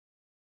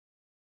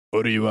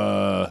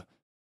Oriwa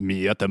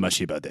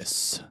Miyatamashiba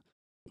desu.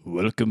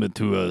 Welcome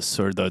to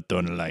Sword Art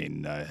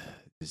Online.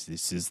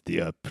 This is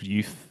the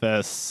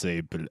preface.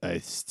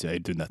 I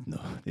do not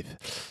know.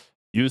 If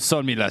you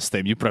saw me last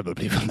time, you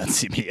probably will not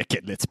see me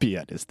again. Let's be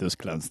honest. Those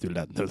clowns do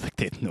not know like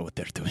they know what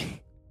they're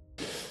doing.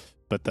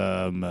 But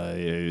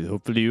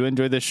hopefully you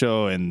enjoy the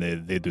show and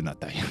they do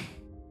not die.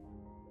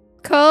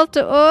 Call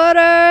to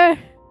order.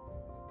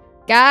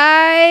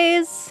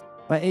 Guys.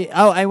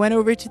 I went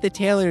over to the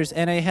tailors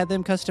and I had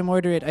them custom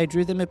order it. I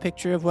drew them a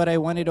picture of what I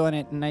wanted on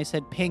it and I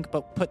said pink,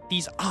 but put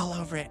these all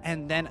over it.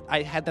 And then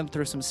I had them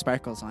throw some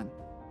sparkles on.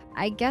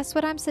 I guess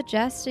what I'm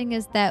suggesting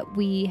is that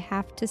we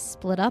have to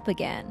split up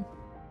again.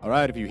 All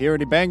right, if you hear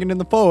any banging in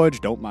the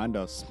forge, don't mind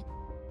us.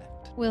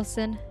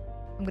 Wilson,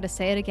 I'm going to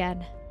say it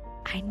again.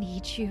 I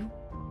need you.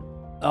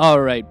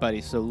 All right,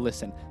 buddy. So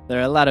listen, there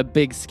are a lot of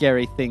big,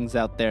 scary things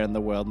out there in the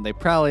world, and they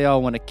probably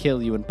all want to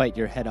kill you and bite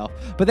your head off.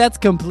 But that's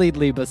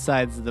completely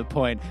besides the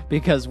point,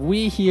 because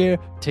we here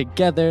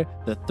together,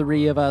 the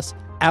three of us,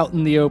 out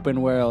in the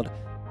open world,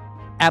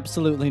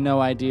 absolutely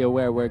no idea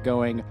where we're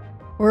going.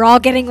 We're all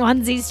getting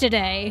onesies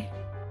today.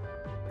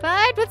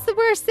 Clyde, what's the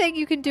worst thing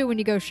you can do when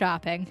you go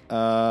shopping?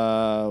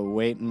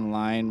 Wait in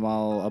line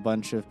while a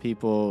bunch of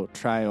people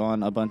try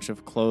on a bunch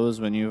of clothes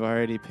when you've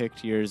already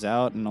picked yours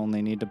out and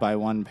only need to buy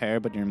one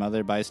pair, but your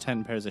mother buys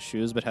 10 pairs of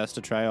shoes but has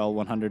to try all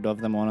 100 of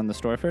them on in the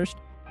store first.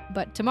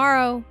 But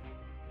tomorrow,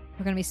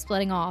 we're going to be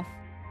splitting off,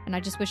 and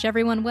I just wish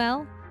everyone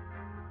well,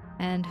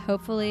 and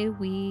hopefully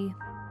we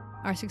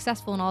are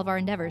successful in all of our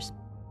endeavors.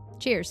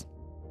 Cheers.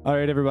 All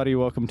right, everybody,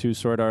 welcome to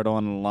Sword Art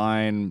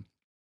Online.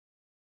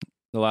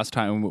 The last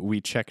time we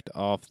checked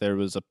off, there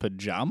was a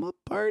pajama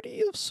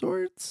party of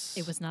sorts.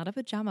 It was not a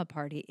pajama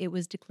party. It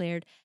was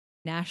declared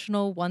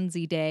National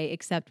Onesie Day,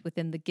 except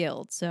within the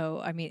guild.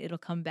 So, I mean, it'll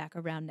come back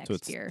around next So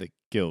it's year. the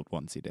guild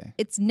onesie day.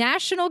 It's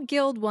National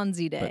Guild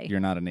Onesie Day. But you're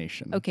not a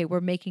nation. Okay,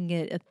 we're making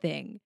it a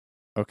thing.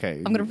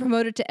 Okay. I'm going to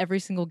promote it to every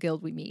single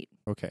guild we meet.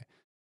 Okay.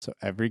 So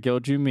every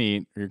guild you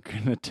meet, you're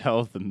going to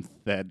tell them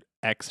that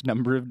X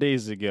number of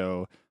days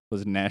ago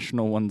was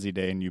National Onesie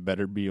Day and you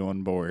better be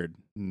on board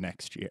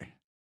next year.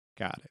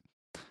 Got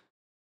it.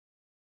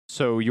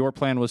 So your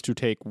plan was to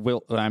take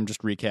I'm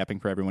just recapping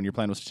for everyone. Your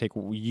plan was to take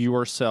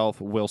yourself,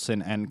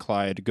 Wilson, and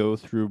Clyde, go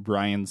through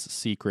Brian's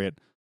secret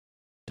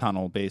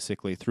tunnel,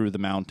 basically through the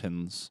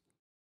mountains.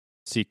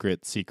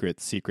 Secret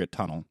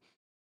tunnel.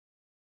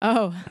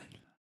 Oh,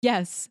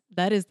 yes,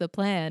 that is the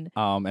plan.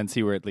 And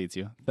see where it leads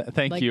you.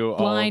 Thank Like you, all of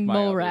blind my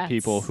mole other rats.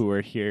 people who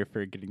are here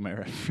for getting my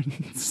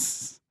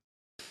reference.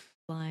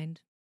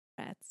 Blind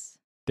rats.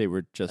 They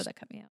were Oh, just that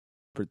cut me out.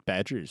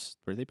 badgers.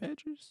 Were they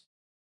badgers?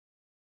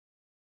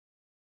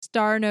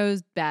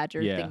 Star-nosed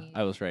badger Yeah, thingy.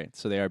 I was right.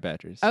 So they are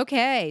badgers.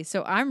 Okay,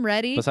 so I'm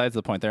ready. Besides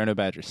the point, there are no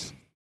badgers.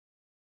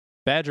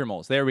 Badger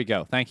moles. There we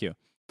go. Thank you.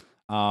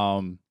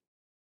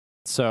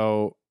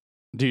 So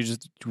do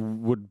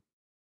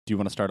you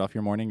want to start off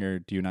your morning, or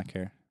do you not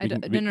care?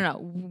 No.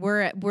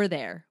 We're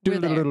there. We're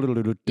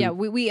there. Yeah,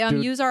 we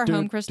use our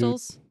home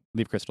crystals.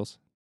 Leaf crystals.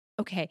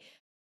 Okay,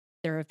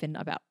 there have been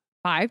about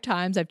 5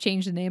 times I've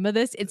changed the name of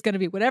this. It's going to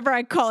be whatever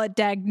I call it,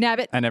 dag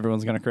nabbit. And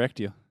everyone's going to correct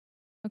you.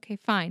 Okay,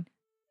 fine.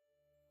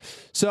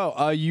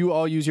 So you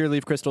all use your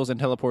leaf crystals and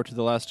teleport to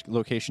the last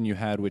location you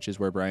had, which is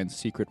where Brian's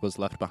secret was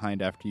left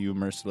behind after you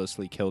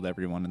mercilessly killed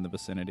everyone in the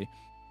vicinity.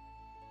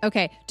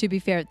 Okay, to be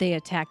fair, they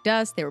attacked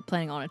us. They were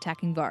planning on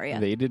attacking Varia.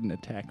 They didn't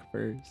attack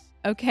first.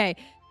 Okay,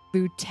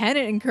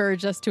 Lieutenant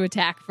encouraged us to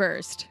attack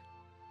first.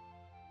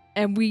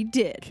 And we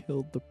did.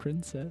 Killed the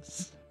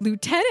princess.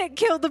 Lieutenant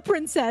killed the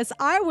princess.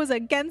 I was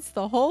against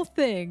the whole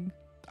thing.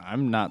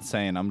 I'm not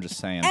saying, I'm just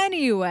saying.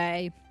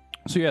 Anyway.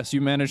 So yes, you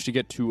managed to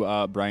get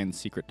to Brian's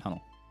secret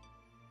tunnel.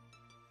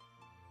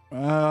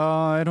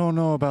 I don't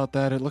know about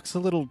that. It looks a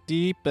little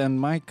deep, and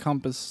my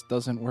compass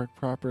doesn't work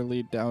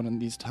properly down in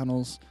these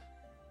tunnels.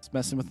 It's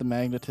messing with the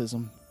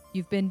magnetism.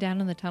 You've been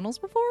down in the tunnels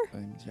before?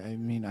 I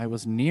mean, I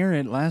was near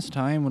it last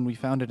time when we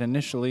found it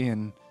initially,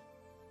 and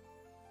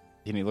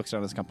he looks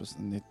down his compass,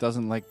 and it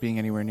doesn't like being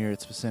anywhere near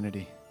its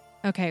vicinity.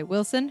 Okay,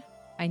 Wilson,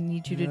 I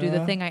need you to do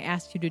the thing I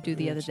asked you to do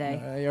the other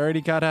day. I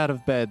already got out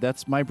of bed.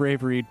 That's my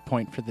bravery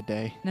point for the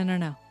day.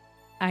 No.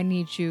 I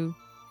need you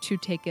to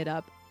take it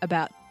up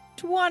about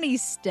 20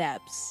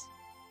 steps.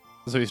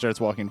 So he starts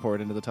walking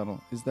forward into the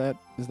tunnel. Is that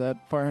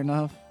far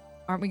enough?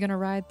 Aren't we going to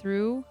ride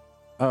through?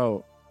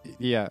 Oh,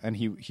 yeah, and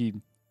he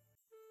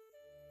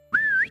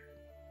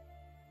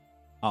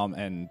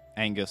and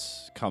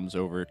Angus comes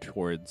over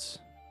towards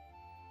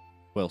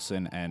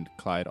Wilson, and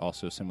Clyde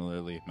also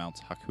similarly mounts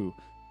Haku,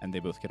 and they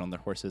both get on their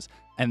horses,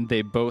 and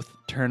they both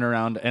turn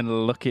around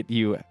and look at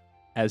you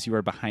as you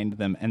are behind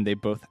them, and they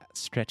both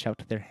stretch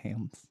out their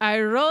hands. I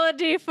roll a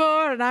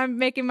d4, and I'm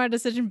making my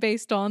decision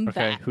based on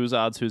Okay, that. who's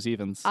odds, who's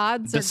evens?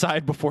 Odds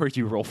Decide before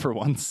you roll for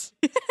once.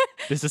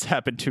 This has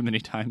happened too many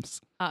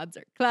times. Odds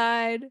are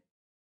Clyde,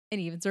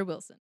 and evens are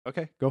Wilson.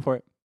 Okay, go for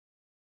it.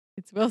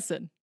 It's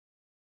Wilson.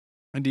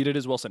 Indeed, it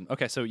is Wilson.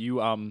 Okay, so you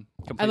I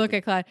look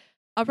at Clyde.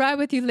 I'll ride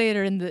with you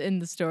later in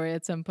the story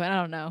at some point. I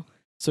don't know.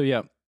 So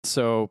yeah,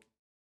 so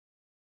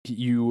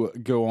you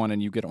go on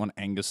and you get on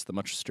Angus, the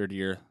much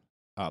sturdier,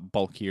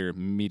 bulkier,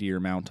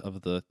 meatier mount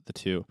of the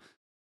two.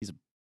 He's a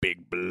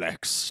big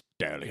black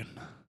stallion.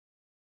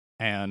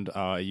 And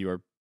you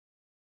are...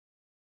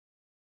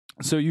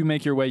 So you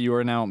make your way. You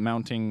are now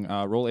mounting...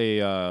 roll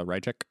a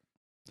ride check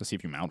to see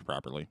if you mount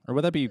properly. Or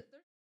would that be...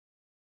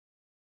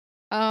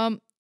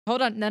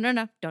 Hold on.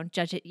 No. Don't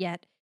judge it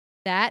yet.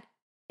 That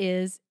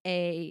is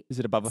a... Is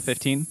it above a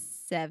 15?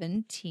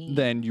 17.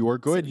 Then you are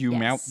good. So, You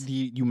yes.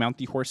 mount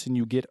the horse and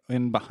you get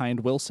in behind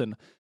Wilson,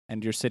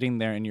 and you're sitting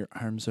there and your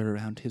arms are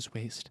around his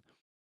waist.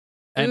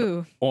 And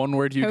Ooh,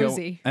 onward you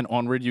cozy. go, and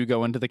onward you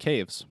go into the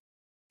caves.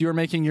 You're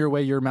making your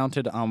way. You're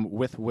mounted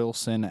with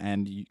Wilson,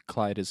 and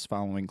Clyde is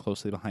following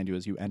closely behind you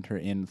as you enter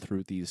in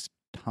through these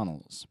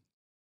tunnels.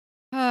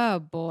 Oh,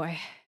 boy.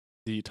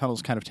 The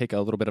tunnels kind of take a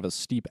little bit of a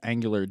steep,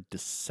 angular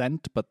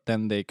descent, but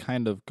then they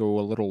kind of go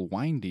a little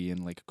windy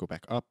and like go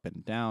back up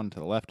and down to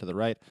the left, to the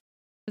right.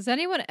 Has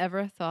anyone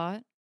ever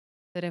thought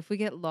that if we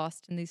get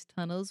lost in these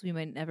tunnels, we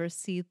might never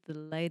see the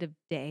light of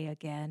day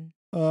again?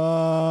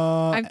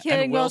 I'm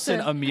kidding, And Wilson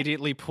Wilson.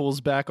 immediately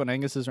pulls back on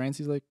Angus's reins.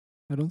 He's like,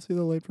 I don't see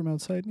the light from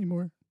outside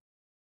anymore.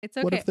 It's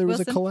okay. What if there was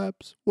Wilson, a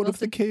collapse? What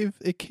if Wilson.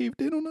 it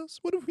caved in on us?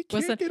 What if we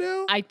can't Wilson, get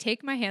out? I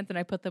take my hands and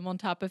I put them on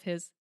top of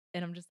his,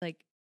 and I'm just like,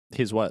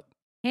 His what?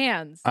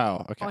 hands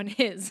Oh, okay. on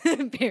his,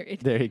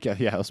 period. There you go.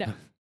 Yeah, No.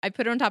 I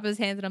put it on top of his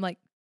hands and I'm like,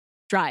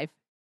 drive.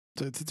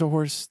 it's a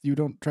horse. You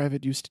don't drive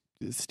it. You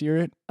steer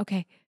it.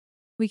 Okay,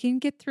 we can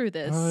get through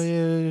this. Oh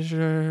yeah,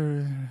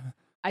 sure.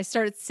 I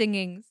started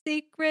singing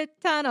Secret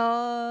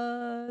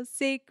Tunnel,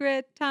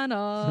 Secret the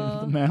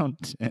Tunnel.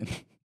 mountain.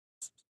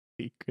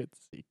 Secret.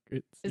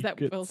 Is that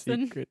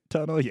Wilson? Secret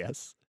tunnel.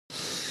 Yes.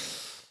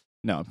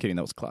 No, I'm kidding.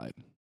 That was Clyde.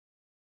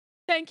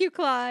 Thank you,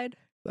 Clyde.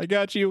 I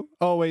got you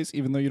always,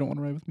 even though you don't want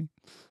to ride with me.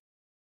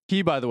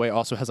 He, by the way,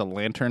 also has a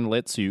lantern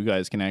lit so you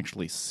guys can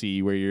actually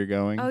see where you're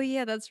going. Oh,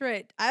 yeah, that's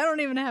right. I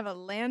don't even have a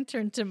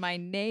lantern to my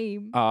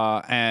name.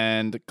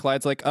 And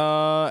Clyde's like,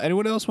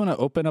 anyone else want to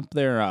open up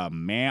their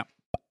map?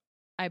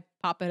 I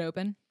pop it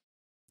open.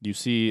 You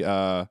see,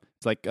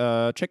 it's like,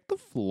 check the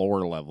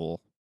floor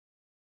level.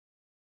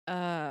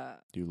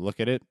 You look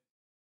at it.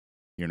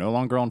 You're no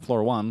longer on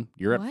floor 1.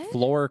 You're at What?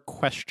 floor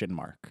question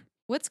mark.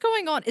 What's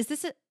going on? Is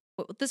this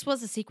this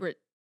was a secret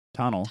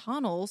Tunnel.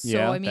 tunnel, so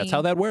yeah, I mean, that's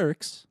how that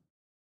works.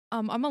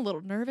 I'm a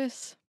little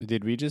nervous.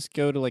 Did we just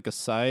go to like a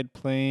side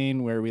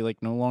plane where we like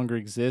no longer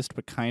exist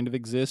but kind of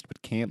exist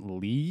but can't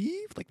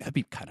leave? Like that'd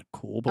be kind of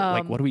cool. But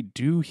like, what do we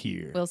do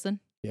here? Wilson?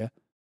 Yeah?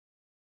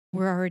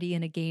 We're already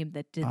in a game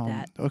that did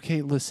that.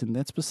 Okay, listen,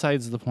 that's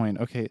besides the point.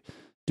 Okay,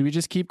 do we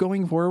just keep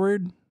going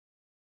forward?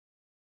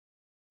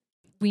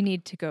 We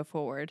need to go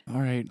forward. All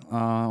right,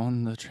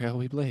 on the trail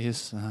we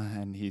blaze,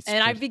 and he's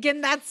And I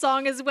begin that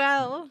song as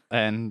well.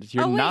 and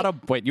you're Oh, not a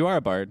wait, you are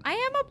a bard. I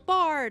am a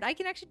bard. I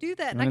can actually do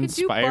that. You I wanna can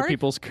do inspire bard.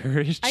 people's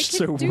courage, I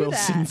so could do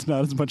Wilson's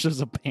not as much as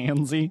a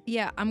pansy.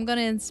 Yeah, I'm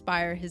gonna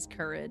inspire his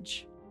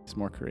courage. He's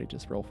more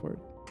courageous. Roll for it.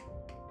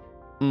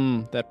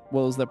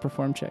 What was that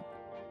perform check?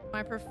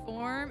 My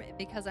perform,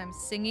 because I'm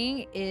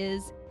singing,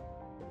 is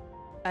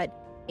at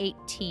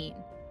 18.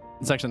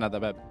 It's actually not that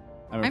bad.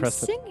 I'm I'm impressed.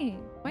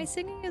 singing. My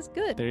singing is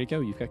good. There you go.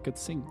 You've got good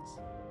sings.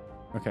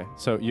 Okay,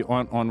 so you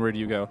onward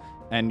you go,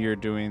 and you're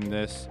doing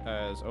this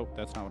as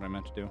that's not what I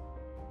meant to do.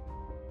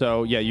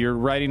 So yeah, you're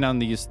riding down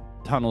these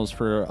tunnels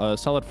for a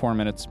solid 4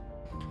 minutes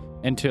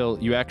until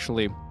you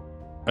actually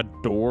a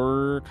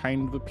door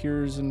kind of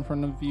appears in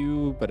front of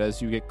you, but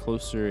as you get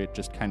closer, it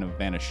just kind of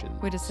vanishes.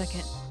 Wait a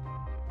second.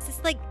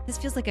 This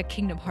feels like a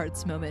Kingdom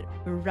Hearts moment.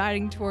 We're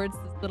riding towards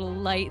this little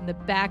light in the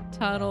back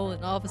tunnel,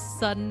 and all of a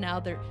sudden now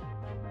the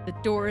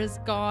door is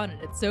gone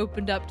and it's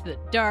opened up to the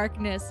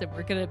darkness, and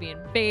we're gonna be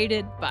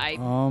invaded by.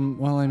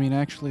 Well, I mean,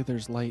 actually,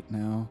 there's light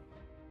now,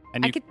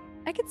 and you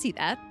I could see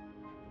that.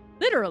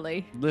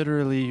 Literally.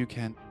 literally you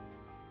can.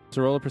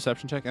 So roll a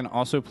perception check, and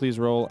also please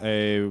roll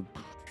a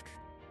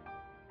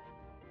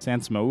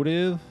sense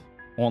motive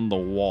on the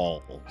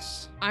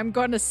walls. I'm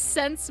going to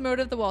sense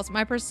motive the walls.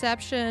 My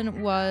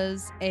perception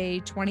was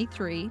a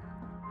 23,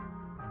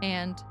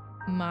 and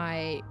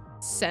my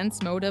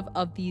sense motive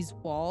of these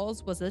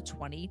walls was a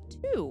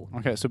 22.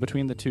 Okay, so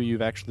between the two,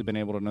 you've actually been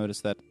able to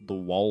notice that the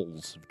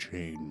walls have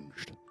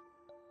changed.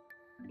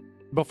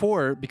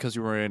 Before, because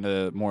you were in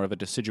a more of a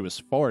deciduous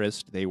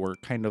forest, they were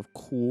kind of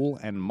cool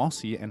and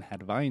mossy and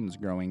had vines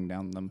growing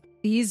down them.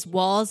 These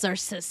walls are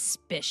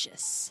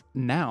suspicious.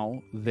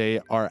 Now,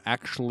 they are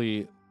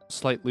actually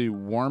slightly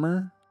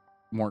warmer,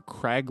 more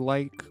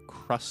crag-like,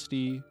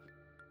 crusty,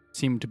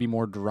 seem to be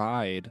more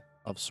dried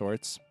of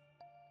sorts.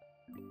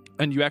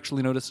 And you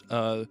actually notice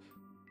a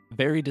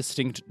very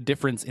distinct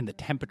difference in the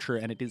temperature,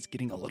 and it is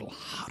getting a little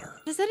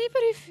hotter. Does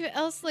anybody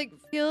else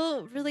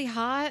feel really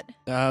hot?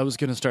 I was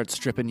gonna start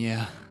stripping,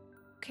 yeah.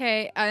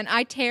 Okay, and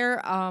I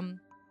tear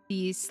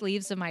the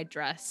sleeves of my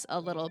dress a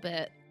little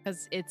bit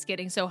because it's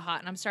getting so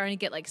hot, and I'm starting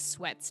to get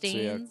sweat stains.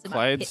 So yeah, in my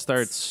Clyde pits.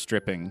 starts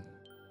stripping.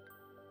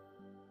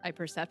 I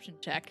perception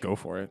check. Go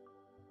for it.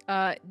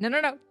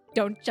 No.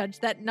 Don't judge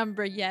that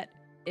number yet.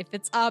 If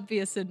it's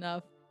obvious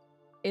enough,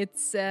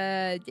 it's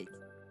 13.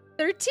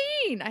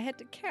 13. I had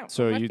to count.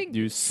 So with my you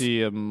fingers.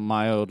 see a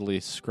mildly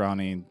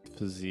scrawny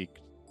physique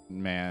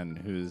man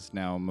who's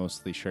now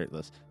mostly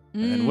shirtless.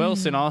 And then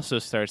Wilson also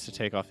starts to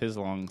take off his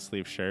long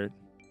sleeve shirt.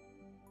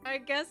 I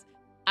guess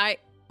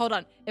hold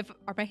on.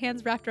 Are my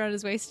hands wrapped around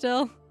his waist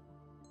still?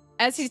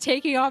 As he's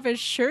taking off his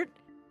shirt,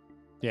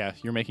 Yeah,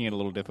 you're making it a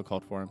little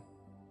difficult for him.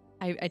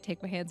 I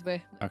take my hands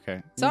away.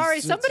 Okay.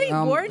 Sorry, somebody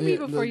warned me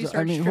before you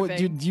started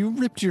stripping. You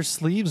ripped your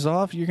sleeves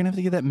off. You're gonna have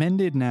to get that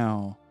mended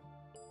now.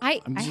 I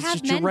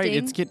have You're right.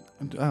 mending. It's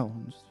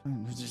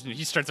fine.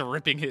 He starts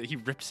ripping. He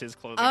rips his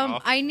clothing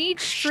off. I need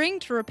string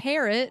to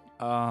repair it.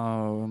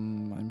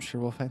 I'm sure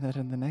we'll find that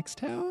in the next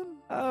town.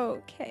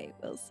 Okay,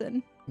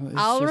 Wilson. Well, it's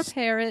I'll just-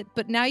 repair it,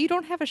 but now you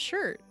don't have a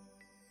shirt.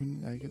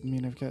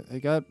 I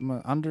got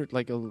my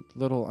a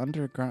little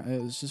underground.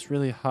 It's just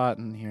really hot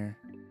in here.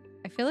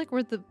 I feel like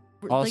we're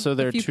Also, like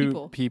there a are few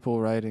two people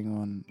riding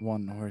on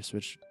one horse,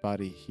 which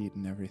body heat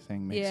and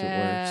everything makes it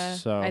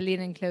worse. So I lean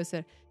in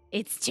closer.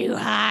 It's too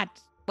hot.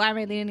 Why am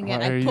I leaning in?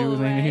 why I are pull you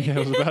away. leaning? I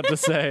was about to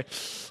say.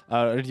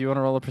 Do you want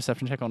to roll a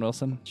perception check on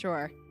Wilson?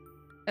 Sure.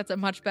 That's a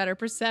much better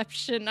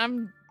perception.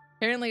 I'm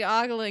apparently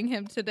ogling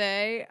him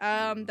today.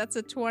 That's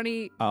a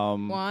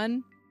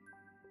 21.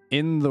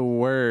 In the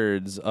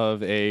words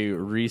of a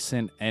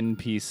recent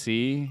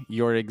NPC,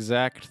 your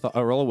exact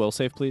roll a will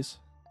save, please,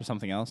 or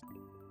something else.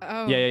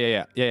 Oh.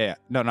 Yeah.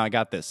 No, I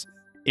got this.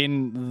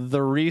 In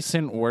the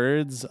recent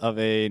words of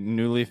a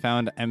newly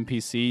found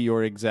NPC,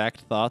 your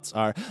exact thoughts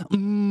are,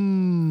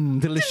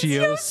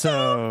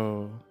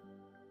 delicioso.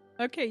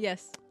 Okay,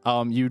 yes.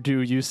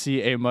 You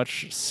see a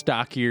much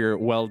stockier,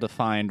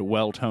 well-defined,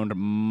 well-toned,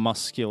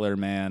 muscular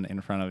man in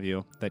front of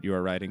you that you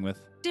are riding with.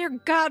 Dear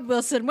God,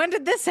 Wilson, when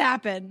did this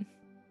happen?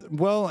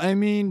 Well, I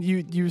mean,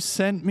 you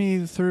sent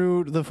me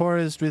through the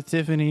forest with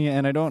Tiffany,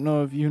 and I don't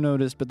know if you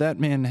noticed, but that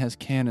man has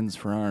cannons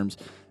for arms.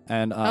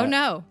 And Oh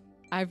no,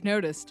 I've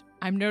noticed.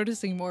 I'm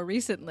noticing more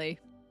recently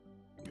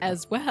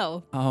as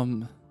well.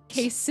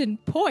 Case in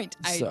point,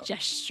 I So-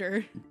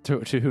 gesture, To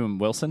whom?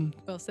 Wilson?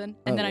 Wilson,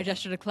 and then Oh. I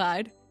gesture to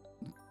Clyde.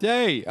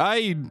 Hey,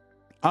 I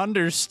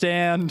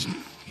understand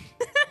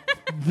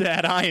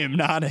that I am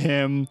not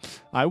him.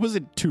 I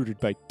wasn't tutored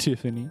by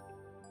Tiffany.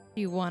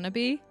 You wanna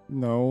be?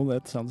 No,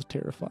 that sounds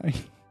terrifying.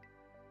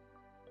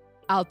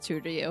 I'll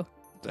tutor you.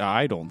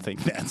 I don't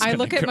think that's I gonna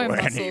look at go my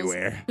muscles.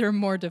 anywhere. They're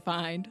more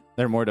defined.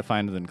 They're more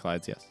defined than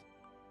Clyde's, yes.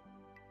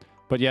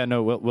 But yeah,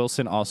 no,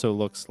 Wilson also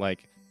looks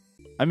like...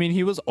 I mean,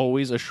 he was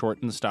always a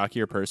short and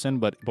stockier person,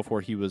 but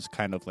before he was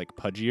kind of like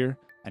pudgier,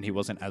 and he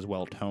wasn't as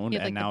well-toned. He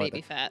had And like now the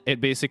baby fat. it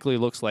basically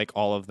looks like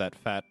all of that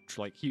fat...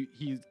 Like,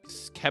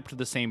 he's kept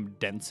the same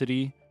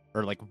density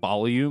or like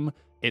volume.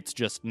 It's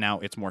just now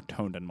it's more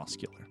toned and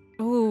muscular.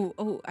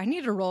 Oh, I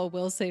need to roll a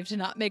will save to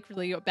not make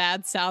really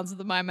bad sounds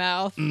with my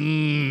mouth.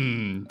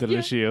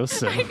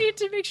 Delicioso. I need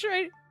to make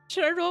sure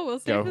should I roll a will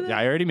save Go. for that? Yeah,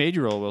 I already made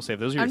you roll a will save.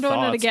 Those are your I'm thoughts.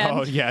 doing it again.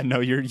 Oh yeah,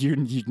 no, you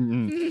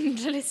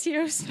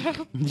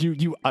Delicioso.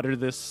 you utter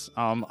this,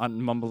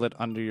 mumble it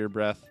under your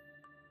breath.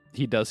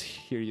 He does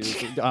hear you.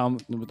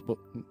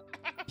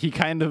 He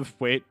kind of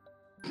wait.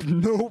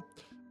 Nope.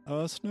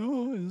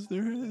 Snow, is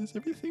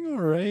everything all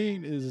right?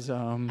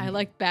 I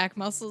like back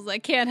muscles. I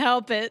can't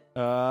help it.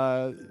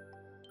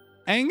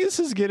 Angus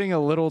is getting a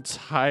little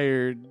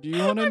tired. Do you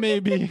want to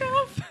maybe?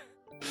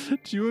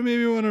 Do you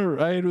maybe want to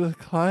ride with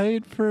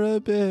Clyde for a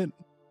bit?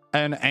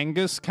 And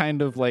Angus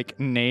kind of like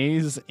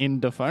neighs in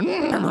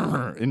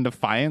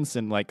defiance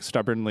and like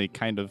stubbornly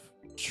kind of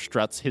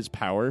struts his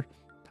power,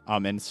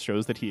 and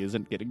shows that he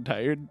isn't getting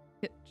tired.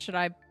 Should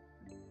I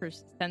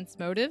sense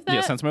motive that?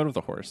 Yeah, sense mode of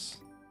the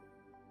horse.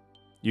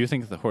 You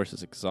think the horse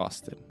is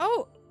exhausted.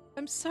 Oh,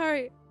 I'm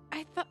sorry.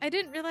 I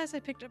didn't realize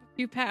I picked up a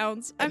few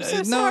pounds. I'm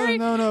so sorry.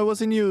 No, it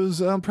wasn't you. It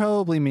was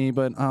probably me,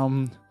 but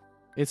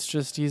it's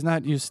just he's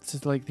not used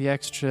to like the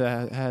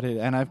extra added,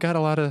 and I've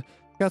got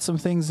some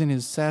things in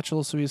his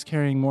satchel, so he's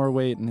carrying more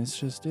weight, and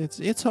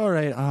it's all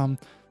right.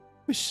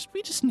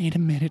 We just need a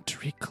minute to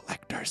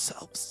recollect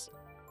ourselves.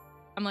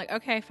 I'm like,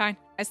 okay, fine.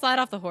 I slide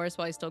off the horse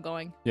while he's still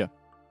going. Yeah.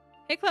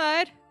 Hey,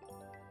 Clyde.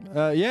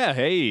 Yeah,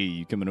 hey,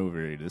 you coming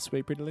over this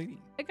way, pretty lady?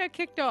 I got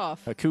kicked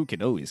off. A coup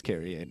can always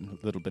carry a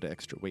little bit of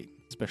extra weight,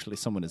 especially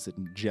someone as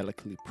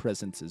angelically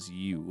present as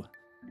you.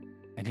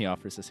 And he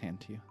offers his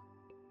hand to you.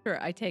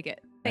 Sure, I take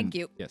it. Thank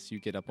you. Yes, you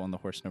get up on the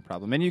horse, no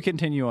problem. And you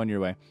continue on your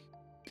way.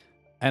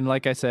 And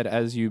like I said,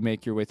 as you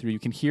make your way through, you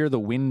can hear the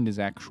wind is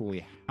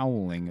actually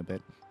howling a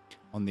bit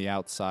on the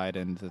outside,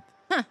 and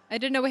Huh, I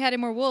didn't know we had any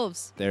more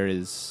wolves. there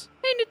is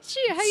Hey,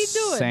 Nachia, how you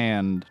doing?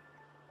 sand.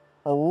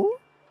 Oh?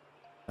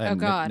 And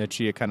God.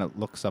 Nachia kind of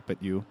looks up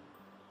at you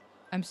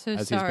I'm so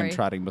as sorry. he's been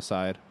trotting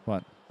beside.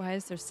 What? Why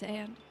is there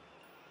sand?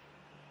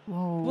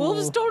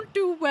 Wolves don't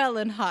do well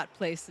in hot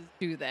places,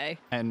 do they?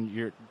 And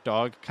your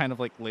dog kind of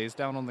like lays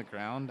down on the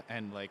ground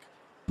and like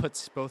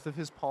puts both of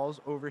his paws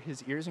over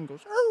his ears and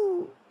goes,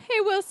 "Oh." Hey,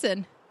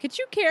 Wilson, could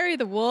you carry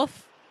the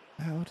wolf?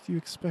 How do you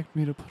expect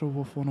me to put a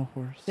wolf on a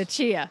horse?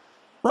 Nachia.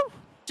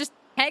 Just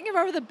hang him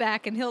over the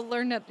back and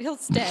he'll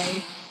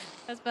stay.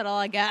 That's about all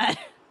I got.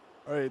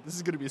 All right, this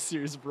is going to be a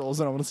series of rolls,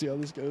 and I want to see how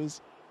this goes.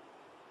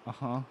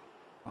 Uh-huh.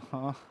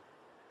 Uh-huh.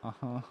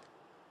 Uh-huh.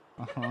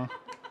 Uh-huh.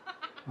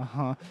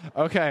 Uh-huh.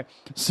 Okay,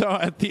 so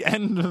at the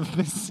end of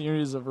this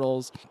series of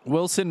rolls,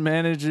 Wilson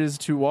manages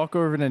to walk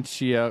over to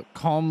Nichia,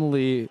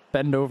 calmly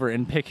bend over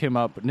and pick him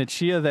up.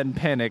 Nichia then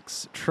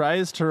panics,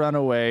 tries to run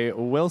away.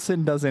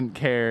 Wilson doesn't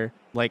care,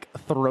 like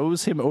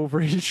throws him over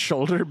his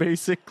shoulder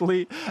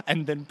basically,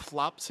 and then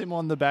plops him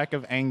on the back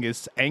of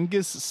Angus.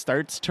 Angus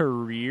starts to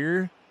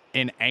rear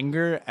in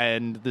anger,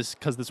 and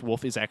because this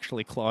wolf is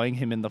actually clawing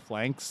him in the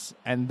flanks,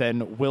 and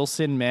then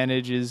Wilson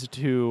manages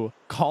to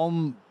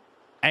calm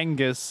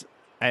Angus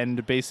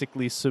and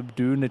basically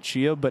subdue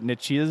Nichia, but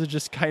Nichia's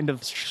just kind of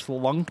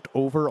slunked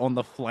over on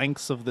the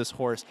flanks of this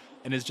horse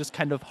and is just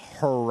kind of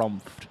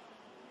harumphed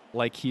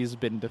like he's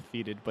been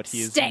defeated, but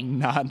he is Stay.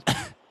 not.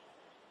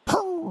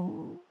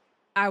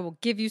 I will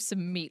give you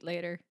some meat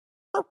later.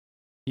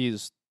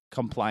 He's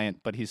compliant,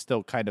 but he's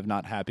still kind of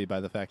not happy by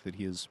the fact that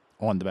he is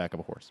on the back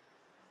of a horse.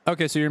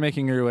 Okay, so you're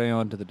making your way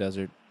onto the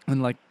desert,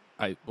 and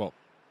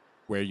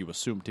where you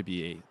assume to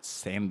be a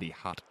sandy,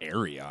 hot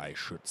area, I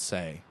should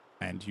say.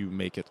 And you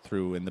make it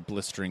through, and the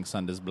blistering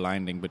sun is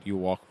blinding, but you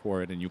walk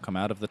for it, and you come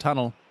out of the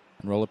tunnel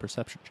and roll a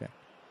perception check.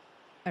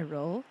 I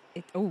roll.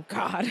 Oh,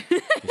 God. You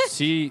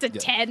see It's a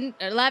 10,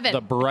 11. the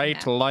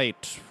bright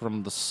light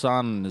from the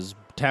sun has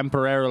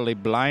temporarily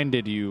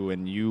blinded you,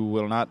 and you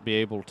will not be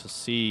able to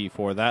see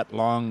for that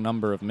long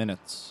number of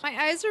minutes. My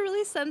eyes are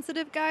really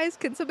sensitive, guys.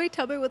 Can somebody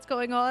tell me what's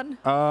going on?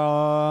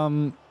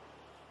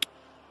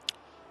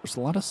 There's a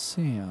lot of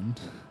sand.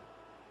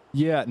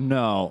 Yeah,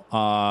 no.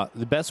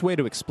 The best way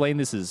to explain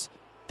this is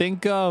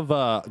think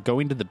of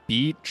going to the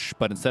beach,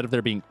 but instead of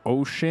there being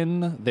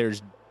ocean,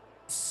 there's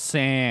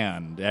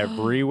sand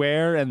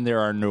everywhere, and there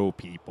are no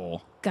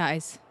people.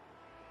 Guys,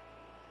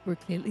 we're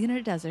clearly in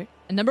a desert.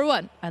 And number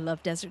one, I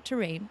love desert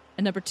terrain.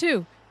 And number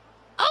two,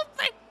 oh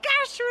my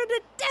gosh, we're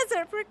in a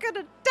desert. We're going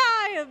to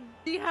die of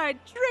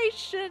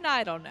dehydration.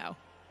 I don't know.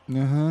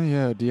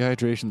 Yeah,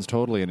 dehydration's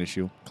totally an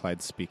issue.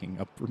 Clyde's speaking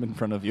up from in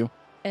front of you.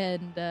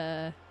 And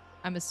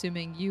I'm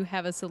assuming you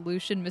have a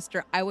solution,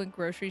 Mr. I went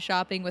grocery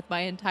shopping with my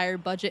entire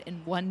budget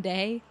in one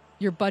day.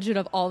 Your budget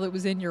of all that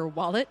was in your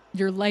wallet,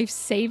 your life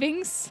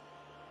savings.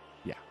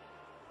 Yeah,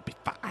 be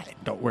fine.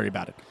 Don't worry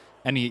about it.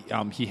 And he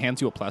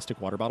hands you a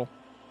plastic water bottle.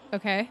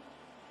 Okay.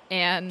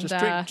 And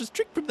Just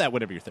drink from that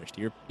whenever you're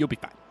thirsty. You'll be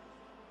fine.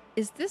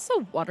 is this a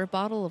water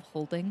bottle of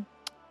holding?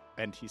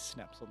 And he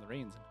snaps on the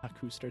reins, and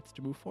Haku starts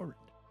to move forward.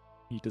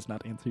 He does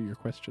not answer your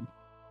question.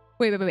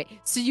 Wait.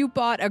 So you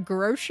bought a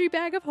grocery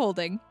bag of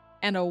holding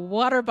and a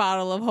water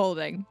bottle of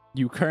holding.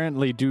 You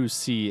currently do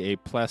see a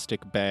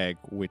plastic bag,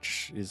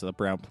 which is a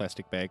brown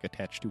plastic bag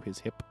attached to his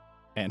hip.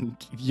 And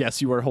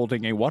yes, you are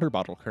holding a water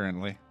bottle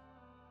currently.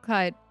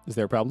 Clyde, Is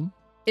there a problem?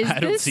 is I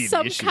don't see this the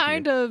some issue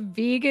kind of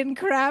vegan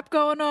crap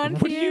going on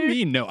What here? do you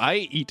mean? No, I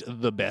eat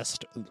the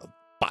best,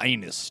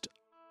 finest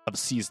of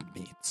seasoned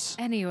meats.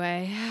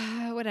 Anyway,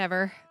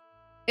 whatever.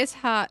 It's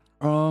hot.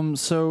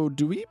 So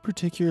do we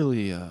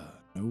particularly know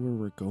where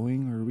we're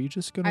going, or are we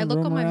just I gonna look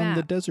roam on my around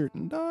the map. desert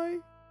and die?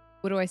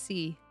 What do I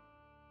see?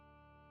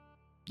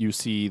 You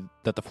see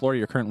that the floor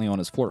you're currently on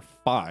is floor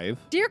 5.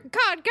 Dear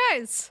God,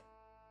 guys!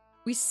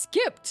 We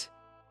skipped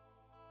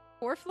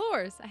 4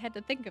 floors. I had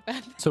to think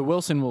about that. So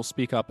Wilson will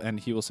speak up, and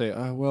he will say,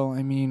 well,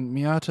 I mean,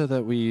 Miyata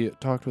that we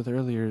talked with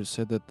earlier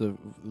said that the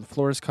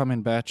floors come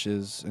in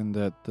batches, and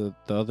that the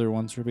other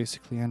ones were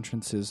basically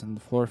entrances, and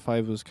the floor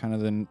 5 was kind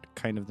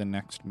of the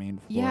next main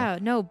floor. Yeah,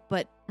 no,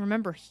 but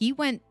remember, he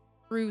went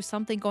through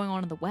something going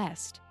on in the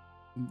west.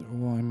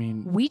 Well, I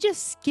mean, We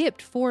just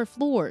skipped 4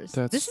 floors.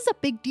 That's This is a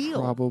big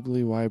deal.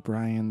 probably why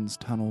Brian's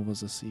tunnel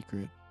was a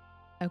secret.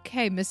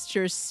 Okay,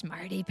 Mr.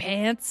 Smarty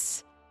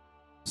Pants.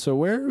 So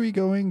where are we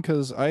going?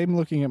 Because I'm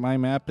looking at my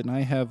map, and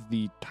I have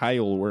the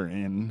tile we're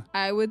in.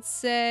 I would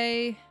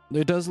say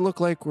It does look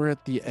like we're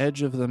at the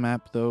edge of the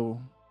map, though,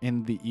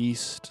 in the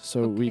east,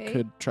 so we Okay.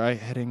 could try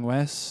heading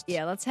west.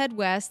 yeah, let's head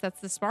west. That's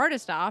the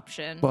smartest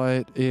option.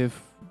 But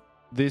if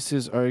this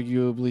is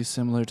arguably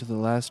similar to the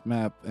last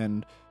map,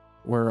 and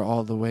we're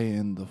all the way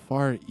in the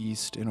far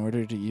east, in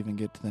order to even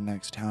get to the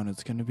next town,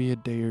 it's going to be a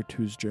day or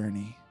two's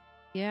journey.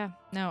 Yeah,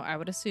 no, I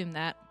would assume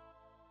that.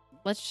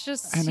 Let's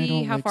just And I see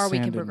don't how like far we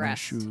can sand in my progress.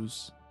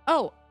 shoes.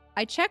 Oh,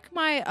 I check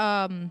my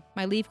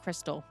my leaf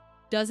crystal.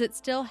 Does it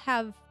still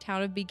have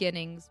Town of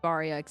Beginnings,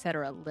 Varia,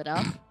 etc. lit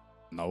up?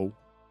 No.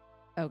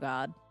 Oh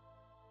God.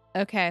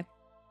 Okay.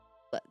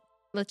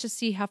 Let's just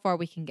see how far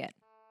we can get.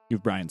 You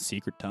have Brian's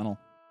secret tunnel.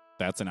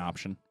 That's an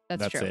option.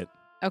 That's true. it.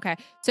 Okay.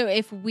 So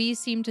if we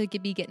seem to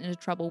be getting into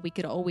trouble, we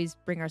could always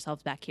bring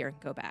ourselves back here and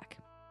go back.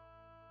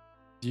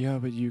 Yeah,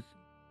 but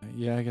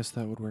yeah, I guess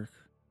that would work.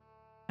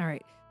 All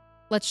right.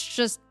 Let's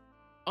just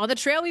on the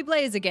trail we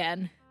blaze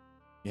again.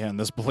 Yeah, in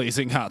this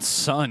blazing hot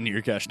sun,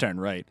 you're gosh darn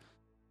right.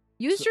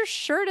 Use your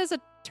shirt as a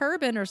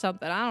turban or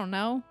something. I don't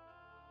know.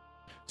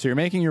 So you're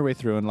making your way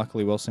through, and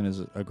luckily Wilson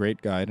is a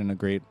great guide and a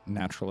great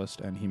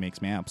naturalist, and he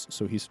makes maps,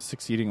 so he's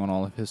succeeding on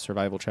all of his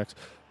survival checks.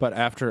 But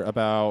after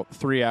about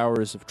 3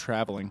 hours of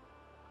traveling,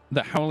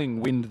 the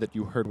howling wind that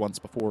you heard once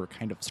before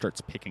kind of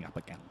starts picking up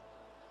again.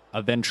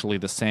 eventually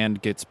the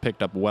sand gets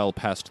picked up well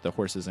past the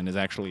horses and is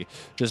actually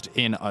just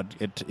in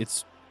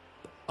it's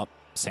a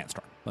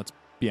sandstorm. Let's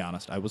be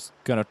honest.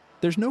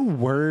 There's no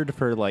word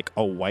for like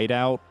a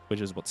whiteout, which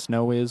is what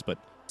snow is, but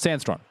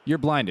sandstorm. You're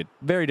blinded.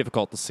 Very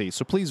difficult to see.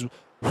 So please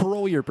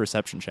roll your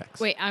perception checks.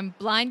 Wait, I'm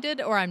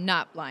blinded or I'm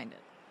not blinded?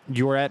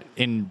 You're at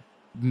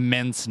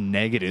immense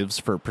negatives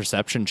for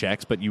perception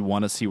checks, but you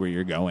want to see where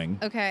you're going.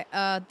 Okay,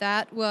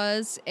 that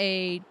was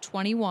a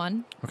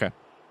 21. Okay.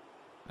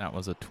 That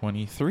was a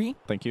 23.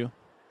 Thank you.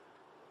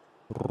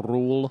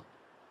 Roll.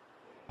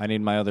 I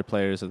need my other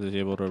players to be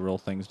able to roll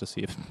things to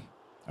see if...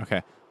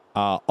 Okay.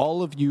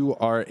 All of you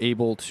are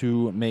able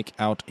to make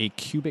out a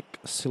cubic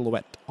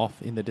silhouette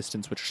off in the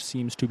distance, which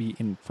seems to be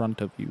in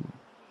front of you.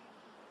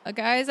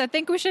 Guys, I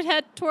think we should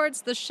head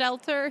towards the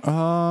shelter.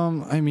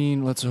 I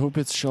mean, let's hope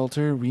it's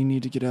shelter. We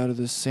need to get out of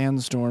this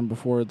sandstorm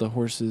before the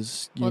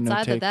horses, Well, it's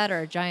either that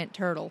or a giant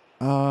turtle.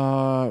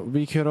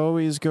 We could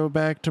always go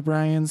back to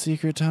Brian's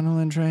secret tunnel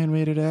and try and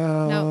wait it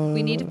out. No,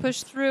 we need to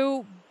push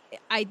through.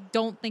 I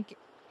don't think...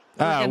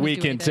 we're gonna We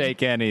do can anything.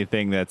 take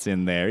anything that's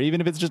in there. Even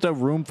if it's just a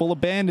room full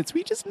of bandits,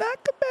 we just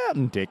knock them out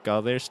and take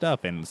all their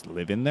stuff and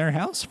live in their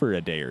house for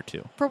a day or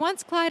two. For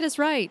once, Clyde is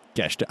right.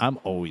 Gosh, I'm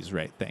always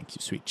right. Thank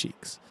you, sweet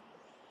cheeks.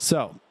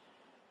 So,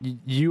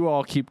 you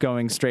all keep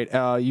going straight.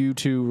 You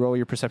two roll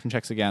your perception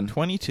checks again.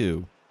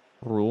 22.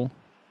 Rule.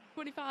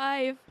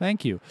 25.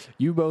 Thank you.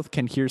 You both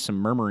can hear some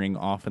murmuring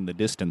off in the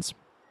distance.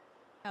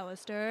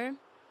 Alistair,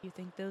 you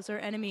think those are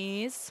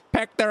enemies?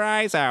 Peck their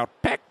eyes out.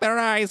 Peck their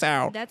eyes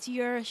out. That's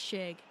your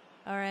shig,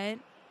 all right?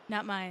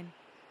 Not mine.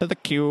 To the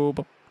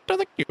cube. To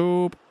the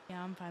cube.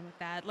 Yeah, I'm fine with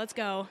that. Let's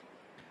go.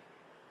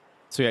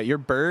 So yeah, your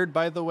bird,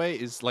 by the way,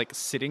 is like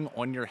sitting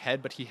on your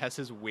head, but he has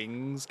his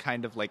wings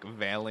kind of like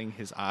veiling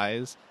his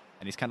eyes,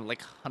 and he's kind of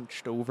like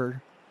hunched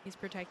over He's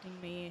protecting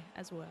me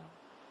as well.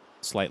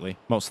 slightly,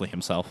 mostly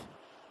himself.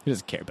 He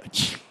doesn't care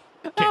about you.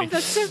 Oh, Kidding.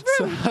 that's so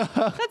rude.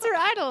 That's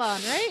our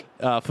Eidolon,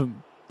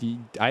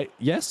 right?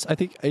 Yes, I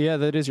think, yeah,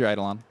 that is your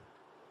Eidolon.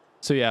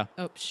 So yeah.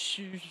 Oh,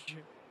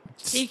 secrets.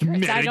 I don't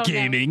know.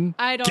 Metagaming.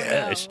 I don't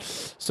Gosh. know.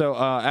 So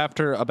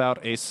after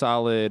about a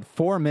solid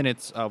 4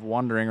 minutes of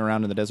wandering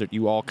around in the desert,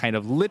 you all kind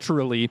of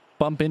literally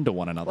bump into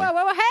one another.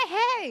 Whoa,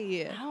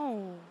 hey!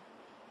 Ow.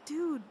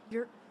 Dude,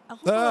 you're...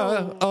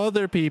 elbow.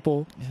 Other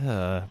people.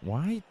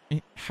 Why?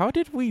 How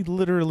did we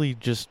literally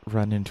just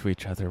run into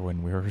each other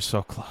when we were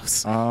so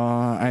close?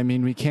 I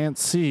mean, we can't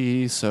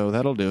see, so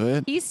that'll do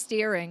it. He's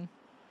steering.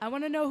 I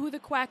want to know who the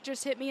quack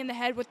just hit me in the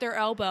head with their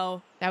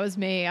elbow. That was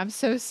me. I'm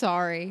so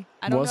sorry.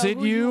 I don't Was know it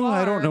who you?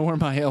 I don't are. know where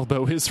my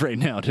elbow is right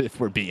now, if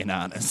we're being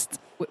honest.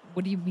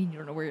 What do you mean you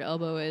don't know where your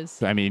elbow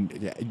is? I mean,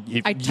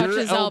 if I touched your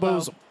his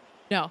elbows... elbow.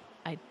 No,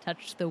 I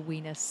touched the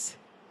weenus.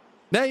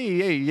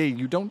 Hey,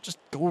 you don't just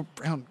go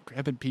around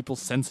grabbing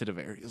people's sensitive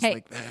areas Hey,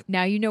 like that.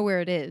 now you know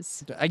where it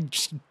is. I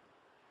just...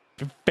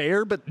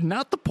 Fair, but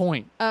not the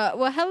point.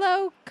 Well,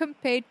 hello,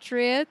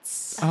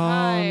 compatriots.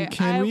 Hi,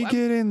 Can we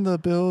get in the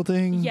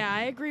building? Yeah,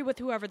 I agree with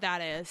whoever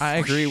that is. I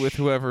agree with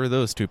whoever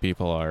those two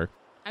people are.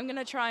 I'm going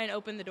to try and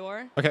open the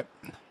door. Okay.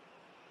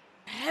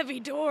 Heavy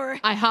door.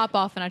 I hop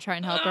off and I try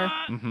and help her.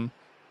 Mm-hmm.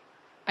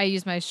 I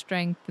use my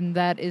strength, and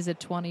that is a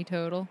 20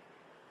 total.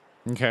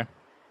 Okay.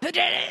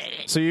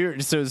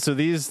 So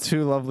these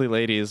two lovely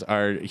ladies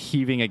are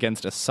heaving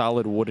against a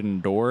solid wooden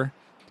door,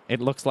 it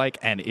looks like,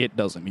 and it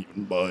doesn't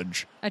even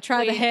budge. I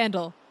try the Wait.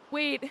 handle.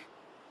 Wait.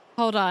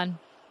 Hold on.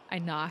 I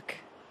knock.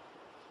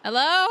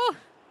 Hello?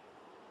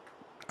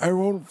 I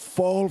won't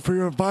fall for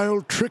your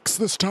vile tricks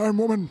this time,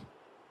 woman.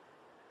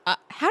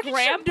 How did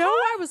Grandpa? you know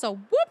I was a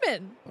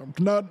woman? I'm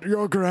not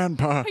your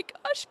grandpa. My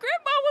gosh,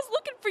 Grandma was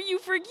looking for you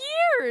for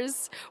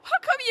years. How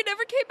come you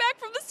never came back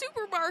from the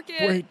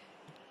supermarket? Wait.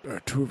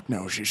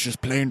 No, she's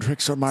just playing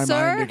tricks on my Sir?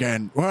 mind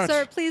again. What?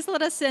 Sir, please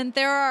let us in.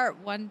 There are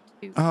 1,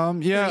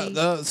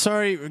 2.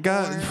 Sorry,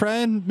 Four.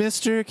 friend,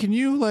 mister, can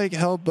you, like,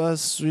 help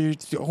us?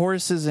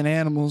 Horses and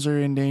animals are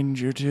in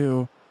danger,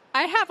 too.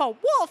 I have a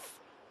wolf.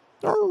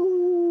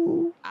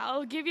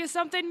 I'll give you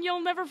something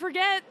you'll never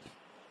forget.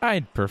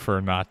 I'd prefer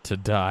not to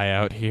die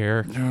out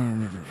here.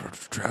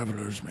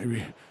 Travelers,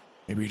 maybe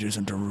it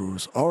isn't a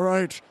ruse. All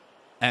right.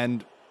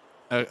 And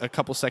a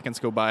couple seconds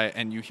go by,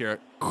 and you hear,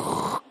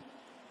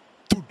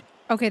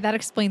 Okay, that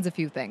explains a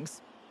few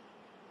things.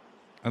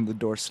 and the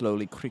door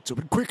slowly creaks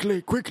open.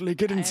 Quickly,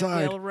 get I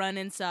inside. will run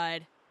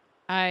inside.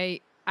 I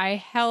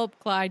help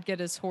Clyde get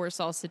his horse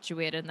all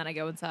situated, and then I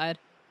go inside.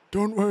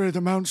 Don't worry,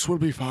 the mounts will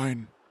be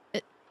fine.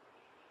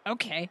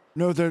 Okay.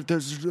 No,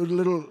 there's a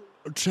little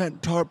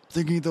tent tarp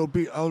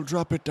thingy. I'll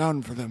drop it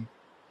down for them.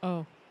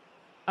 Oh.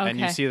 Okay. And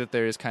you see that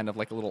there is kind of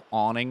like a little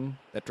awning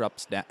that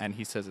drops down, and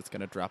he says it's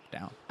going to drop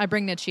down. I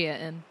bring Nichia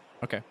in.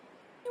 Okay.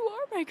 You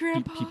are my He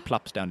grandpa.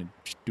 plops down and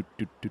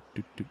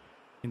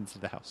into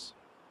the house.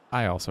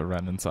 I also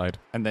run inside.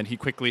 And then he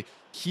quickly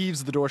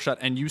heaves the door shut,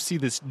 and you see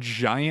this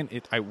giant.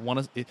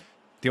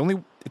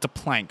 It's a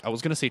plank. I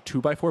was going to say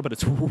 2x4, but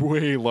it's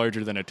way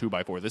larger than a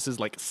 2x4. This is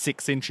like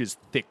 6 inches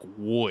thick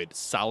wood,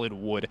 solid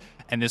wood.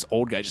 And this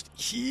old guy just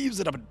heaves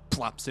it up and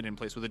plops it in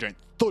place with a giant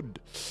thud.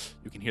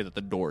 You can hear that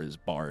the door is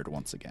barred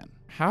once again.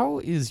 How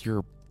is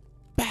your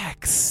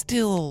back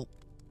still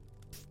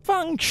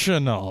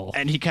functional?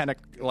 And he kind of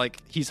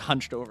he's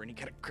hunched over and he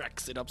kind of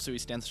cracks it up so he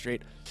stands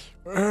straight.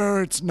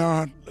 It's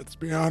not. Let's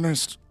be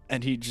honest.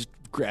 And he just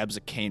grabs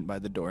a cane by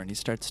the door and he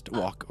starts to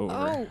walk over.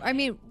 Oh, I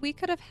mean, we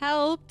could have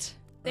helped.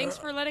 Thanks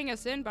for letting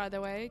us in, by the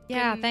way.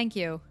 Yeah, Can thank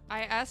you.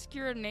 I ask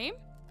your name?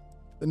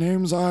 The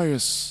name's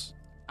Ias.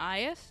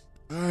 Ias?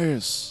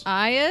 Ias.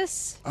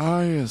 Ias?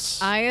 Ias.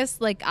 Ias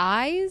like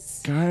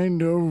eyes?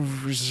 Kind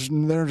of.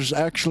 There's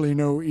actually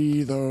no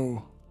E,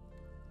 though.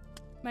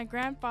 My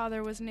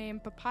grandfather was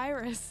named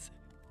Papyrus.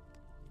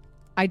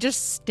 I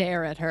just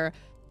stare at her.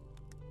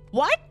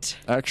 What?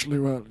 Actually,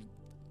 well,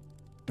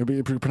 it'll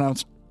be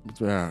pronounced.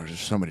 There's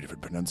so many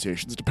different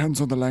pronunciations. It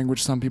depends on the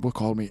language. Some people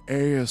call me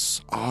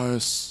Ias,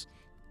 Ias.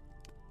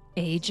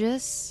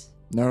 Aegis?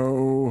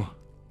 No.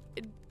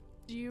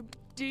 Do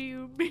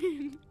you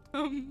mean,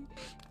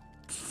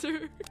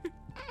 sir?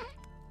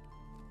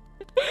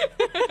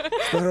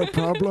 Is there a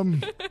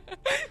problem?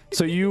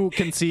 So you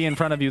can see in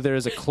front of you there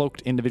is a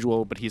cloaked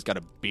individual, but he's got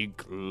a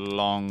big,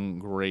 long,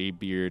 gray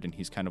beard, and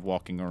he's kind of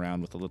walking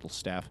around with a little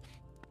staff.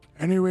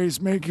 Anyways,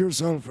 make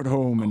yourself at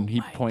home. And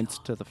he points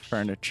to the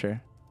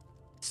furniture.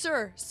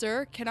 Sir,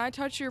 can I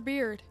touch your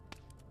beard?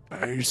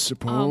 I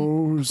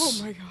suppose.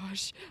 Oh my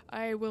gosh,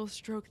 I will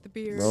stroke the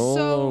beard. Roll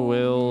So- a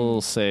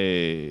will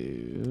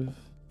save.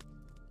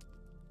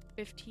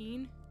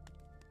 15.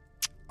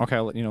 Okay,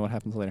 I'll let you know what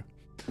happens later.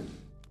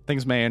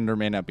 Things may or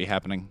may not be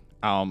happening.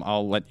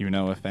 I'll let you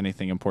know if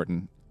anything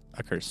important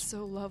occurs.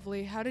 So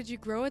lovely. How did you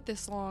grow it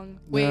this long?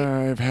 Wait.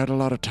 I've had a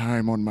lot of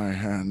time on my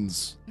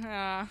hands.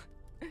 Ah,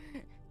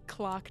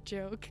 clock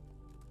joke.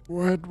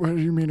 What do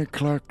you mean a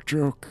clock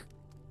joke?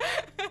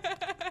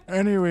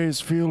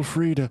 Anyways, feel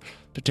free to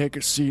take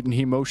a seat. And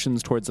he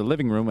motions towards the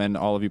living room, and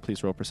all of you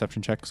please roll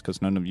perception checks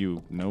because none of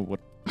you know what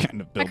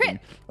kind of building.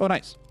 Oh,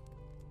 nice.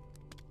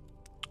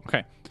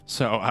 Okay,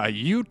 so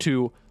you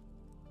two,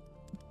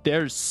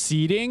 there's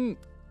seating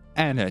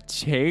and a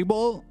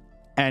table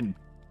and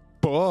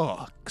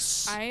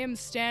books. I am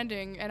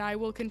standing, and I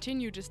will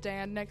continue to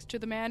stand next to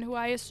the man who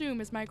I assume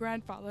is my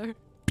grandfather.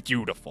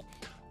 Beautiful.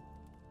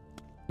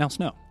 Now,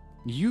 Snow,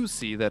 you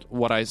see that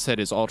what I said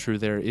is all true.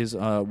 There is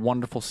a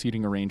wonderful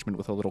seating arrangement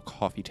with a little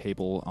coffee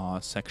table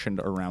sectioned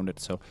around it.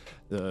 So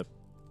the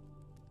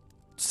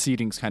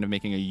seating's kind of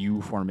making a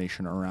U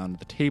formation around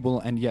the table.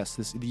 And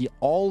yes,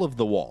 all of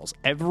the walls,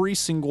 every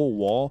single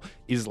wall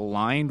is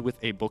lined with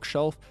a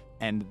bookshelf,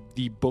 and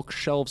the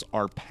bookshelves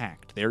are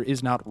packed. There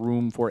is not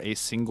room for a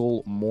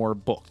single more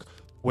book.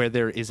 Where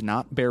there is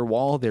not bare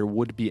wall, there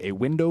would be a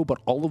window, but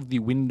all of the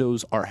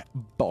windows are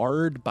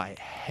barred by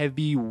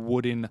heavy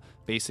wooden,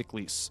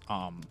 basically,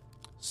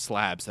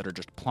 slabs that are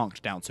just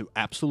plonked down, so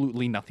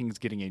absolutely nothing's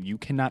getting in. You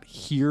cannot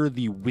hear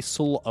the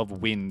whistle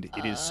of wind.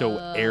 It is so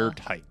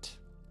airtight.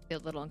 I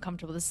feel a little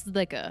uncomfortable. This is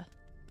like a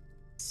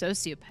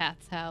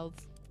sociopath's house.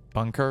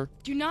 Bunker?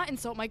 Do not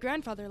insult my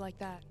grandfather like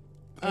that.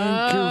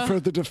 Thank you for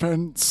the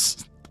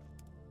defense.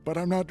 But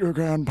I'm not your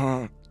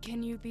grandpa.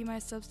 Can you be my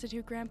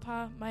substitute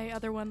grandpa? My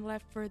other one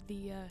left for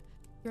the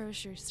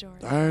grocery store.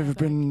 I've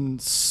been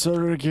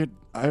surrogate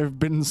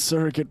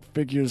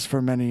figures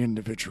for many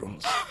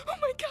individuals. Oh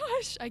my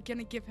gosh! I'm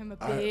gonna give him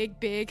a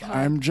big hug.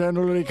 I'm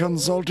generally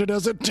consulted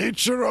as a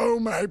teacher. Oh,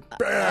 my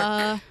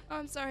back. Oh,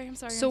 I'm sorry.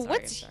 So I'm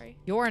what's sorry.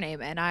 your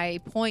name? And I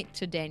point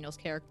to Daniel's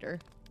character.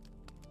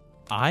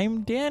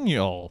 I'm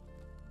Daniel.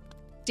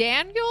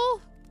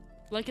 Daniel?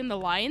 Like in the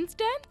lion's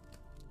den?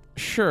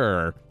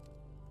 Sure.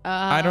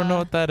 I don't know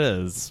what that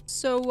is.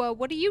 So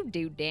what do you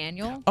do,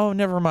 Daniel? Oh,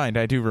 never mind.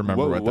 I do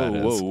remember what that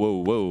is.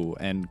 Whoa.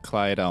 And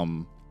Clyde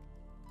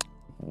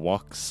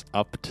walks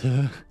up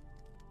to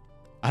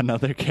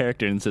another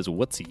character and says,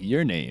 "What's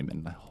your name?"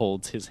 and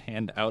holds his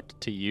hand out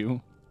to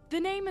you. The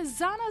name is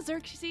Zana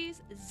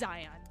Xerxes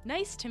Zion.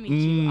 Nice to meet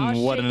you.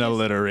 I'll What shake an his-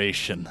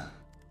 alliteration.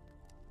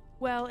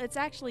 Well, it's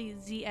actually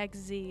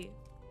ZXZ.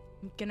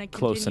 I'm gonna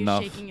Close continue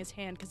enough. shaking his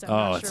hand because I'm Oh,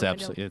 not it's sure.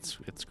 absolutely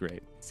it's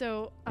great.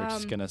 So, We're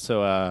just gonna.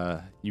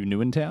 So, you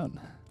new in town?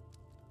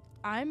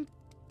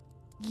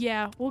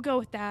 Yeah, we'll go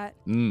with that.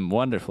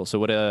 Wonderful. So,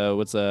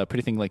 what's a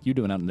pretty thing like you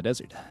doing out in the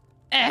desert?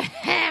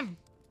 Ahem.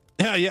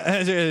 Yeah.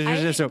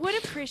 I So, would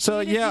appreciate so,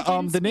 if yeah, you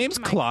didn't the speak name's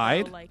to my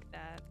Clyde. crow like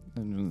that.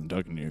 I'm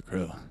talking to your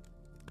crow.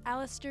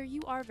 Alistair,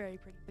 you are very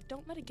pretty, but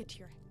don't let it get to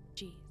your head.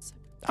 Jeez.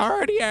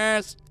 Already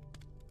asked.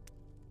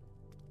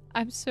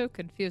 I'm so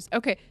confused.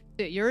 Okay,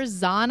 so you're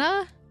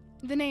Zana?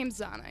 The name's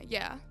Zana,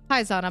 yeah.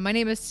 Hi, Zana. My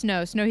name is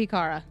Snow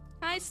Hikara.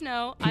 Hi,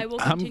 Snow. I will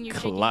I'm continue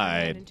shaking her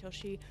Clyde. hand until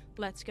she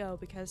lets go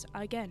because,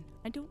 again,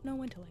 I don't know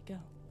when to let go.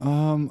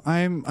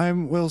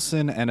 I'm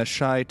Wilson, and a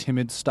shy,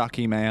 timid,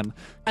 stocky man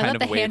I kind let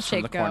of the waves from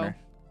handshake the go corner.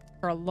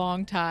 for a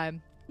long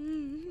time.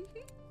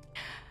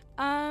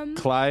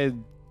 Clyde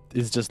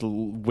is just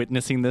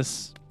witnessing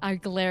this. I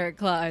glare at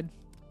Clyde.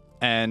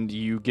 and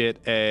you get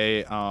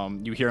a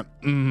you hear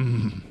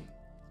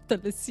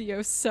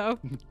Delicioso.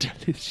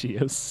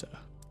 delicioso.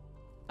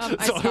 I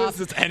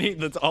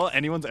That's all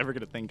anyone's ever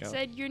gonna think of.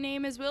 Said your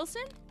name is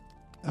Wilson?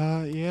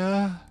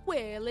 Yeah.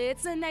 Well,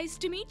 it's nice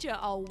to meet you.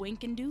 I'll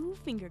wink and do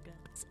finger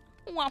guns.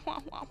 Wah, wah,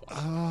 wah,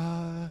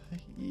 wah.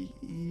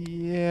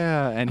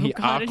 Yeah, and he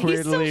God, and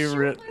he's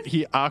so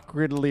he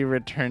awkwardly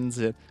returns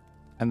it,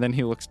 and then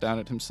he looks down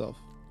at himself,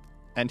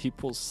 and he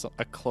pulls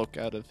a cloak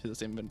out of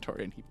his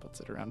inventory and he puts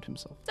it around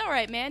himself. It's all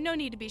right, man. No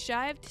need to be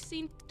shy. I've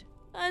seen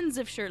tons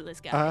of shirtless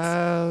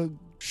guys.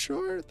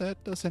 Sure.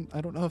 That doesn't. I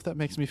don't know if that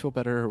makes me feel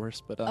better or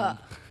worse, but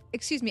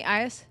Excuse me,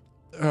 Ias.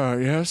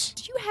 Yes?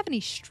 Do you have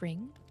any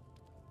string?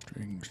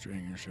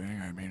 String.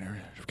 I mean,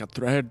 I've got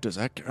thread. Does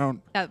that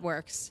count? That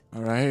works.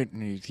 All right.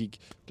 And he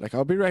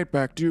I'll be right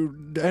back. Do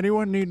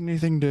anyone need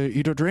anything to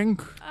eat or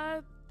drink?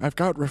 I've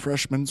got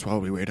refreshments while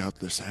we wait out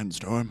the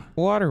sandstorm.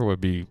 Water would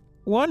be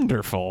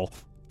wonderful.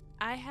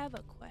 I have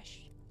a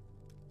question.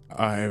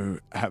 I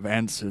have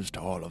answers to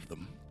all of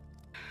them.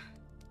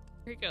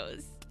 Here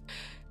goes.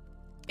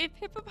 If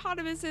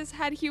hippopotamuses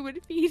had human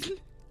feet,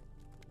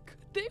 could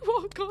they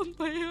walk on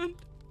land?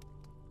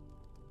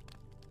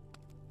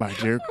 My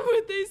dear, Or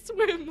would they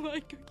swim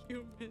like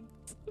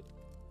humans?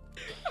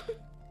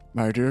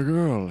 my dear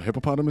girl,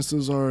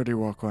 hippopotamuses already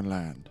walk on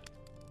land.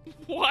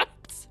 What?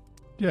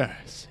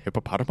 Yes,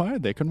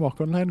 hippopotami, they can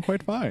walk on land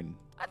quite fine.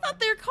 I thought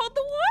they were called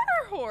the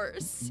water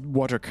horse.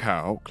 Water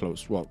cow,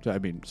 close. Well, I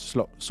mean,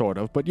 sort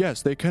of. But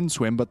yes, they can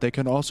swim, but they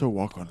can also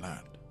walk on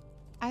land.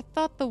 I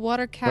thought the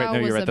water cow wait, no,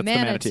 was you're right. a That's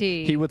the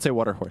manatee. He would say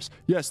water horse.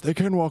 Yes, they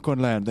can walk on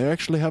land. They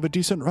actually have a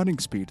decent running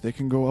speed. They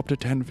can go up to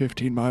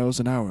 10-15 miles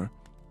an hour.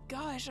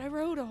 Gosh, I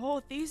wrote a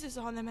whole thesis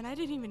on them and I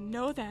didn't even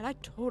know that. I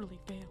totally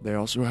failed. They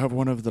also have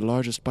one of the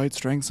largest bite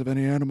strengths of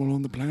any animal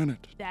on the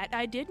planet. That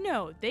I did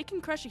know. They can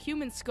crush a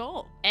human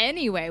skull.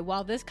 Anyway,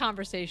 while this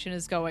conversation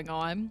is going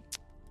on,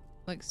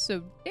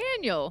 so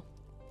Daniel,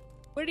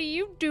 what do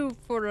you do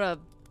for a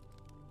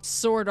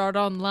Sword Art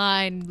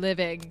Online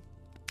living?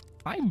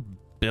 I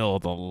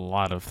build a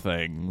lot of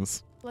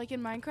things. Like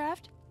in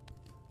Minecraft?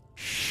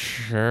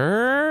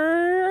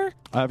 Sure.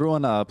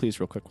 Everyone, please,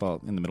 real quick, while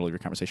in the middle of your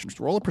conversation, just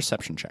roll a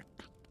perception check.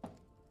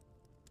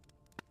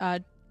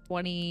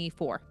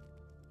 24.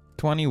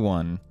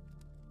 21.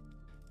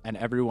 And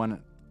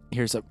everyone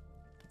hears a,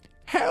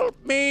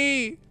 "Help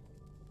me!"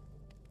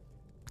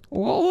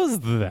 What was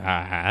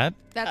that?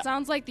 That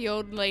sounds like the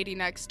old lady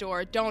next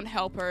door. Don't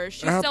help her.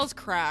 She Yep. sells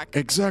crack.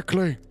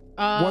 Exactly.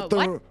 What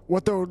the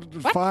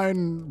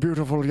fine,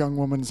 beautiful young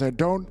woman said.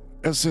 Don't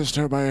assist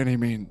her by any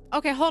means.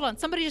 Okay, hold on.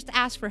 Somebody just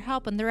asked for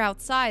help and they're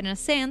outside in a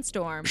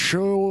sandstorm.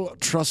 She'll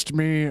trust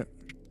me.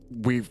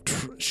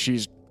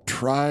 She's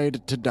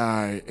tried to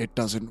die. It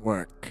doesn't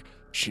work.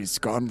 She's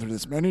gone through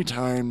this many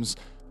times.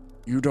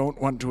 You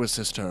don't want to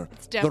assist her.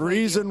 It's The definitely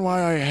reason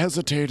why I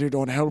hesitated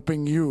on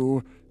helping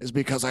you is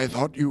because I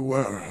thought you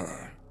were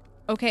her.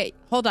 Okay,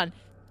 hold on.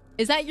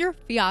 Is that your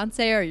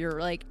fiance or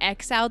your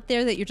ex out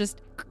there that you're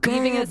just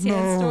leaving in a God, no.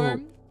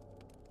 sandstorm?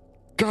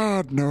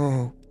 God,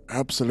 no.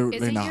 Absolutely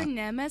Is it not. your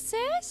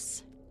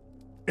nemesis?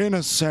 In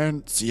a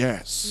sense,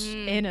 yes.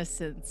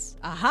 Innocence.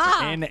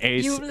 Aha!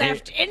 You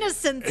left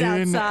innocence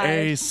In outside.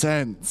 a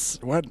sense.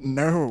 What?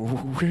 No.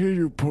 Where are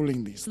you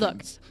pulling these Look,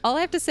 things? all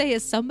I have to say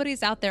is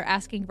somebody's out there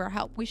asking for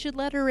help. We should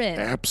let her in.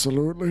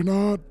 Absolutely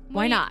not.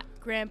 Why Wait, not?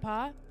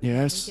 Grandpa, let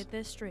Yes. me get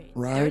this straight.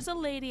 Right. There's a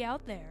lady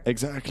out there.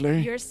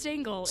 Exactly. You're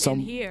single Some-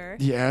 in here.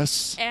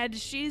 Yes. And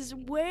she's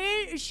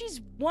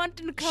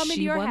wanting to come into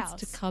She your wants house.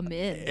 to come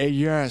in.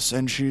 Yes,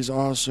 and she's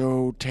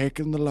also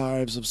taken the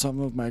lives of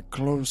some of my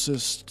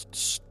closest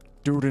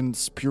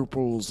students,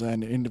 pupils,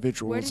 and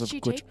individuals Where did of she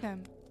which take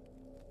them?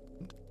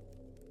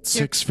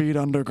 6 feet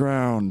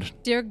underground.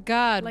 Dear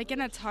God. Like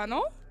in a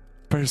tunnel?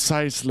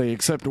 Precisely,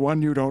 except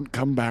one you don't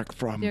come back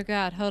from. Dear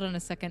God, hold on a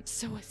second.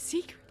 So a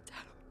secret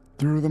tunnel.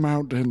 Through the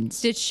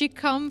mountains. Did she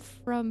come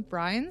from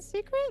Brian's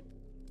secret?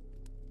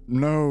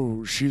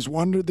 No, she's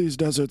wandered these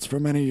deserts for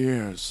many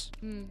years.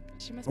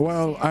 She must be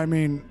Well, sad. I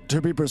mean,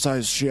 to be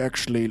precise, she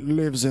actually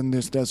lives in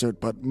this desert,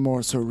 but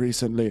more so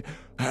recently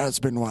has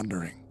been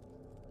wandering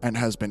and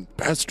has been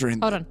pestering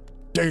Hold the on.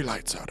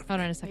 daylights out of Hold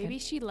on a second. Maybe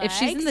she If likes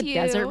she's in the you.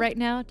 desert right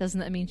now, doesn't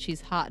that mean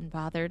she's hot and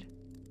bothered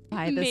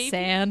by the Maybe.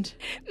 sand?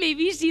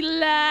 Maybe she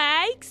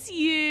likes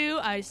you.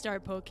 I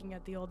start poking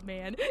at the old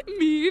man.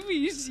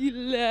 Maybe she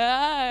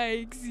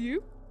likes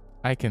you.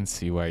 I can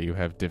see why you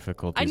have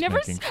difficulties I never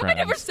making friends. I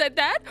never said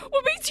that.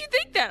 What makes you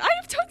think that? I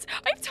have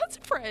tons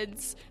of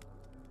friends.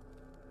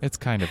 It's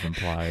kind of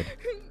implied.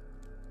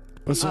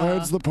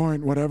 Besides the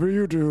point, whatever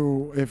you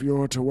do, if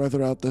you're to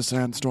weather out the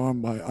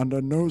sandstorm, by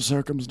under no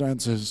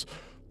circumstances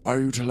are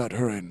you to let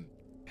her in.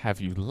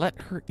 Have you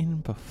let her in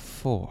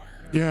before?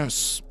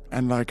 Yes,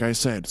 and like I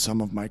said,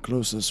 some of my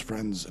closest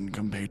friends and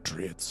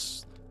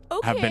compatriots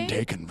Okay. have been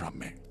taken from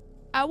me.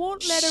 I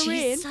won't let her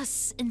in.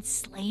 Jesus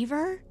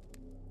enslaver?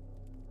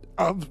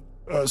 Of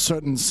a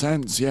certain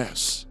sense,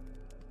 yes.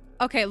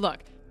 Okay, look.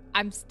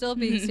 I'm still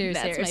being serious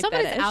That's here. If my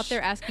somebody's fetish. out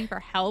there asking for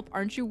help,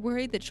 aren't you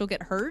worried that she'll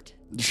get hurt?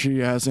 She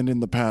hasn't in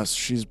the past.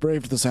 She's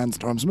braved the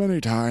sandstorms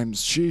many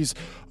times. She's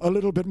a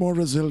little bit more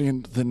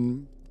resilient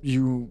than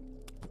you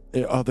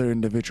other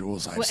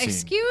individuals I've Well, seen.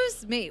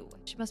 excuse me.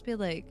 She must be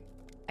like,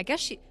 I guess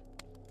she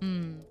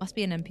must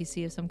be an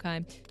NPC of some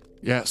kind.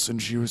 Yes,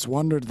 and she has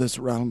wandered this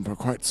realm for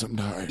quite some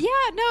time. Yeah,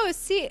 no,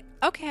 see,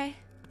 okay.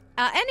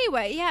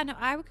 Anyway, yeah, no,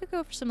 I could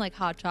go for some like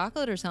hot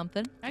chocolate or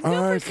something. I'd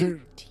go I for some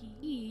could-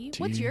 tea.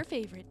 What's Tea? your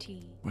favorite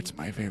tea? What's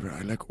my favorite?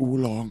 I like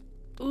oolong.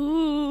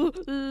 Ooh,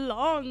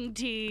 long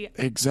tea.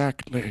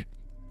 Exactly.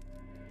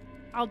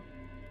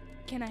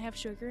 Can I have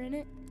sugar in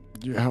it?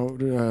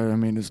 I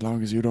mean, as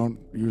long as you don't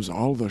use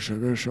all the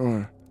sugar,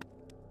 sure.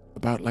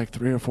 About like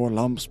 3 or 4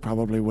 lumps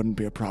probably wouldn't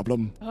be a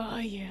problem. Oh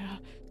yeah.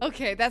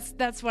 Okay,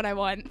 that's what I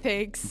want.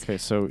 Thanks. Okay,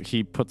 so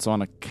he puts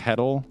on a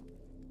kettle.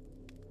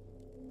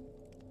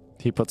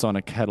 He puts on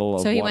a kettle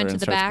of So he water went to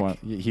and the starts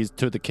back? boiling. He's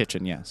to the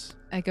kitchen, yes.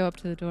 I go up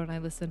to the door and I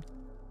listen.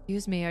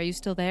 Excuse me, are you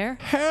still there?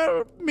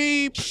 Help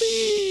me,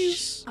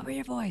 please. Lower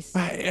your voice.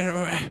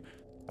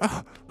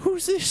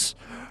 Who's this?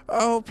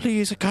 Oh,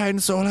 please, a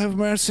kind soul, have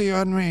mercy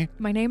on me.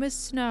 My name is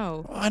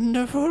Snow.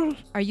 Wonderful.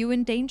 Are you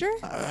in danger?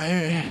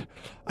 I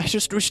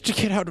just wish to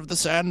get out of the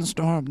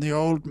sandstorm. The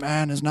old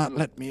man has not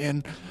let me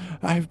in.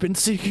 I've been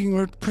seeking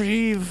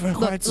reprieve for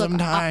quite some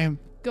time.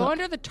 Go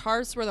under the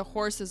tarps where the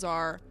horses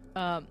are.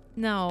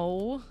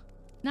 No.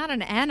 Not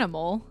an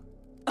animal.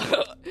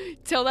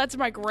 Tell that to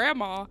my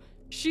grandma.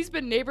 She's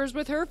been neighbors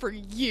with her for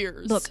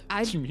years. Look,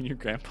 You mean your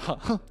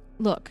grandpa?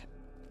 look.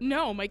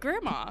 No, my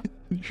grandma.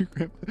 Your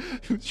grandpa?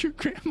 Who's your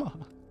grandma?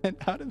 And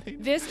how did they?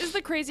 This is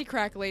the crazy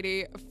crack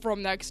lady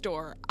from next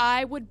door.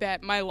 I would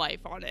bet my life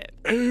on it.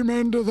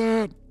 Amen to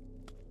that.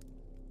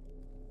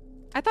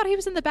 I thought he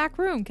was in the back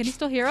room. Can he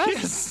still hear us?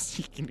 Yes,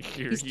 he can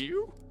hear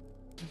you.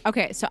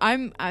 Okay, so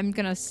I'm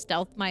gonna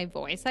stealth my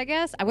voice, I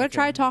guess. I'm gonna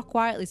try to talk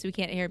quietly so he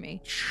can't hear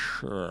me.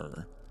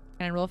 Sure.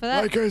 Can I roll for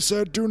that? Like I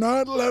said, do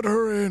not let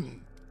her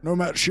in. No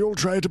matter, she'll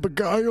try to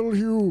beguile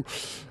you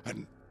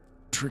and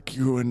trick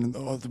you in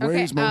all the Okay,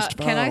 ways most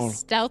foul. can I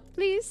stealth,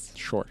 please?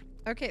 Sure.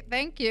 Okay,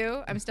 thank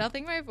you. I'm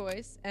stealthing my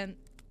voice, and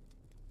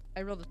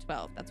I rolled a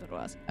 12. That's what it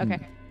was. Okay.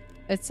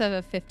 It's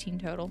a 15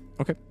 total.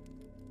 Okay.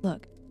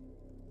 Look,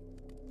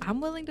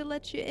 I'm willing to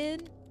let you in,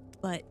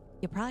 but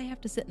you probably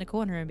have to sit in a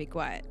corner and be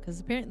quiet,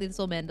 because apparently this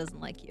old man doesn't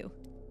like you.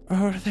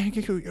 Oh, thank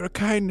you. Your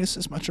kindness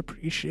is much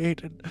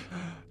appreciated.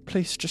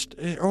 Please just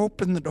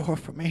open the door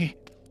for me.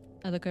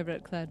 I look over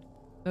at Cled,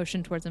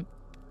 motion towards him.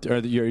 Are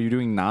you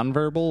doing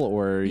nonverbal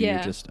or are you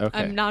just okay?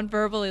 I'm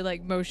non-verbally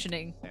like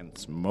motioning.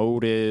 Sense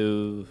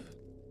motive.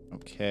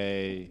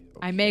 Okay.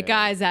 I make okay.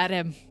 eyes at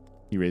him,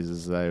 He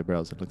raises his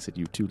eyebrows and looks at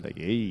you too, like,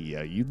 "Hey,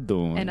 how you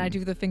doing?" and I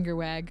do the finger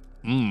wag.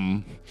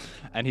 And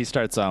he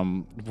starts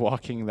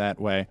walking that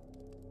way,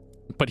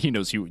 but he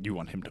knows you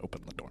want him to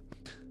open the door.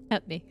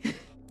 Help me.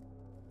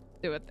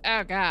 Do it.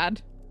 Oh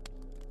God.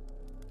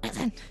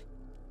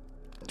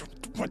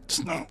 What?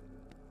 No.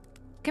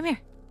 Come here.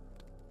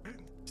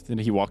 Then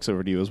he walks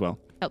over to you as well.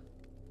 Help.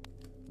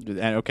 And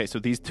okay, so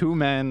these two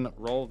men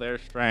roll their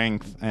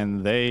strength,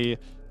 and they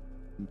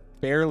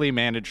barely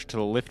manage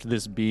to lift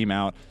this beam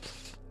out.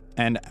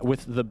 And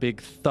with the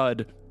big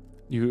thud,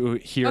 you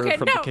hear Okay,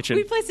 from no, the kitchen.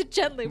 we place it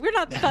gently. We're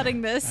not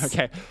thudding this.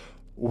 Okay,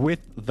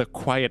 with the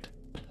quiet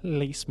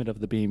placement of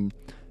the beam.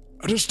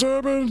 A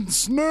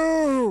disturbance!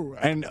 No!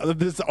 And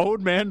this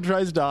old man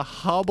tries to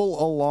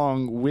hobble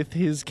along with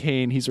his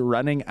cane. He's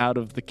running out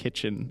of the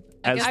kitchen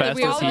as guess fast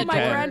we as all he Follow my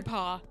can.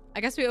 grandpa. I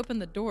guess we open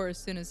the door as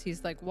soon as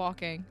he's like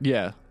walking.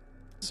 Yeah.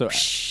 So,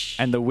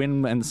 and the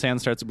wind and the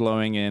sand starts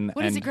blowing in.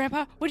 What is and it,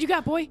 Grandpa? What you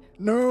got, boy?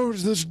 No,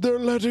 they're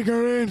letting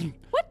her in.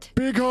 What?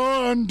 Big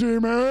on,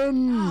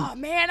 demon! Oh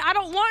man, I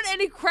don't want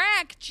any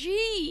crack.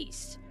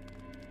 Jeez.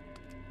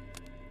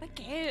 I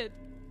can't.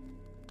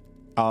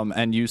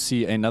 And you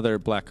see another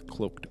black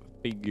cloaked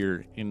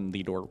figure in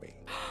the doorway.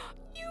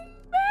 You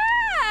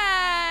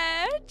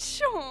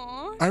match.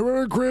 Aw. I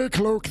wear a grey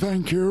cloak,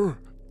 thank you.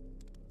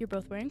 You're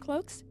both wearing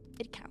cloaks.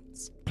 It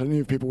counts. Plenty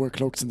of people wear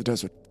cloaks in the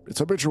desert. It's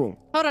habitual.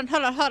 Hold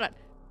on.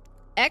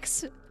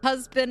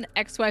 Ex-husband,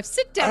 ex-wife,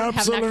 sit down and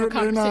have an actual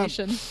Absolutely not.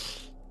 conversation.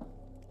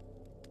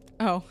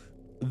 Oh.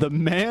 The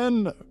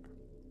man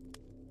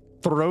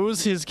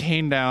throws his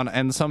cane down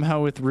and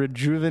somehow with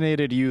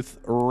rejuvenated youth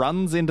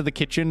runs into the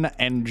kitchen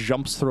and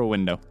jumps through a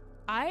window.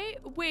 I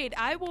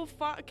will.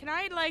 Can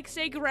I like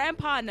say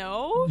Grandpa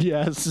no?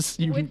 Yes,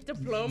 you With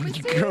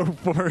diplomacy? go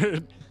for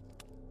it.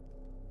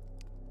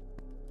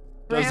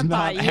 Does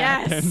Grandpa, not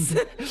happen.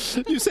 yes.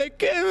 You say,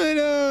 "Give it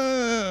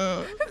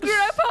up."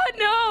 Grandpa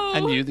no.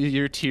 And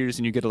your tears,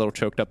 and you get a little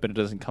choked up, and it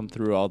doesn't come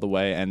through all the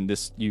way. And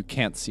you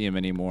can't see him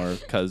anymore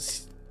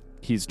because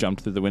he's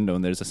jumped through the window,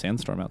 and there's a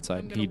sandstorm I'm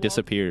outside. gonna He walk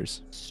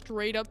disappears.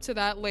 straight up to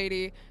that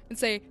lady and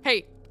say,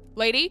 "Hey,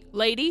 lady,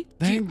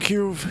 Thank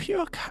you for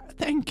your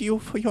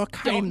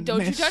kindness.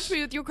 don't you touch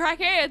me with your crack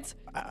hands."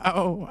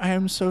 Oh, I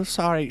am so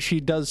sorry. She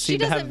does She seem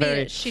to doesn't have mean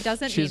very. it. She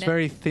doesn't She's mean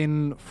very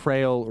thin,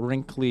 frail,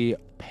 wrinkly,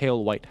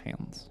 pale white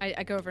hands.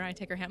 I go over and I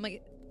take her hand. I'm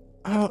like,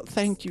 Oh,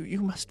 thank you.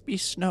 You must be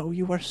Snow.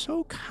 You are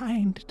so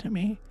kind to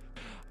me.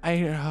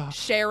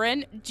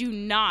 Sharon, do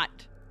not.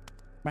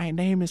 My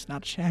name is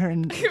not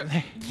Sharon.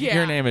 Yeah.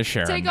 Your name is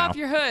Sharon. Take now. off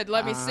your hood.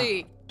 Let me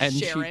see. And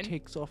Sharon. she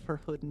takes off her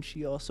hood, and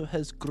she also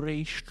has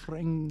gray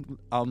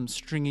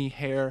stringy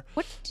hair.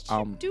 What did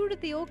you do to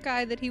the old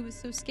guy that he was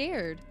so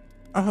scared?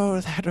 Oh,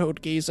 that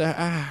old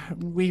geezer.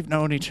 We've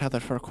known each other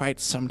for quite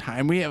some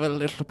time. We have a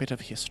little bit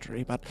of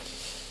history, but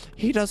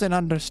he doesn't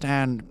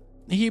understand.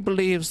 He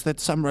believes that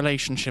some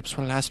relationships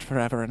will last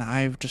forever, and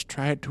I've just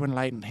tried to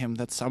enlighten him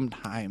that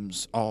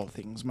sometimes all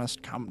things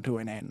must come to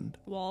an end.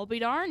 Well, I'll be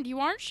darned. You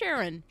aren't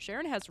Sharon.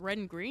 Sharon has red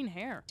and green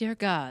hair. Dear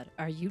God,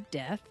 are you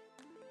deaf?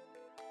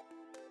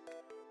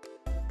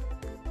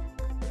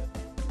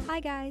 Hi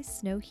guys,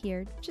 Snow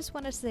here. Just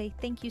want to say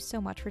thank you so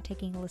much for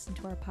taking a listen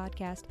to our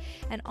podcast,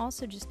 and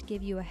also just to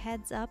give you a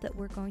heads up that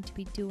we're going to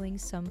be doing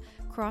some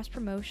cross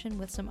promotion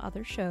with some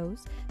other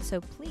shows, so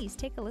please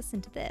take a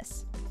listen to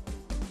this.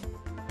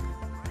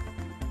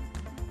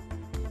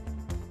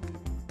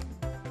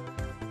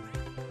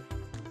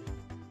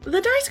 The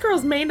Dice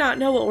Girls may not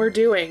know what we're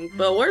doing,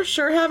 but we're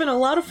sure having a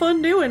lot of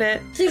fun doing it.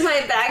 Do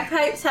my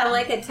bagpipes have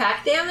like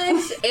attack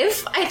damage?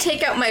 If I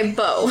take out my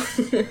bow,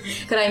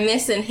 could I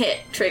miss and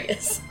hit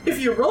triggers? If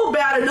you roll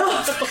bad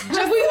enough.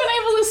 Have we been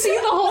able to see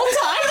the whole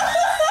time?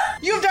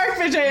 You have dark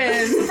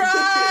vision!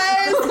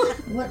 Surprise!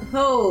 What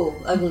ho,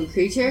 ugly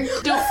creature?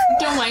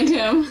 Don't mind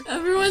him.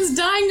 Everyone's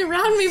dying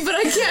around me, but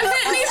I can't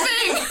hit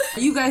anything. Are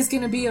you guys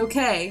gonna be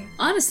okay?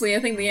 Honestly, I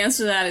think the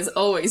answer to that is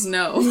always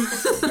no.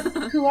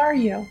 Who are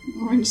you?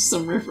 We're just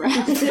some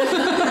riffraff.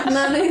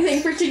 Not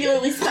anything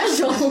particularly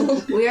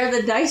special. We are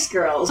the Dice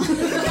Girls.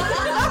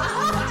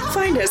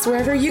 Find us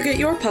wherever you get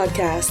your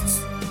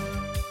podcasts.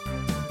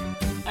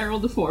 I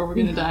rolled a 4. We're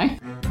gonna die.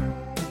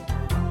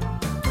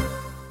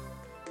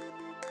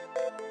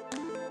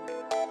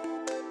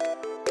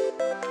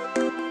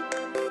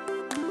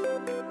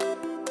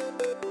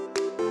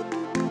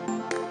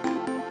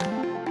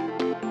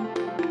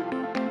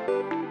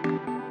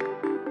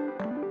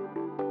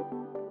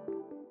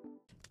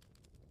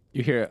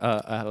 You hear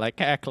like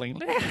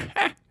cackling.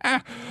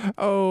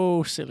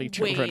 Oh, silly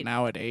children Wait.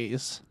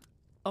 nowadays.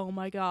 Oh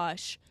my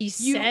gosh. He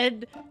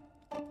said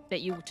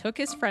that you took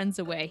his friends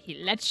away. He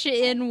let you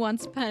in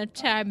once upon a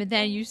time, and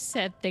then you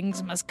said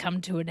things must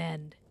come to an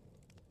end.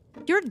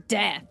 You're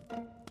death.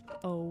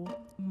 Oh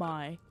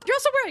my. You're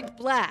also wearing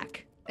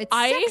black. It's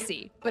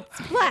sexy, but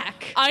it's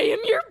black. I am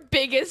your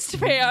biggest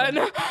fan.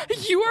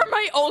 You are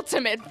my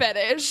ultimate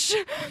fetish.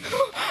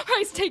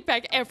 I take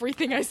back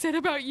everything I said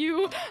about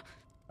you.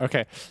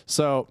 Okay,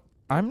 so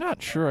I'm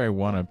not sure I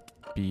want to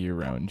be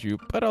around you,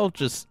 but I'll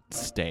just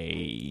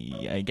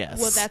stay, I guess.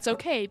 Well, that's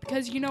okay,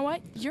 because you know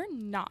what? You're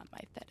not my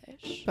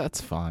fetish. That's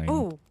fine.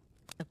 Oh,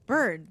 the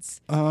birds.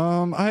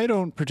 I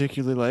don't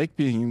particularly like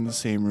being in the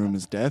same room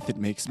as Death. It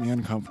makes me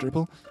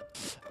uncomfortable.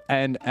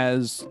 and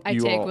as I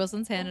you take all,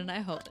 Wilson's hand and I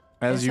hold it.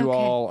 as It's you okay.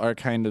 all are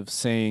kind of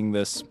saying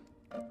this,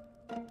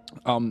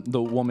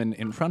 the woman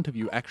in front of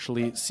you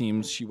actually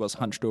seems she was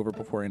hunched over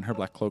before in her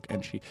black cloak,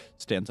 and she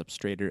stands up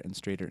straighter and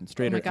straighter and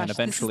straighter, gosh, and this is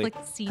eventually like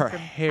the scene her from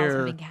House of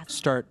hair Vingadra.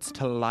 starts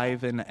to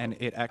liven, and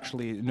it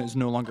actually is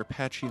no longer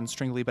patchy and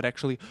stringly, but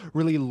actually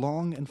really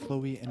long and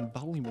flowy and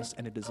voluminous,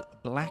 and it is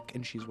black,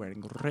 and she's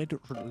wearing red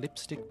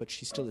lipstick, but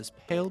she still is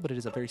pale, but it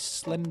is a very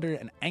slender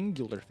and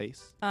angular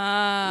face.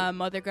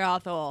 Mother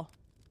Gothel.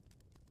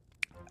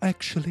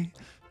 Actually,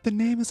 the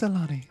name is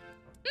Alani.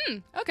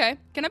 Okay.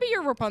 Can I be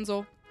your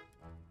Rapunzel?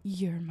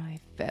 You're my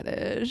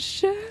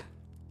fetish.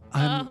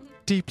 I'm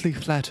deeply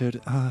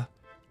flattered,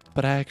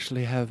 but I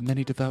actually have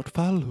many devout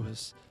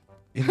followers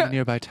in the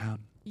nearby town.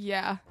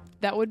 Yeah,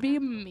 that would be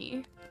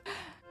me.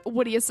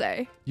 What do you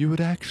say? You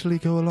would actually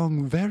go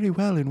along very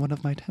well in one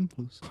of my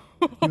temples.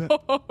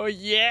 Oh,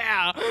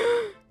 yeah.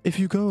 If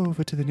you go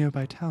over to the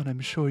nearby town, I'm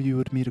sure you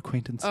would meet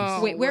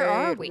acquaintances. Wait, where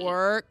are we?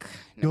 Work.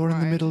 You're in the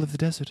Never middle mind. of the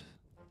desert.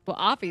 Well,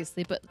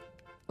 obviously, but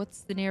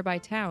what's the nearby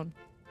town?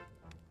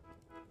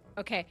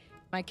 Okay,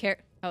 my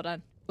hold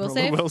on. Will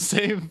save? Will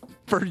save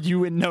for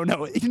you and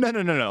no.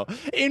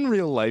 In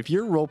real life,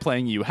 you're role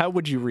playing you. How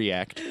would you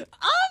react?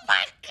 Oh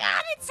my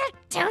god, it's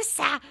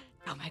Medusa!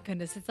 Oh my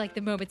goodness, it's like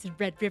the moments in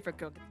Red River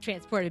Girl get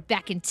transported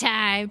back in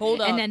time.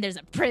 Hold And up. then there's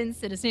a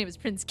prince, and his name is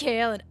Prince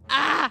Kale, and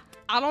I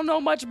don't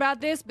know much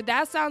about this, but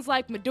that sounds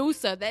like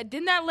Medusa.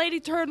 Didn't that lady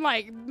turn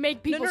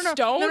make people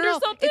stoned or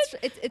something?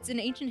 It's an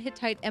ancient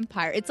Hittite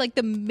empire. It's like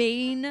the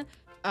main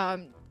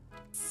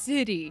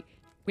city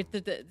with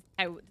the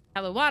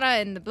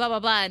Talawana and the blah blah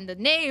blah and the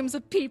names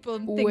of people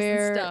and things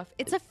Where- and stuff.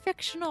 It's a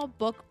fictional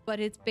book, but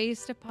it's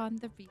based upon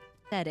the real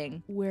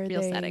setting. Where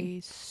real they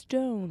setting.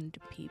 stoned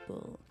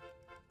people.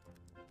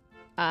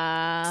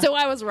 So So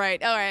I was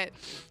right. All right.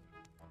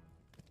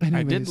 I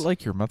Anyways, did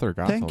like your Mother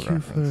Gothel thank you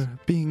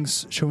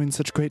reference. for showing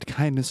such great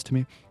kindness to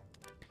me.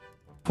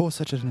 For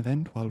such an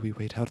event, while we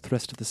wait out the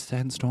rest of the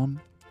sandstorm,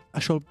 I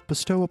shall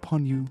bestow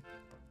upon you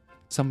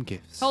some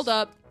gifts. Hold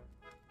up.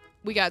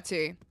 We got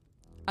tea.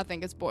 I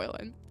think it's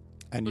boiling.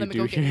 And you Let me do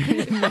go get hear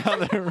it. in the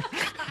other.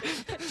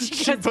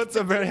 She gets- puts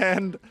up her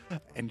hand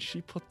and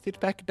she puts it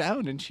back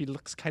down, and she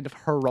looks kind of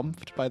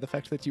harumphed by the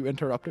fact that you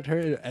interrupted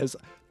her, as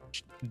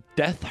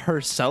Death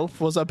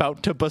herself was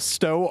about to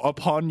bestow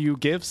upon you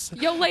gifts.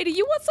 Yo, lady,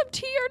 you want some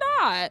tea or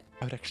not?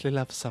 I would actually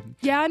love some.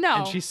 Yeah, I know.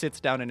 And she sits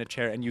down in a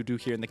chair, and you do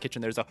hear in the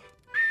kitchen there's a.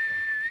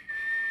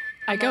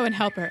 I go and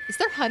help her. Is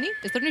there honey?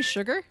 Is there any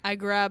sugar? I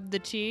grab the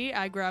tea.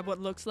 I grab what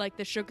looks like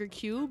the sugar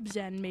cubes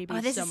and maybe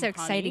Oh, this some is so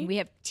exciting. honey. We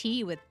have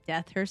tea with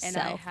Death And I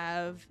herself.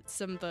 have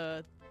some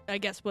I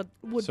guess what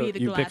would So be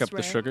the you glassware. pick up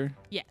the sugar?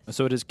 Yes.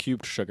 So it is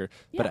cubed sugar,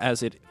 but Yeah.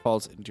 as it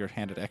falls into your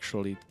hand, it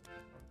actually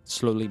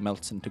slowly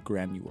melts into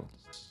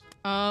granules.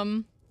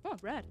 Oh,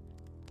 red.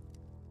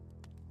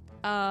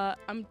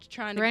 I'm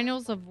trying to.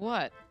 Granules of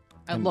what?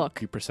 I And look.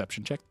 You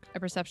perception check. A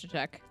perception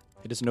check.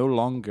 It is no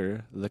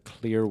longer the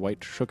clear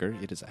white sugar.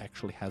 It is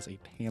actually has a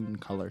tan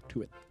color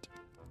to it.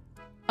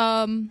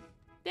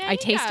 I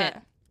taste it.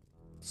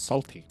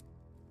 Salty,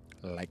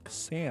 like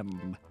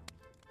Sam.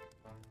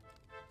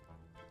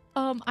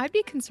 I'd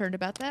be concerned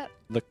about that.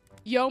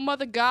 Yo,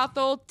 Mother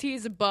Gothel,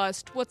 tea's a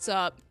bust. What's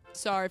up?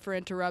 Sorry for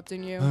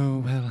interrupting you. Oh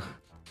well,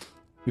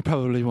 we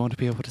probably won't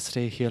be able to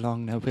stay here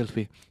long now, will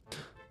we?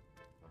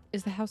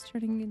 Is the house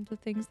turning into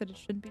things that it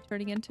shouldn't be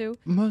turning into?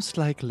 Most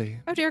likely.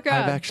 Oh dear God.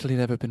 I've actually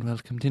never been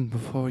welcomed in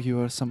before. You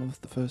are some of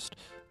the first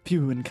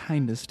few and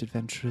kindest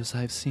adventurers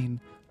I've seen.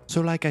 So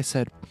like I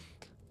said,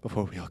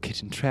 before we all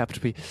get entrapped,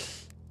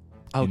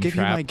 I'll give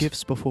you my Entrapped.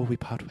 gifts before we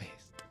part ways.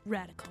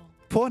 Radical.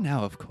 For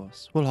now, of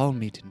course. We'll all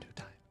meet in due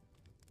time.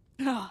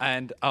 Oh,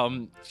 And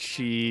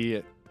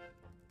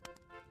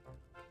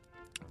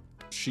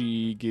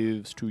she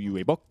gives to you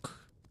a book.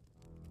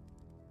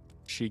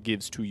 She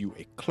gives to you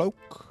a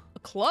cloak. a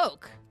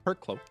cloak. Her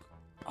cloak.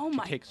 Oh She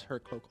my. takes her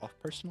cloak off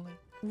personally.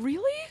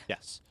 Really?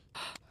 Yes.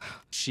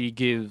 She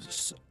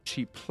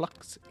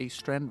plucks a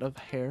strand of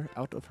hair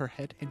out of her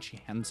head and she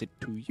hands it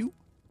to you,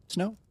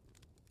 Snow.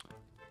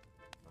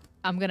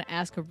 I'm gonna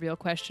ask a real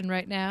question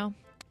right now.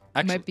 It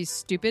Actually, might be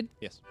stupid.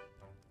 yes.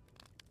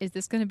 Is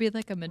this gonna be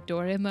like a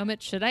Midoriya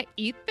moment? Should I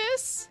eat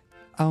this?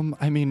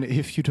 I mean,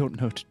 if you don't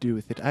know what to do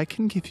with it, I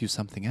can give you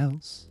something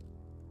else.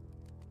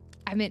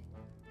 I mean,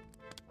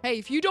 Hey,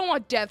 if you don't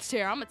want Death's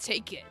hair, I'm gonna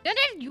take it. no,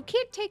 you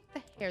can't take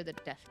the hair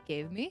that Death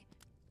gave me.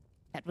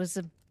 That was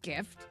a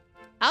gift.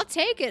 I'll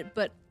take it,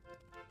 but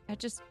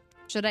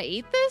should I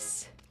eat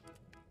this?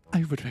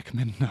 I would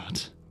recommend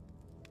not.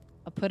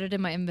 I'll put it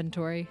in my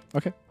inventory.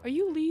 Okay. Are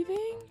you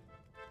leaving?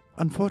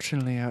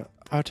 Unfortunately,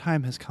 our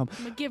time has come.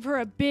 I'm gonna give her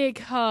a big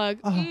hug.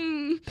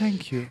 Oh.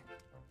 Thank you.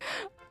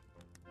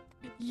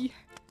 Yeah,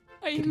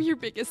 I am your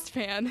biggest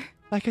fan.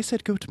 Like I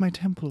said, go to my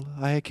temple.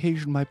 I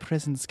occasion my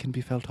presence can be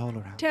felt all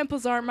around.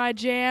 Temples aren't my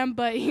jam,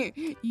 but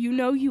you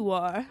know you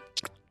are.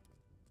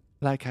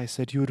 Like I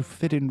said, you would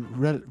fit in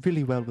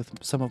really well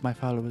with some of my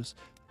followers.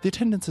 The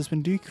attendance has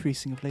been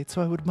decreasing of late,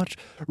 so I would much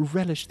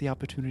relish the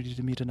opportunity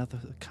to meet another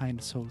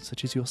kind soul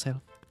such as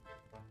yourself.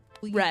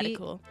 Will you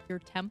Radical. be your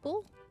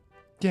temple?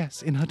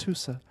 Yes, in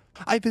Hattusa.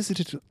 I visit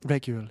it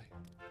regularly.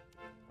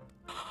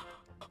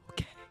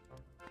 Okay.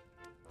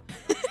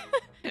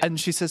 And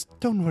she says,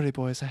 "Don't worry,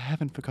 boys, I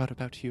haven't forgot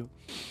about you."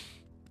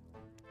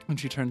 And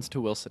she turns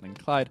to Wilson and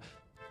Clyde.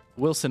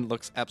 Wilson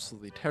looks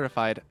absolutely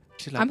terrified.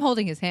 She's like, I'm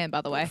holding his hand,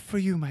 by the way. "For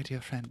you, my dear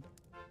friend."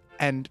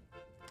 And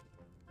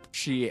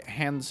she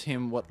hands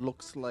him what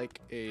looks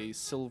like a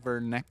silver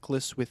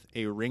necklace with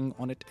a ring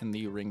on it, and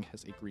the ring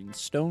has a green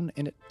stone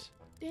in it.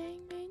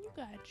 Dang, man, you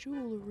got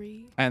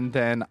jewelry. And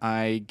then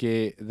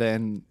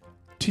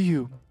to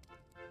you.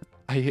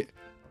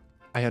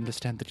 I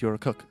understand that you're a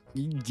cook.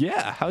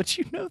 Yeah, how'd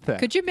you know that?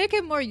 Could you make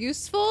it more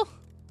useful?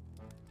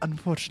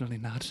 Unfortunately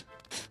not.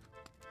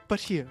 But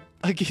here,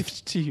 a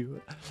gift to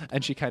you.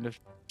 And she kind of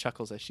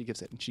chuckles as she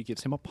gives it, and she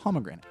gives him a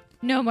pomegranate.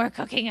 No more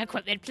cooking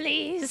equipment,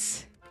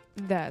 please.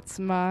 That's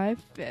my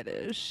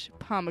fetish.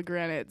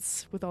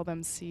 Pomegranates with all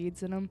them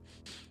seeds in them.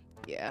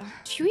 Yeah.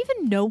 Do you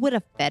even know what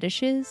a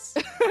fetish is?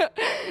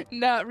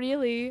 Not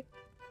really.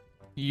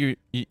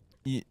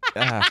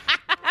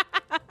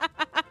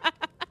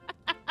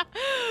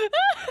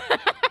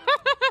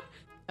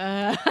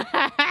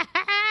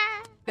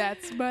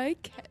 That's my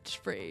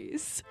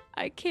catchphrase.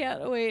 I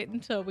can't wait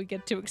until we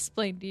get to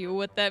explain to you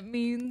what that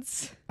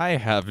means. I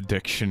have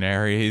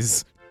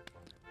dictionaries.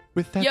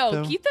 With that, Yo,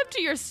 though, keep them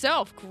to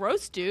yourself.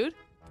 Gross, dude.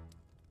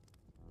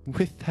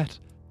 with that,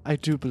 I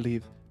do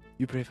believe,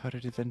 you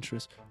brave-hearted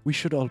adventurers, we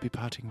should all be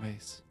parting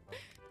ways.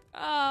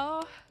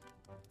 Oh.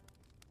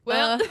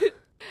 Well,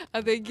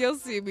 I think you'll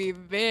see me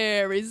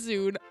very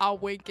soon. I'll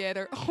wink at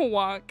her.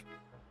 Wonk.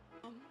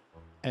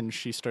 And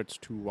she starts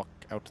to walk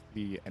out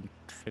the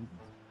entrance.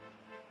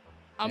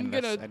 I'm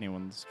unless gonna.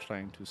 anyone's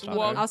trying to stop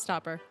Well, her. I'll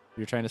stop her.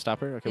 You're trying to stop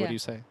her? Okay, what Yeah. do you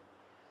say?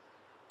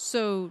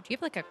 So, do you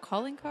have like a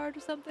calling card or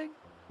something?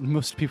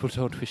 Most people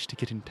don't wish to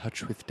get in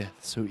touch with death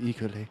so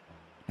eagerly.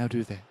 Now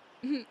do they?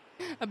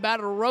 About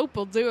a rope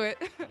will do it.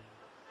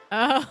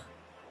 That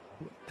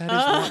is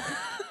one.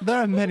 There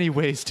are many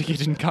ways to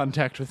get in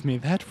contact with me.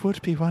 That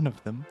would be one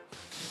of them.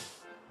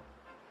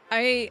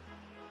 I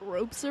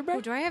Ropes are my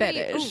Oh, do I have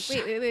any? Oh, fetish.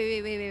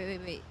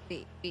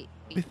 wait.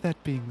 With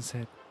that being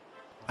said,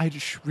 I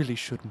really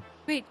shouldn't.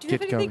 Wait, do you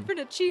have Get anything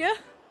going. for Nachia?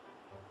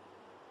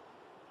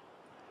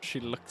 She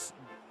looks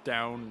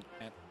down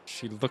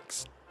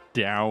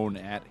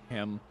at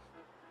him.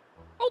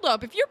 Hold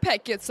up, if your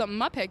pet gets something,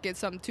 my pet gets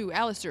something too.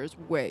 Alistair is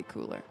way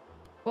cooler.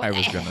 I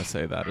was gonna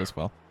say that as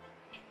well.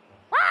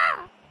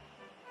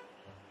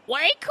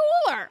 Way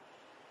cooler!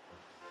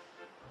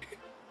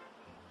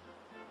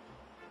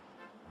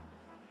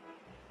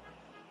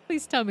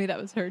 Please tell me that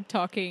was her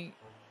talking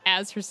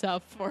as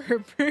herself for her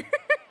bird.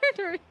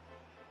 That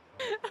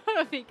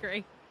would be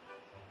great.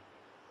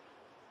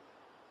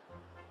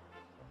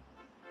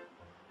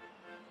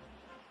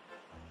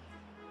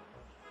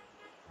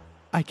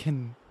 I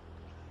can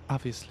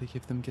obviously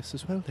give them gifts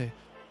as well.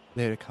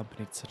 They're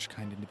accompanied such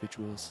kind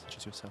individuals such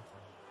as yourself.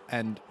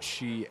 And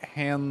she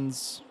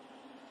hands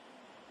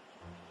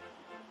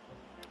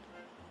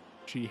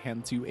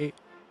you a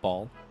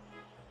ball.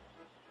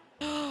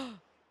 I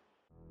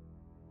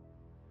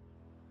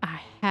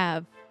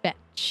have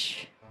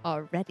fetch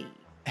already.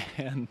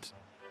 And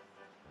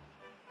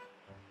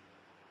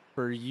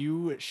for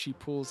you, she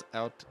pulls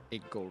out a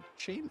gold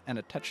chain, and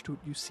attached to it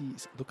you see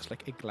looks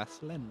like a glass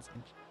lens.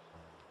 And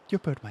your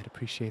bird might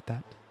appreciate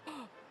that.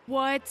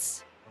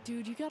 What?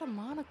 Dude, you got a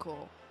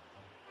monocle.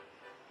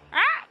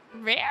 Ah,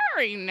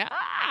 very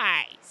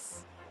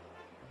nice.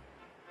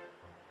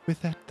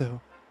 With that,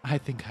 though, I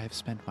think I have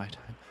spent my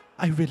time.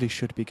 I really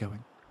should be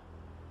going.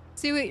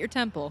 See you at your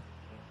temple.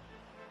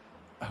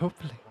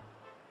 Hopefully.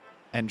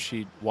 And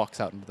she walks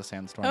out into the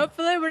sandstorm.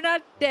 Hopefully we're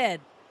not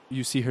dead.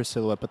 You see her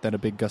silhouette, but then a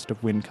big gust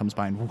of wind comes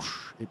by and whoosh,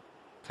 it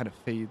kind of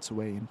fades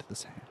away into the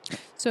sand.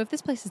 So if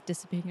this place is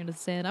disappearing into the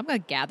sand, I'm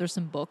going to gather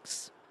some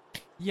books.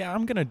 Yeah,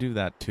 I'm gonna do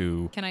that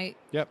too. Can I?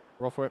 Yep,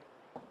 roll for it.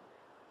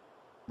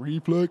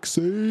 Reflex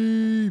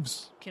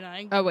saves. Can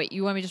I? Oh, wait,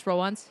 you want me to just roll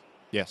once?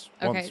 Yes,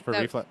 Okay, once for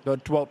that-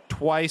 reflex. Well,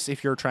 twice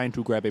if you're trying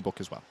to grab a book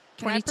as well.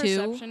 Can I have 22.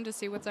 perception to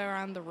see what's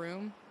around the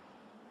room?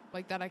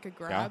 Like that I could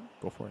grab? Yeah,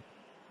 go for it.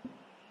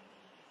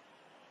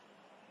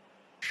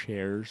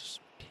 Chairs,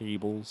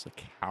 tables, a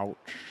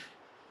couch,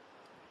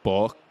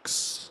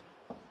 books.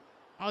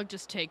 I'll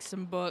just take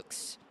some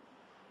books.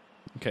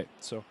 Okay,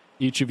 so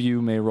each of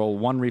you may roll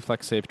one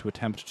reflex save to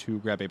attempt to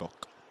grab a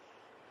book.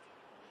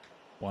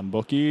 One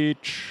book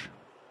each.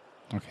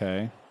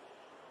 Okay.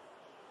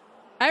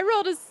 I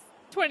rolled a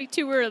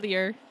 22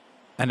 earlier.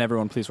 And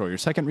everyone, please roll your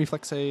second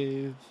reflex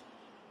save.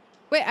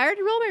 Wait, I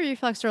already rolled my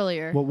reflex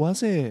earlier. What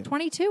was it?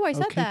 22, I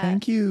said Okay, that.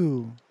 thank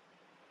you.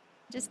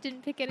 Just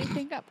didn't pick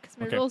anything up because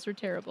my Okay. rolls were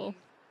terrible.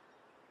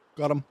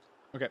 Got him.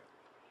 Okay.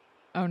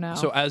 Oh, no.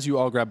 So as you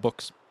all grab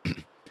books,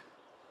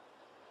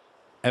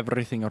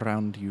 everything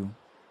around you,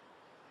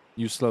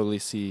 you slowly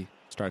see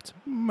starts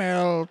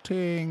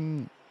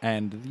melting,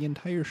 and the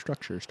entire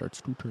structure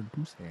starts to turn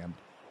to sand.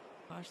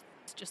 Gosh,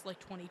 it's just like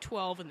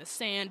 2012 in the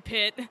sand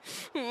pit.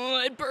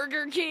 At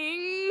Burger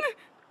King.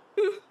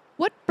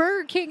 What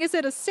Burger King is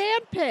in a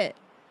sand pit?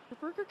 The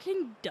Burger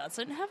King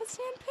doesn't have a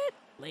sand pit?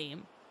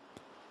 Lame.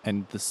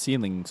 And the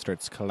ceiling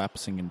starts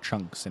collapsing in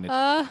chunks, and it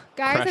Guys,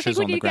 I crashes think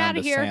we on the need to get out ground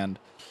of as here. sand.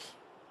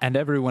 And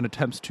everyone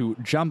attempts to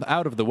jump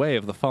out of the way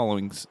of the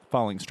falling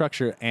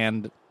structure,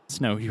 and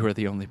Snow, you are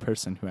the only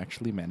person who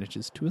actually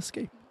manages to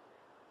escape.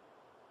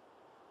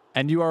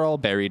 And you are all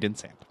buried in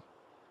sand.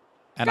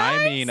 And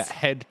I mean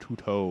head to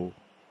toe.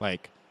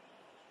 Like,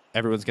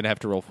 everyone's going to have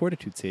to roll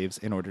fortitude saves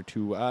in order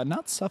to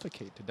not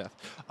suffocate to death.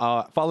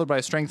 Followed by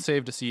a strength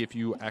save to see if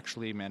you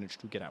actually manage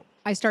to get out.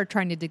 I start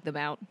trying to dig them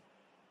out.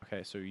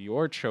 Okay, so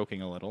you're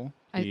choking a little.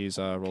 I- Please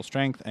roll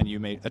strength, and you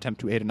may attempt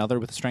to aid another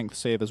with a strength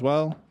save as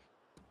well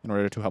in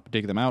order to help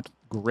dig them out.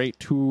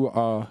 Great.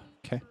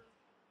 Okay.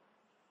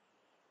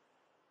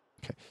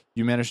 Okay.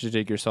 You managed to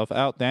dig yourself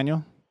out,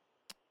 Daniel?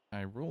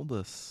 I rolled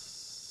a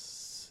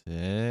 6,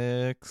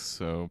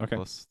 so Okay.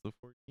 plus the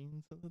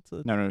 14, so that's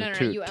a... No, No,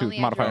 two you only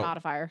have modifier. your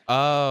modifier.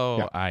 Oh,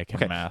 Yeah. I can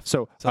Okay, math.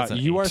 so that's an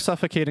you are 8.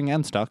 suffocating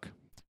and stuck.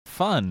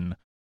 Fun.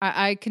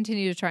 I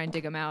continue to try and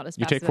dig them out as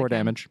You fast take as 4 I can.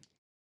 damage.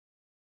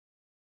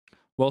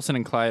 Wilson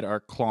and Clyde are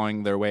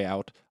clawing their way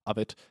out of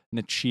it.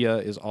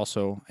 Nichia is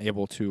also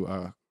able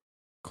to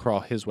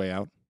crawl his way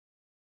out.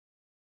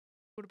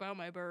 What about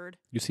my bird?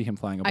 You see him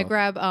flying above. I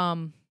grab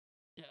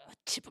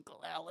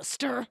Typical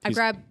Alistair. I He's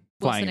grab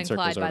flying Wilson in and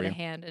circles Clyde by over the you.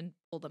 hand and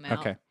pull them out.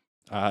 Okay.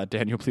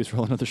 Daniel, please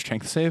roll another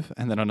strength save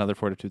and then another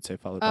fortitude save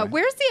followed by.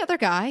 Where's the other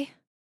guy?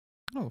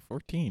 Oh,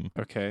 14.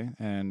 Okay,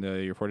 and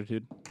your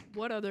fortitude.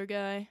 What other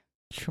guy?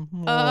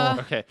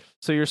 Okay,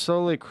 so you're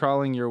slowly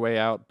crawling your way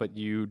out, but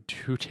you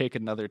do take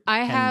another 10 I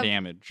have-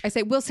 damage. I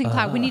say, Wilson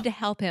Clyde, we need to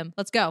help him.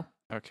 Let's go.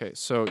 Okay,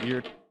 so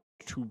your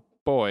two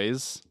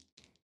boys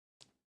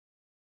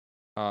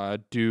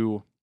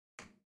do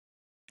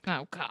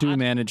Oh, God.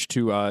 manage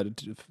to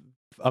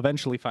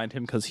eventually find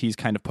him because he's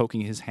kind of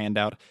poking his hand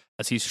out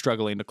as he's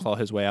struggling to claw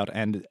his way out,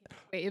 and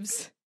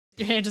Waves.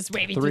 Your hand just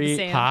waving through the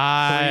three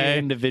sand.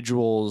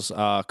 individuals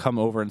come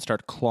over and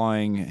start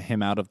clawing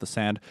him out of the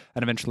sand,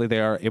 and eventually they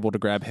are able to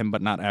grab him,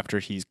 but not after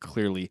he's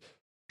clearly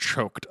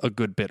choked a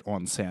good bit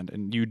on sand,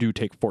 and you do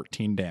take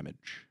 14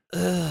 damage.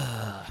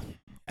 Ugh.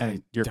 And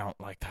I you're don't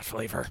like that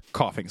flavor.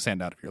 coughing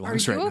sand out of your Are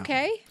lungs you right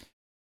okay?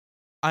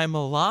 I'm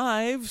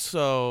alive,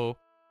 so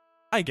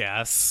I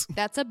guess.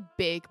 That's a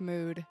big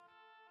mood.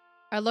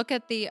 I look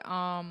at the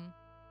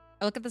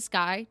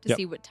sky to Yep.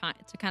 see what time,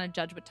 to kind of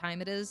judge what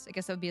time it is. I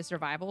guess that would be a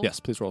survival. now. Yes,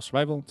 please roll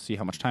survival. See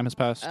how much time has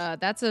passed.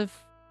 That's a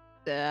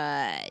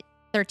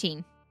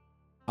 13.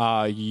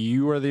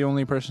 You are the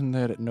only person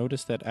that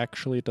noticed that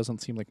actually it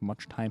doesn't seem like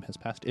much time has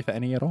passed, if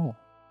any at all.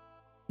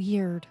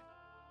 Weird.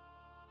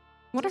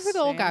 Wonder who the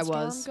old guy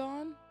was.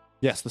 Gone?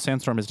 Yes, the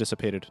sandstorm has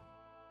dissipated.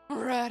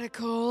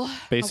 Radical.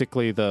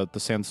 Basically, the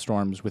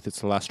sandstorms with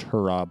its last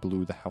hurrah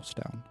blew the house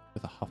down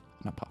with a huff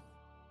and a puff.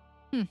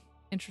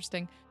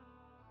 Interesting.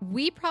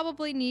 We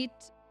probably need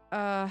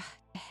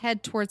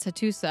head towards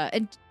Hattusa.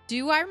 And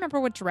do I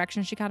remember what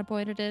direction she kind of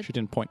pointed it? She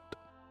didn't point.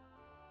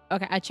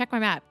 Okay, I checked my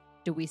map.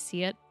 Do we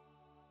see it?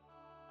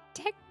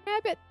 Tech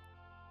rabbit.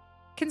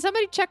 Can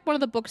somebody check one of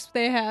the books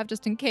they have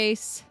just in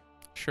case?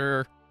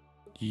 Sure.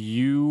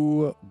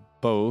 You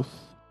both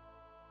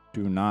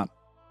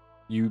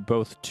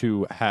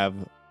two have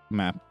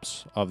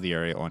maps of the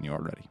area on you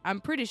already. I'm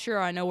pretty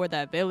sure I know where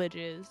that village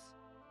is.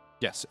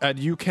 Yes, and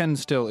you can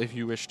still, if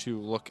you wish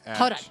to look at...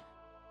 Hold on.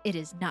 It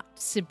is not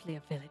simply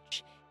a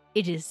village.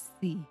 It is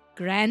the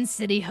grand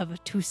city of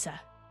Hattusa.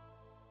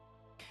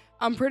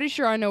 I'm pretty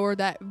sure I know where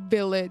that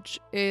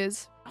village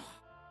is.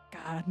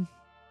 God.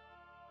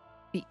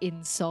 The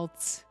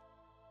insults.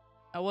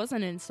 I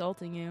wasn't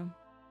insulting you.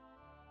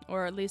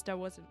 Or at least I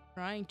wasn't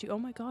trying to. Oh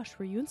my gosh,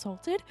 were you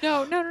insulted?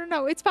 No.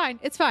 It's fine.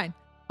 It's fine.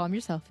 Calm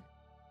yourself.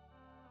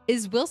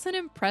 Is Wilson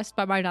impressed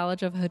by my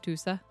knowledge of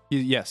Hattusa?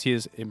 Yes, he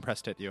is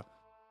impressed at you.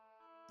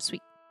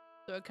 Sweet.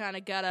 So I kind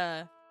of got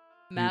a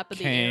map You of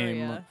the came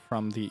area.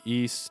 from the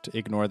east.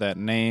 Ignore that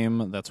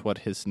name. That's what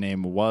his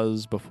name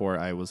was before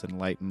I was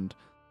enlightened.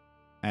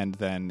 And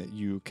then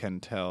you can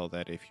tell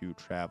that if you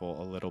travel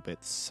a little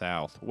bit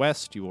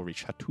southwest, you will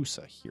reach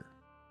Hattusa here.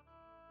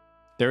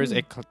 There is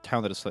a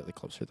town that is slightly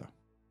closer, though.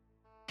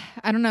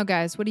 I don't know,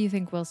 guys. What do you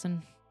think,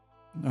 Wilson?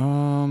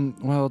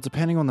 Well,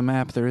 depending on the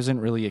map, there isn't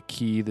really a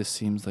key. This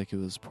seems like it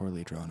was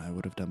poorly drawn. I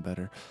would have done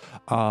better.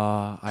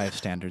 I have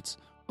standards.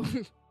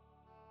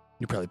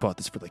 You probably bought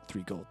this for like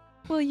 3 gold.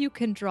 Well, you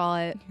can draw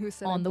it Who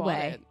said on I the bought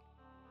way. it?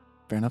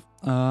 Fair enough.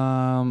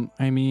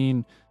 I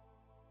mean,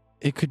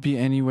 it could be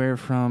anywhere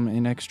from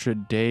an extra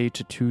day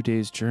to 2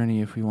 days'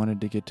 journey if we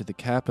wanted to get to the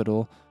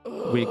capital.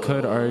 We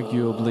could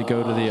arguably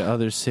go to the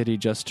other city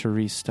just to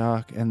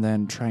restock and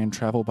then try and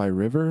travel by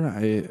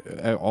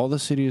river. All the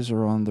cities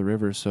are on the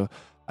river, so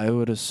I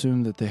would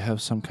assume that they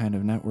have some kind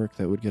of network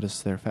that would get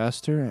us there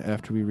faster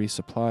after we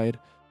resupplied.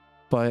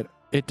 But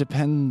it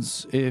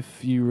depends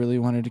if you really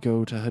wanted to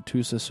go to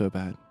Hattusa so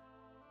bad.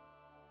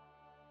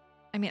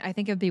 I mean, I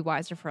think it would be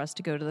wiser for us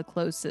to go to the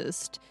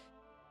closest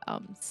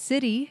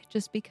city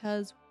just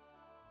because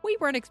we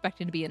weren't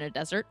expecting to be in a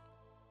desert.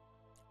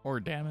 Or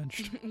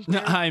damaged.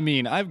 I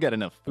mean, I've got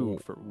enough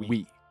food for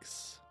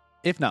weeks,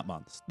 if not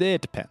months.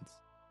 It depends.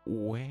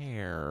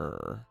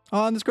 Where?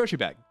 On this grocery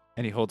bag.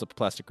 And he holds up a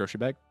plastic grocery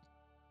bag.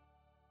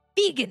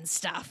 Vegan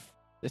stuff.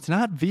 It's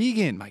not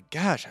vegan. My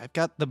gosh, I've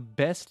got the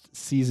best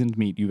seasoned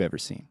meat you've ever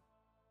seen.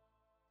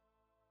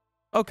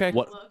 Okay.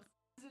 What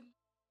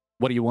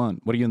do you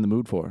want? What are you in the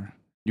mood for?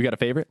 You got a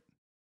favorite?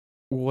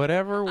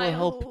 Whatever will I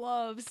help.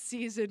 love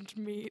seasoned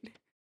meat.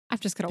 I'm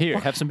just going to Here,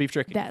 have some beef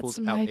jerky. He That's pulls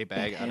my out a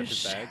bag out of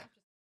his fetish. bag.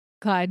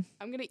 Clyde,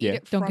 I'm going to eat Yeah.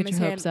 it don't from get his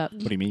your hand. hopes up.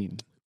 What do you mean?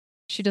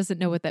 She doesn't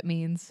know what that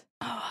means.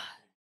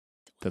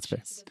 That's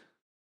fair.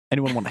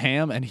 Anyone want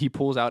ham? And he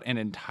pulls out an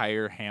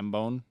entire ham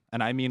bone.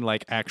 And I mean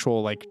like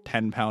actual like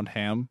 10-pound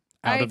ham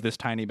out of this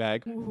tiny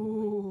bag.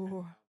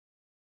 Ooh.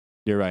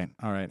 You're right.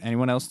 All right.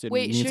 Anyone else did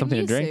Wait, need shouldn't something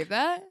you to drink? save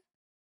that?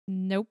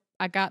 Nope.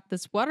 I got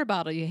this water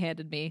bottle you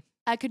handed me.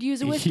 I could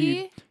use a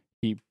whiskey.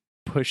 He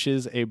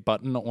pushes a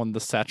button on the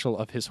satchel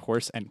of his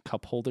horse and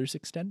cup holders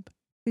extend.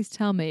 Please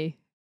tell me.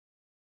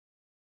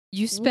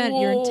 You spent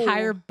your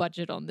entire Whoa.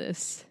 budget on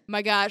this.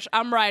 My gosh,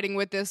 I'm riding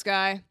with this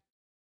guy.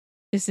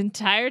 This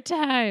entire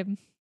time.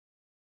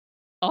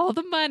 All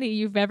the money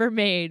you've ever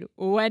made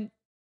went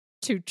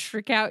to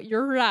trick out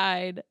your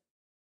ride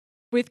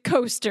with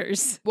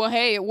coasters. Well,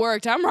 hey, it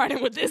worked. I'm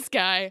riding with this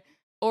guy.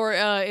 Or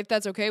if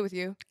that's okay with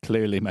you.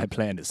 Clearly my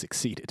plan has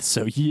succeeded.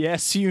 So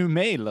yes, you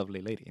may,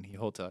 lovely lady. And he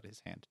holds out his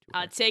hand to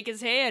her. I'll take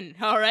his hand.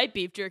 All right,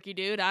 beef jerky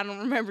dude. I don't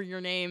remember your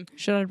name.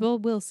 Should I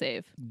will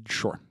save?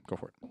 Sure. Go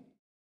for it.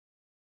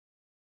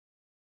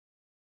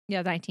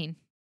 Yeah, 19.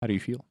 How do you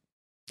feel?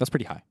 That's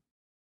pretty high.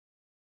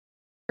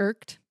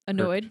 Irked,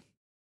 annoyed.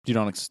 You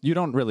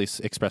don't really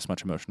express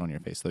much emotion on your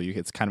face, though.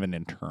 It's kind of an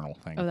internal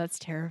thing. Oh, that's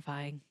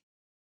terrifying.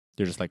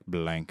 You're just like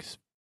blank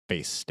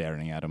face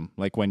staring at him.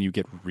 Like when you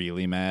get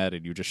really mad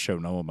and you just show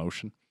no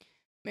emotion.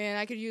 Man,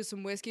 I could use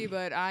some whiskey,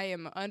 but I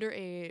am under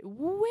a...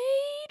 Wait,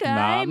 Not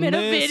I'm in a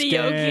this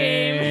video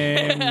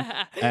game.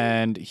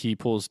 And he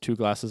pulls 2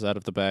 glasses out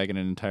of the bag and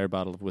an entire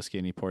bottle of whiskey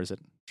and he pours it.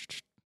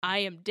 I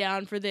am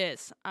down for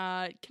this.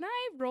 Can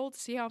I roll to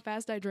see how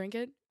fast I drink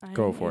it? I'm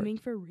Go for it. aiming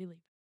for really...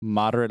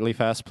 moderately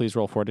fast. Please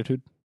roll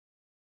fortitude.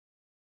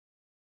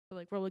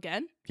 Like roll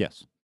again.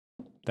 Yes.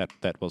 That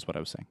was what I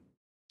was saying.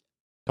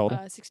 Total?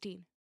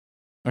 16.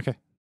 Okay.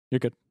 You're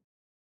good.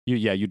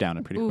 You down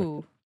it pretty quick.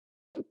 Ooh.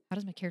 How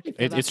does my character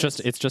feel about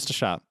It's just a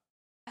shot.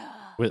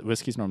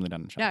 Whiskey's normally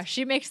done in shots. No,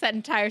 she makes that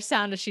entire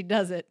sound as she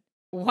does it.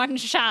 One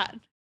shot.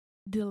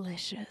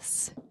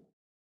 Delicious.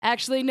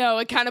 Actually, no,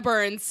 it kind of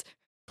burns.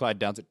 Clyde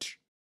downs it.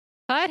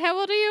 Clyde, how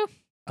old are you?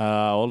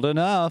 Old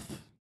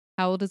enough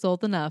How old is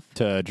old enough?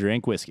 to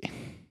drink whiskey.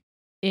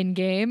 In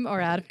game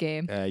or out of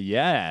game?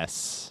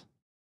 Yes.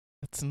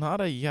 It's not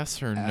a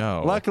yes or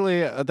no.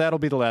 Luckily, that'll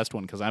be the last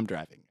one because I'm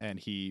driving, and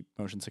he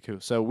motions a coup.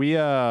 So we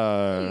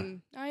I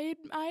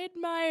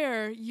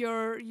admire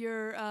your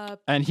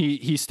and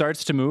he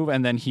starts to move,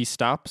 and then he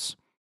stops,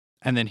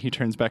 and then he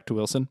turns back to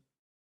Wilson.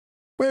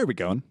 Where are we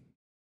going?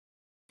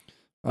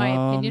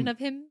 My opinion of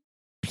him?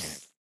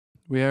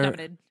 We are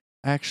Noted.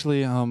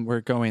 actually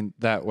we're going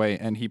that way,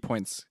 and he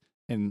points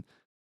in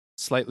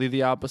slightly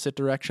the opposite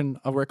direction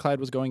of where Clyde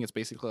was going. It's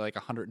basically like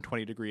a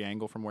 120-degree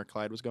angle from where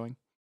Clyde was going.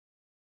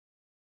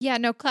 Yeah,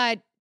 no,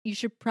 Clyde, you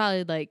should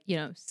probably,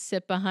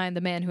 sit behind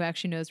the man who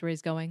actually knows where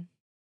he's going.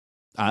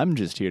 I'm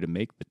just here to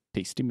make the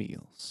tasty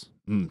meals.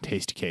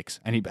 Tasty cakes.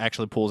 And he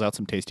actually pulls out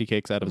some tasty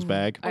cakes out of his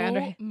bag.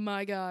 Oh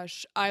my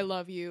gosh, I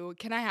love you.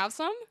 Can I have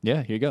some?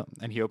 Yeah, here you go.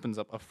 And he opens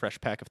up a fresh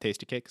pack of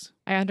tasty cakes.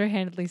 I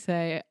underhandedly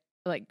say,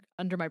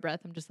 under my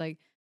breath, I'm just like,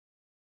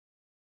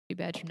 too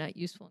bad you're not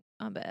useful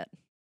in combat.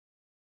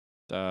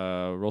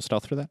 Roll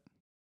stealth for that?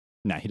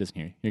 Nah, he doesn't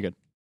hear you. You're good.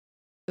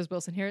 Does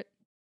Wilson hear it?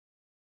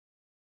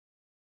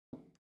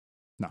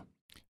 No.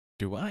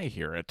 Do I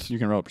hear it? You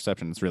can roll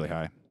perception. It's really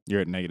high.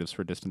 You're at negatives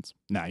for distance.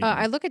 Nah, you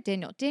I look at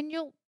Daniel.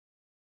 Daniel,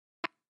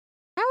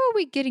 how are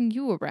we getting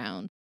you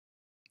around?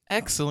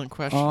 Excellent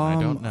question. I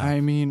don't know. I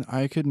mean,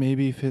 I could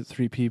maybe fit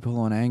 3 people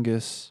on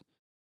Angus.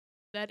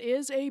 That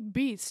is a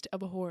beast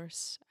of a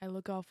horse. I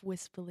look off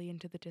wistfully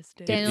into the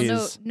distance. Daniel,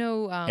 is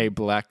no. A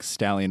black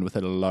stallion with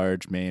a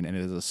large mane, and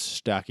it is a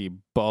stocky,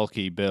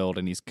 bulky build,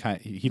 and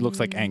he looks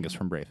like Angus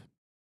from Brave.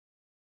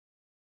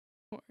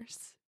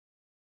 Horse.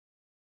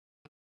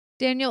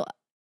 Daniel,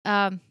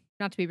 not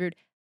to be rude,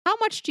 how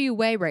much do you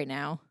weigh right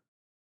now?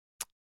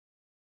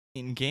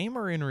 In game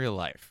or in real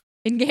life?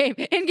 In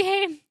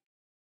game.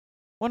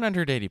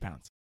 180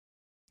 pounds.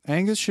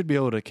 Angus should be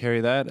able to carry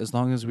that as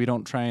long as we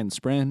don't try and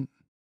sprint.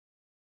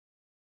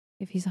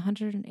 If he's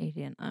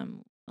 180 and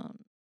I'm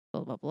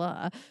blah, blah,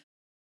 blah.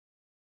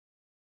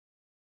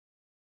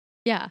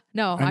 Yeah,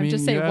 no, I'm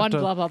just saying one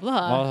blah, blah,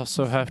 blah.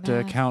 Also have to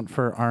account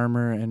for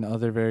armor and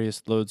other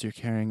various loads you're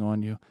carrying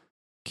on you.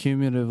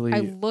 Cumulatively. I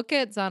look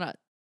at Zana.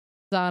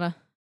 Zana,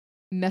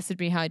 message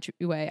me how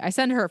you weigh. I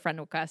send her a friend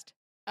request.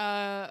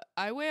 I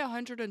weigh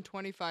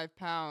 125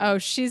 pounds. Oh,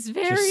 she's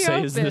very just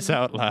open. says this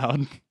out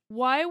loud.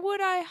 Why would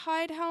I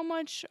hide how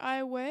much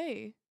I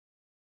weigh?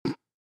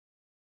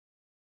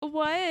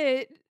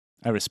 What?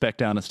 I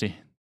respect honesty.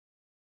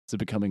 It's a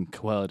becoming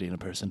quality in a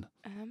person.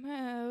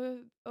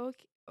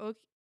 Okay.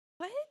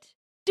 What?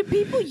 Do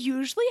people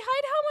usually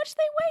hide how much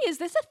they weigh? Is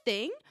this a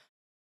thing?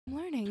 I'm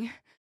learning.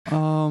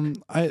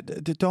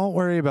 Don't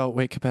worry about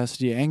weight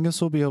capacity.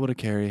 Angus will be able to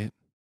carry it.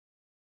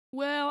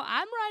 Well,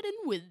 I'm riding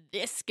with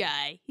this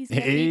guy. He's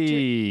got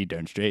beef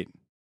Darn straight.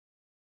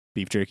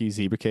 Beef jerky,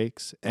 zebra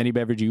cakes, any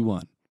beverage you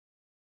want.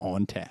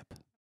 On tap.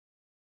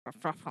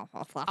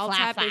 I'll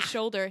tap his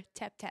shoulder.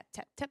 Tap, tap,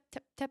 tap, tap,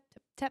 tap, tap,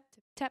 tap,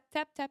 tap,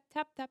 tap, tap,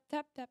 tap, tap,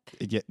 tap, tap.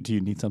 Yeah, do you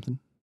need something?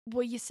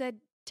 Well, you said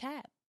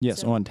tap.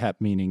 Yes, so- on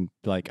tap meaning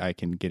like I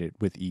can get it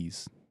with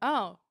ease.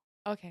 Oh,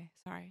 okay.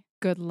 Sorry.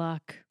 Good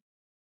luck.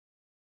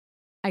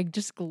 I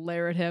just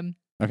glare at him.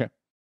 Okay.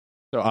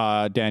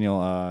 So, Daniel,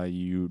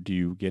 do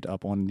you get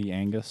up on the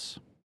Angus?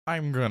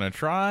 I'm gonna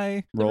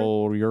try.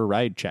 Roll your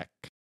ride check.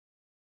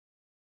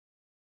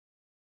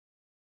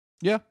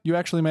 Yeah, you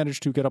actually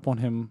managed to get up on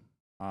him.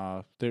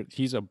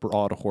 He's a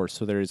broad horse,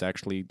 so there is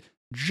actually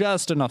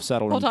just enough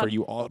saddle room for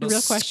you all to The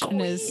real question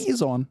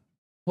squeeze on.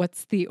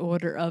 What's the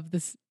order of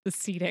the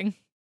seating?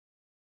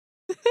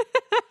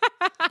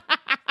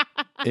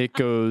 It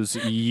goes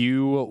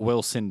you,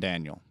 Wilson,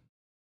 Daniel.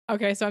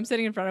 Okay, so I'm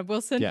sitting in front of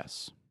Wilson?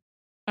 Yes.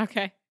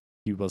 Okay.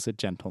 He was a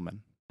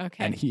gentleman.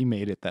 Okay. And he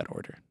made it that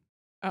order.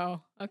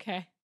 Oh,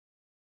 okay.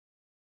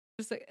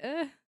 Just like,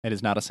 It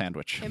is not a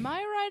sandwich. Am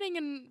I riding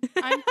in?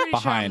 I'm pretty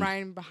sure I'm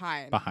riding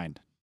behind. Behind.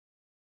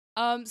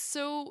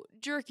 So,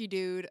 Jerky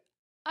Dude,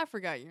 I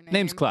forgot your name.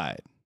 Name's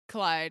Clyde.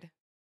 Clyde.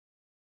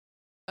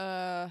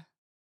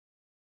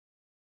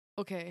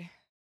 Okay.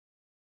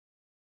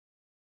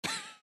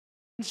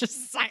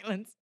 Just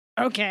silence.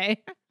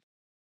 Okay.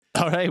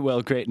 All right.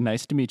 Well, great.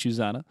 Nice to meet you,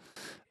 Zana.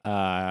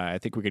 I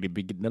think we're going to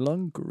be getting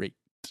along great.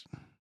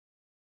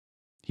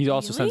 He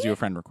also sends you a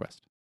friend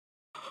request.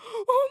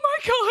 Oh my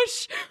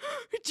gosh!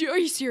 Are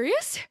you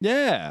serious?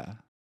 Yeah.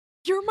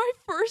 You're my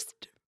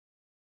first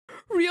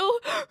real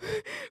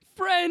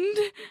friend.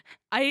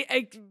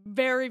 I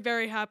very,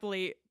 very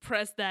happily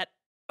pressed that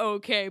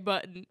okay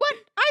button. What?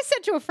 I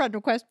sent you a friend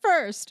request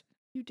first.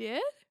 You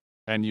did?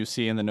 And you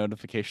see in the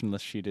notification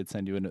list she did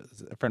send you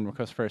a friend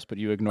request first, but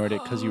you ignored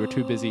it because you were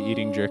too busy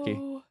eating jerky.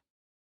 Oh.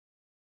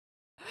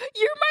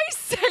 You're my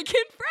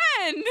second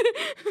friend.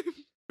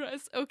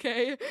 Press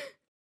okay.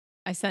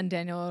 I send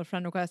Daniel a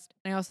friend request.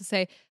 And I also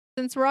say,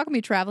 since we're all going to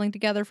be traveling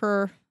together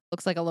for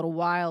looks like a little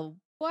while,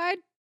 why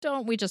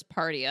don't we just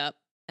party up?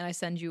 And I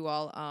send you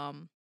all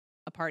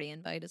a party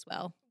invite as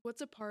well.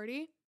 What's a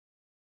party?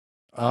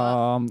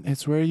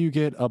 It's where you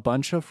get a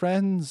bunch of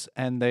friends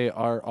and they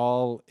are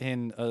all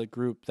in a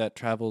group that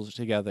travels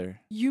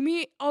together. You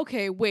mean,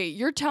 okay, wait,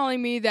 you're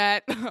telling me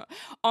that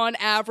on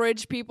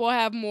average people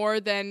have more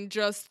than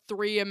just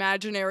 3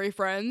 imaginary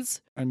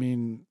friends? I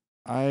mean,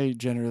 I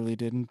generally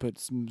didn't,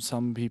 but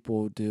some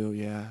people do,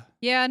 yeah.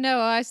 Yeah, no,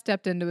 I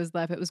stepped into his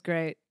life. It was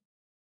great.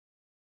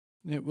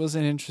 It was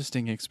an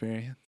interesting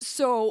experience.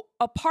 So,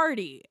 a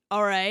party,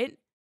 all right?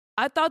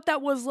 I thought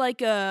that was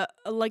like a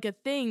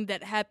thing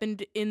that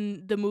happened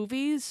in the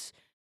movies.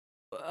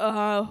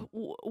 Where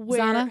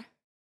Zana,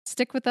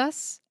 stick with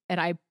us. And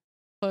I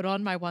put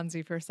on my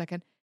onesie for a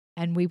second.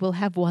 And we will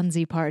have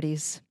onesie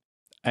parties.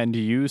 And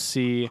you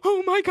see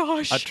oh my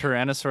gosh, a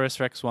Tyrannosaurus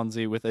Rex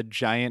onesie with a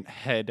giant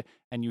head,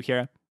 and you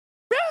hear,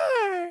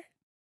 roar!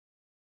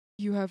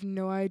 You have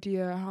no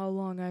idea how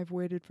long I've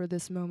waited for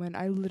this moment.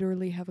 I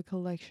literally have a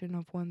collection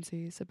of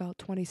onesies, about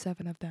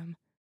 27 of them.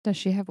 Does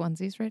she have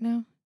onesies right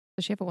now?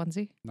 Does she have a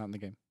onesie? Not in the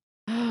game.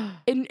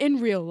 In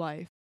real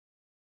life.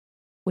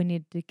 We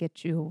need to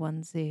get you a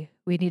onesie.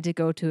 We need to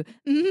go to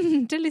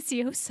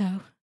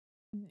Delicioso.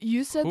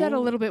 You said that a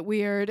little bit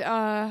weird.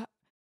 Do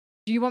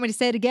you want me to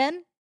say it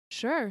again?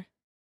 Sure.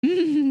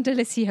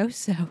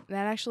 Delicioso.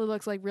 That actually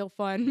looks like real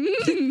fun.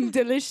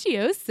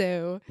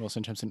 Delicioso.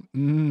 Wilson chimes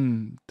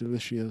in,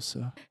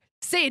 delicioso.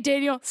 Say it,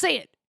 Daniel. Say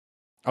it.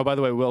 Oh, by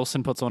the way,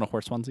 Wilson puts on a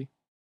horse onesie.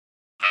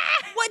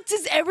 What?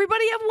 Does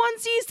everybody have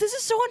onesies? This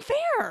is so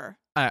unfair.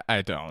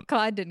 I don't.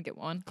 Clyde didn't get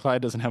one.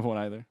 Clyde doesn't have one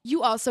either.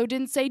 You also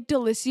didn't say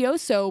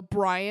delicioso,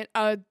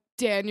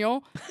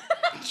 Daniel.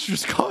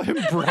 Just call him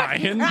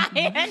Brian.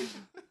 Brian.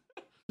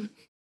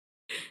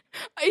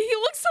 He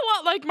looks a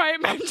lot like my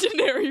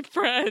imaginary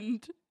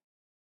friend.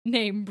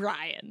 Named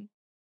Brian.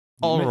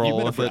 I'll You roll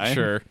met a with it, Brian?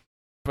 sure.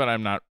 But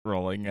I'm not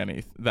rolling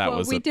any.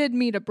 We did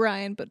meet a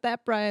Brian, but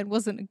that Brian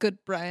wasn't a good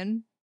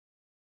Brian.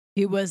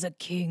 He was a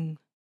king.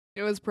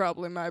 It was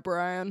probably my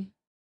Brian.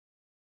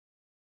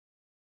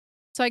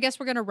 So I guess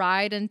we're going to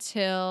ride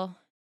until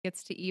it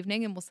gets to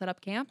evening and we'll set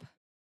up camp.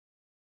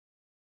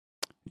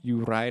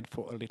 You ride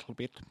for a little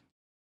bit.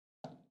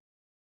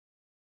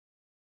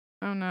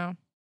 Oh, no.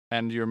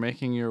 And you're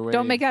making your way.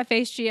 Don't make that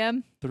face,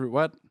 GM. Through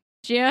what?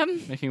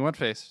 GM. Making what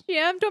face?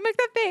 GM, don't make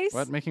that face.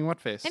 What? Making what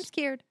face? I'm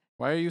scared.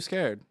 Why are you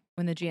scared?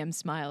 When the GM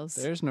smiles,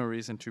 There's no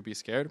reason to be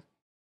scared.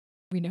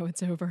 we know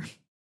it's over.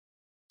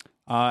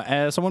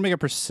 Someone make a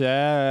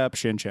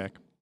perception check.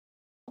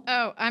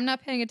 Oh, I'm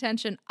not paying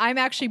attention. I'm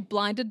actually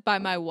blinded by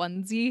my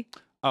onesie.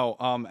 Oh,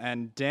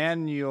 and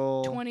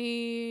Daniel.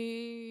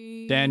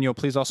 20. Daniel,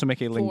 please also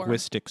make a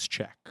linguistics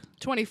check.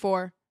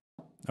 24.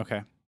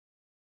 Okay.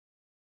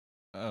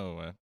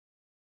 Oh,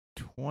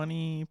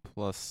 20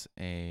 plus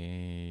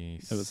a.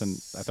 It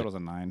was I thought it was a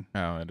 9.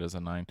 Oh, it is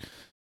a 9.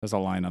 There's a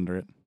line under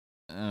it.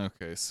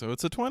 Okay, so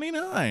it's a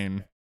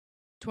 29.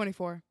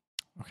 24.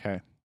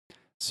 Okay.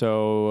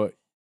 So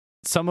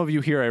some of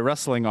you hear a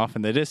rustling off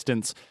in the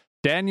distance.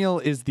 Daniel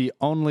is the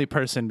only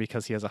person,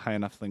 because he has a high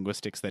enough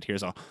linguistics, that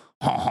hears a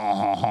ha ha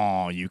ha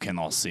ha. You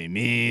cannot see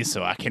me,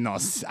 so I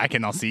cannot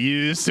see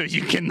you, so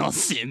you cannot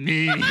see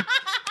me.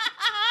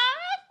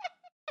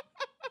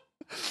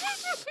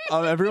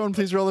 Everyone,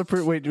 please roll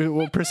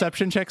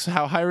perception checks.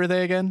 How high were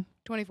they again?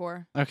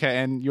 24. Okay,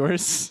 and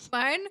yours?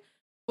 Mine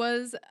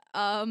was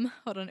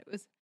hold on, it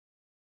was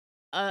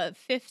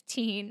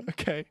 15.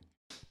 Okay.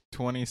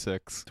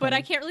 26. But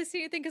I can't really see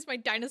anything because my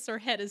dinosaur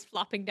head is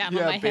flopping down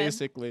on my head.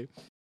 Basically.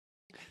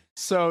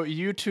 So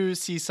you two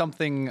see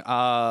something,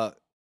 some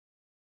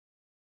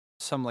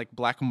like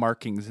black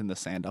markings in the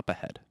sand up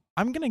ahead.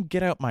 I'm going to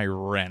get out my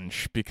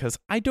wrench because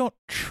I don't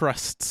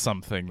trust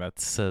something that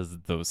says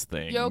those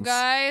things. Yo,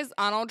 guys,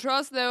 I don't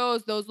trust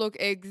those. Those look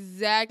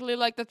exactly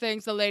like the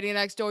things the lady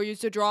next door used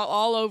to draw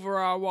all over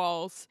our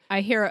walls. I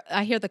hear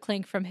the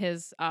clink from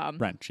his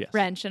Wrench, yes.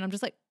 wrench, and I'm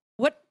just like,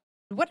 what,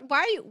 why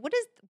are you, what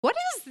is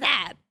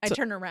that? I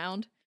turn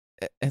around.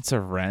 It's a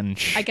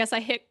wrench. I guess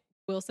I hit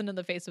Wilson in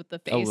the face with the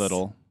face. A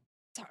little.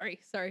 Sorry.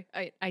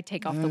 I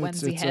take off the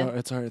onesie head.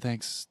 It's all right.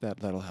 Thanks.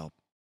 That'll help.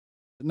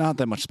 Not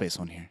that much space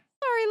on here.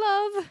 Sorry,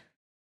 love.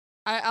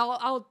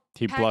 I'll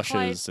He pat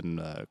blushes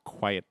and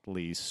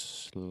quietly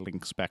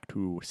slinks back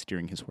to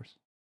steering his horse.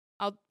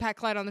 I'll pat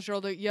Clyde on the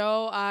shoulder.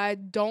 Yo, I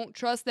don't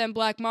trust them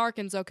black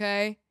markings,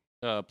 okay?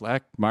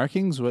 Black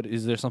markings? What,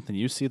 is there something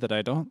you see that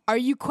I don't? Are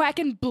you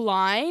quacking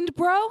blind,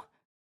 bro?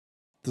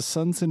 The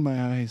sun's in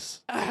my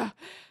eyes.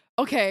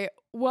 Okay,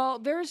 well,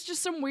 there's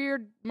just some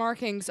weird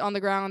markings on the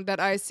ground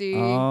that I see.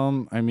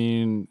 I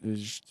mean,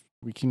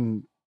 we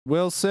can...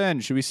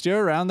 Wilson, should we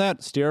steer around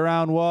that? Steer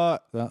around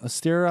what?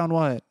 Steer around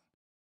what?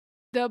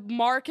 The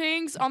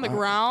markings on the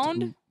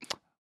ground?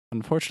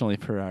 Unfortunately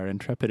for our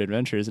intrepid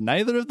adventurers,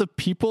 neither of the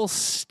people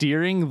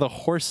steering the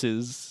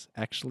horses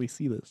actually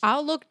see this.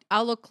 I'll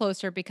look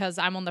closer because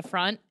I'm on the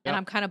front and Yep.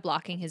 I'm kind of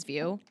blocking his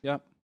view.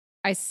 Yep.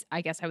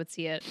 I guess I would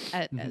see it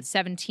at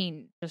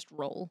 17. Just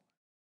roll.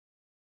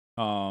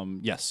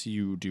 Yes,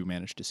 you do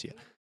manage to see it.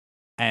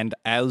 And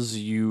as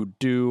you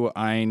do,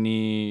 I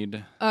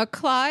need...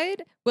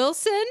 Clyde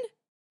Wilson,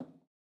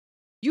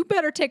 you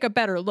better take a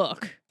better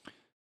look.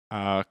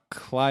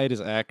 Clyde is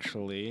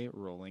actually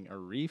rolling a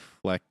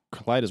reflex.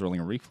 Clyde is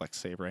rolling a reflex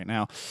save right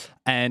now.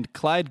 And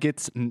Clyde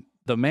gets...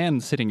 The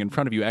man sitting in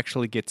front of you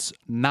actually gets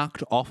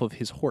knocked off of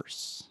his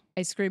horse.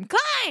 I scream,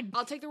 Clyde!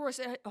 I'll take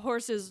the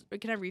horses.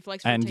 Can I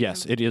reflex? And rotate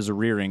yes, them? it is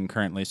rearing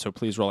currently, so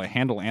please roll a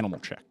handle animal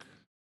check.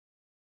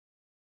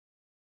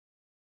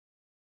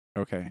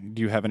 Okay.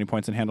 Do you have any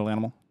points in handle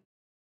animal?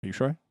 Are you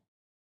sure?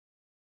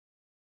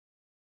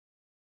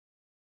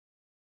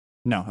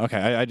 No. Okay.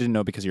 I didn't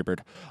know because you're a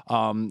bird.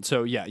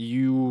 So yeah,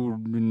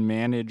 you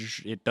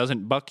manage. It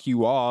doesn't buck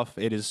you off.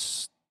 It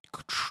is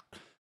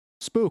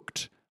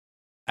spooked.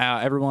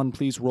 Everyone,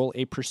 please roll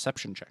a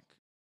perception check.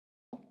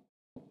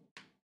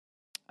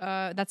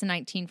 That's a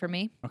 19 for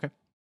me.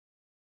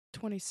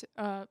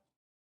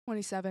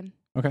 27.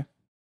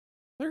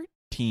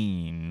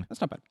 13.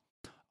 That's not bad.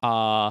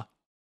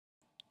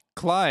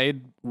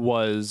 Clyde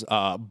was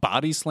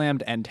body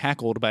slammed and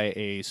tackled by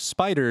a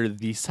spider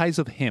the size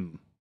of him.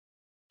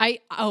 I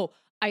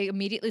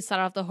immediately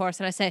start off the horse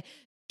and I say,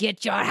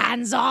 "Get your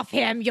hands off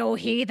him, you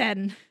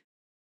heathen!"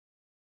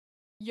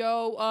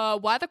 Yo,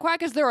 why the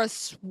quack is there a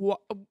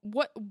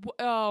what?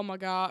 Oh my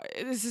god,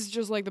 this is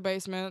just like the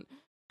basement.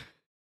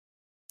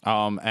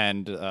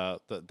 And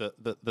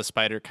the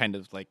spider kind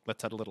of like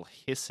lets out a little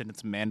hiss and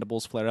its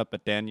mandibles flare up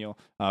at Daniel.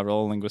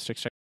 Roll a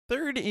linguistics check.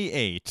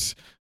 38.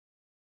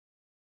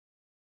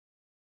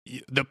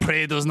 The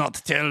prey does not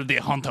tell the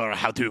hunter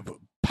how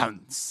to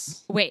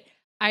pounce. Wait,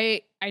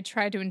 I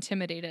tried to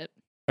intimidate it.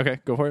 Okay,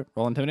 go for it.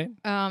 Roll intimidate.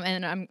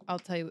 And I'll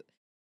tell you,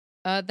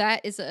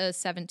 that is a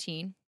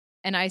 17,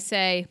 and I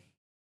say,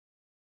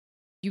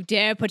 "You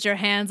dare put your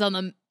hands on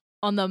the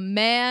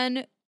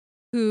man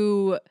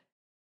who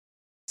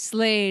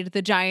slayed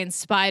the giant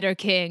spider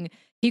king.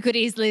 He could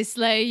easily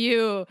slay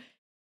you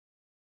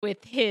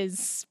with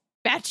his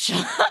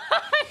spatula."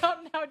 I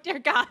don't know, dear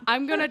God.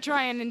 I'm gonna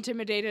try and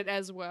intimidate it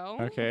as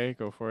well. Okay,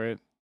 go for it.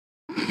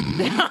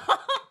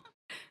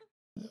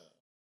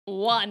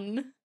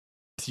 1.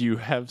 Do you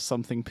have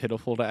something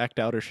pitiful to act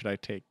out, or should I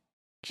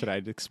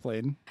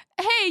explain?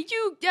 Hey,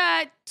 you,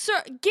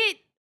 sir, get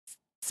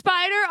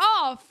spider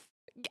off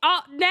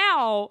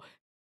now.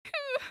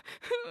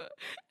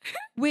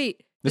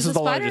 Wait. This is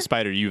the the largest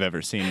spider you've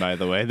ever seen, by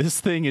the way.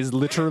 This thing is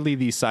literally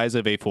the size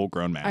of a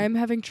full-grown man. I am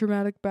having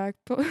traumatic back,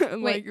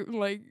 like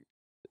flashbacks.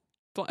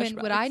 Quinn,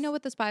 would I know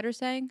what the spider's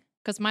saying?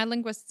 Because my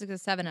linguistics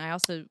is 7. I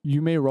also...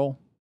 You may roll.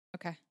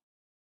 Okay.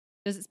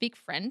 Does it speak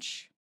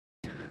French?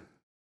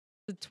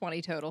 It's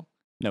 20 total.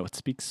 No, it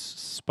speaks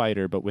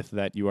spider, but with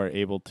that you are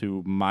able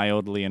to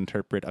mildly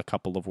interpret a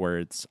couple of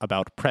words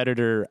about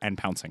predator and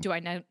pouncing. Do I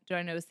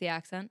notice the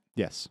accent?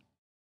 Yes.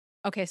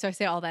 Okay, so I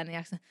say all that in the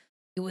accent.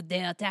 You would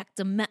dare attack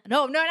the man.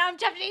 No, I'm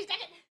Japanese. Dang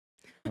it.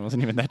 It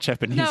wasn't even that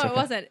Japanese. No, okay. it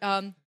wasn't.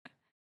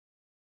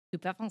 Tu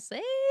parles français?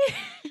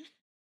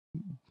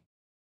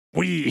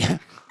 Oui.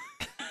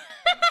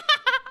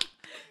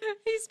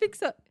 He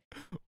speaks up.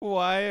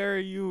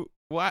 Why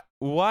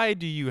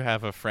do you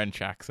have a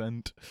French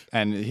accent?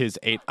 And his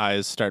 8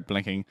 eyes start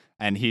blinking,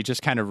 and he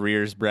just kind of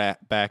rears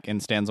back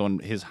and stands on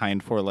his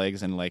hind 4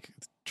 legs and like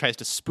tries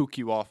to spook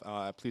you off.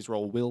 Please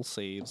roll will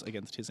saves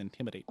against his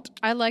intimidate.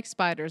 I like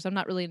spiders. I'm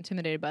not really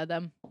intimidated by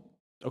them.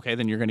 Okay,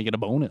 then you're going to get a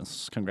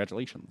bonus.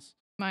 Congratulations.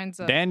 Mine's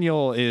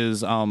Daniel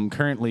is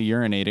currently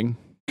urinating.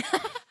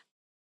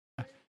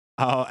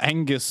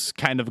 Angus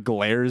kind of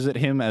glares at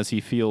him as he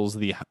feels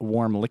the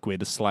warm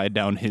liquid slide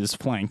down his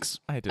flanks.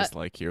 I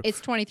dislike you. It's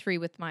 23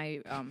 with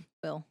my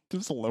will.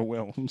 This is a low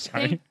will. I'm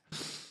sorry.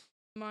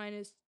 Mine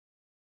is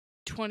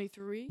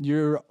 23.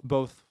 You're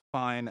both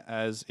fine,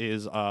 as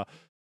is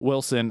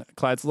Wilson.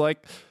 Clyde's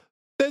like,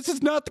 this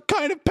is not the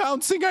kind of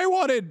pouncing I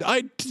wanted.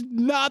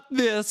 Not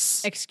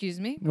this. Excuse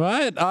me?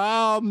 What?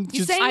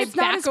 You saying it's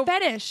not his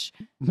fetish?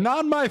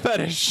 Not my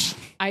fetish.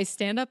 I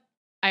stand up.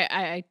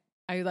 I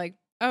like,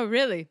 oh,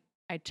 really?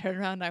 I turn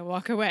around, I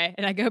walk away,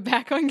 and I go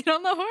back and get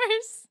on the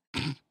horse.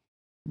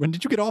 When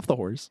did you get off the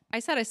horse? I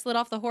said I slid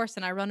off the horse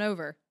and I run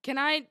over. Can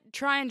I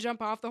try and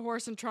jump off the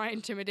horse and try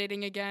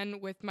intimidating again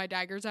with my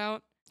daggers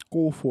out?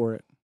 Go for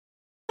it.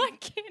 I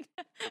can't.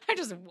 I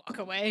just walk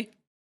away.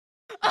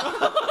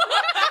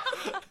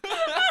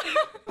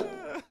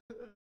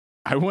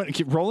 I want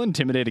to roll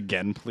intimidate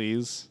again,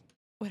 please.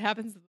 What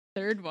happens to the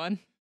third one?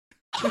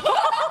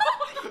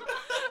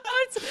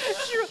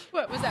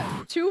 What was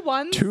that? 2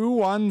 1s? 2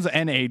 1s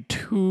and a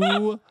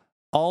 2,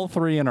 all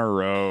 3 in a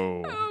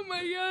row. Oh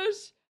my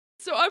gosh.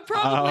 So I'm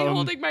probably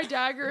holding my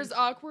daggers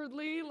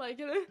awkwardly,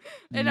 like,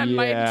 and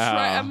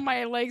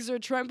my legs are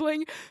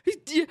trembling.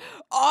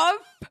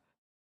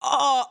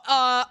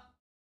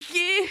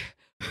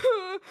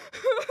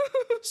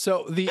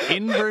 So the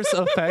inverse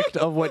effect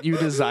of what you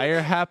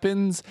desire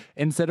happens.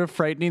 Instead of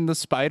frightening the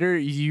spider,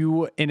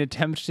 you, in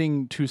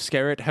attempting to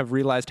scare it, have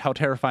realized how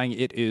terrifying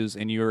it is,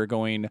 and you are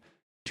going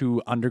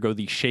to undergo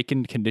the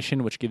shaken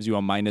condition, which gives you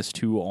a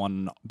 -2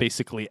 on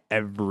basically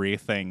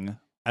everything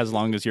as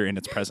long as you're in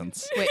its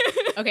presence. Wait.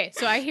 Okay,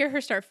 so I hear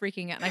her start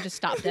freaking out, and I just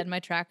stop dead in my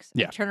tracks.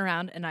 Yeah. I turn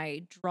around and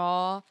I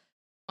draw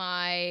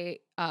my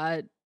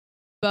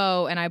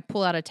bow, and I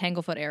pull out a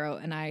tanglefoot arrow,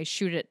 and I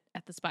shoot it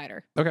at the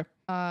spider. Okay.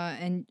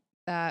 And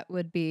that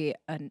would be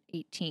an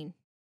 18.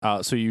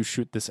 So you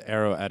shoot this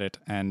arrow at it,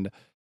 and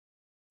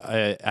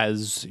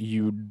as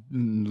you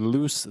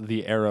loose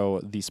the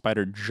arrow, the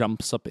spider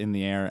jumps up in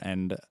the air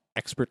and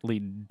expertly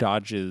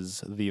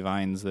dodges the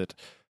vines that,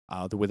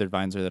 the withered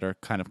vines that are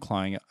kind of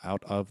clawing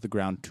out of the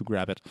ground to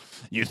grab it.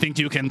 You think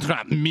you can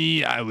trap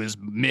me? I was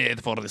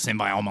made for this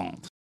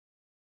environment.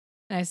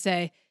 And I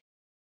say,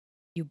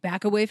 you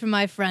back away from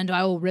my friend, or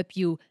I will rip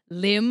you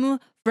limb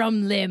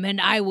from limb,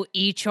 and I will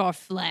eat your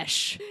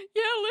flesh.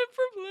 Yeah, limb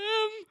from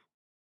limb.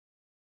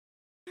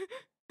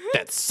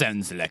 That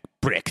sounds like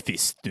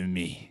breakfast to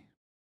me.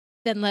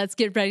 Then let's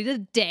get ready to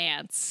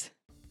dance.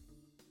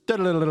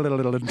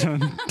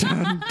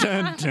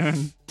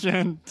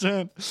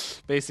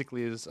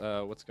 Basically is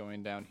what's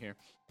going down here.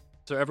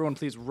 So everyone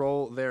please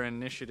roll their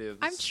initiatives.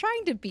 I'm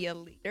trying to be a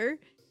leader.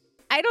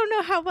 I don't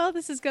know how well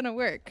this is going to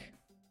work.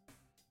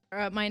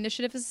 My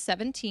initiative is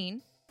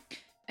 17,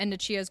 and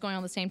Nichia is going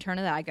on the same turn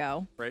that I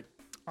go. Right.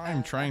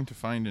 I'm trying to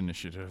find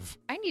initiative.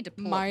 I need to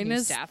pull Mine up new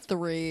is stats.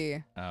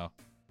 3. Oh.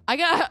 I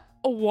got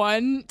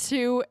 1,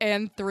 2,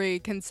 and 3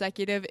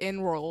 consecutive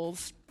in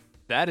rolls.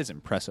 That is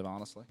impressive,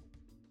 honestly.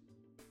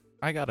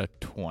 I got a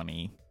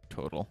 20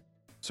 total.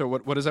 So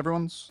what is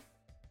everyone's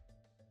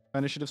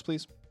initiatives,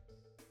 please?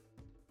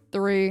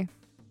 3.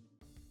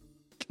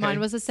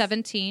 Mine was a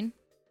 17.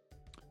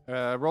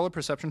 Roll a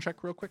perception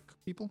check real quick,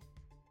 people.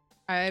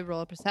 I roll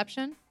a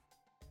perception,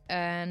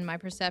 and my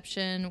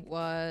perception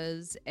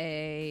was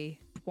a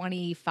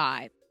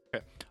 25.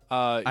 Okay.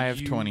 I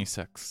have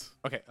 26.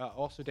 Okay.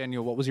 Also,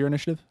 Daniel, what was your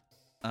initiative?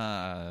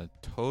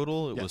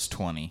 Total, it was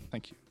 20.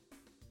 Thank you.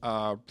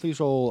 Please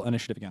roll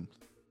initiative again.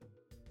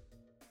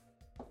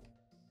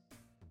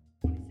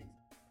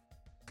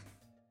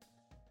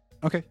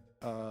 Okay.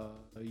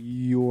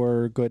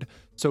 You're good.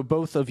 So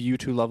both of you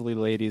two lovely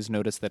ladies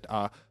notice that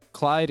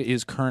Clyde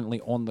is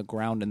currently on the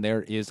ground, and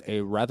there is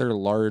a rather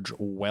large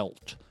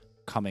welt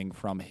coming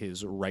from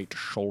his right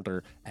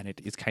shoulder, and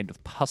it is kind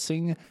of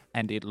pussing,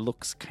 and it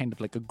looks kind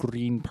of like a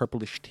green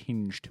purplish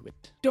tinge to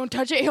it. Don't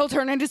touch it, he'll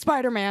turn into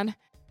Spider-Man.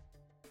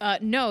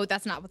 No,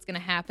 that's not what's going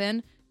to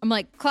happen. I'm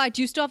like, Clyde,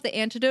 do you still have the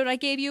antidote I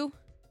gave you?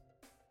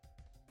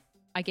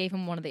 I gave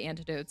him one of the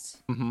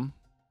antidotes. Mm-hmm.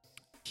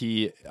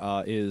 He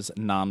is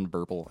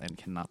nonverbal and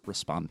cannot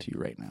respond to you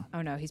right now.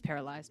 Oh no, he's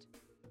paralyzed.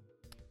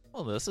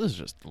 Well, this is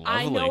just lovely.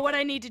 I know what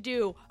I need to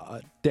do.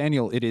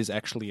 Daniel, it is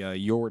actually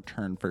your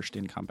turn first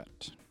in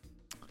combat.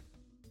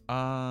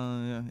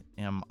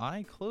 Am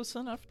I close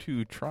enough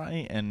to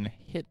try and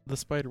hit the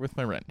spider with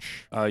my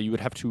wrench? You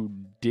would have to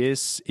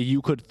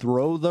You could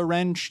throw the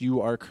wrench.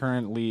 You are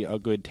currently a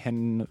good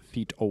 10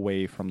 feet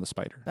away from the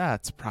spider.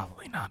 That's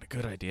probably not a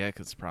good idea,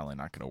 because it's probably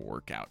not going to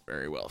work out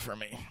very well for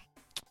me.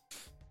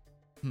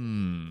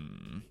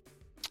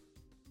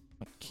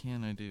 What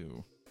can I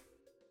do?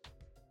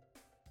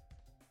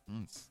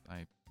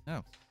 I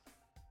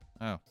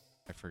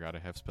forgot I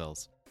have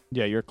spells.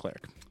 Yeah, you're a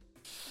cleric.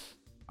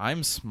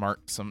 I'm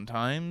smart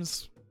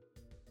sometimes.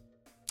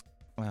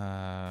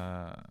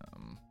 I'm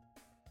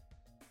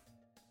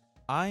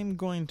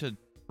going to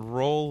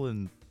roll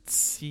and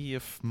see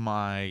if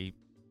my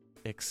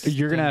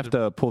You're going to have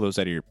to pull those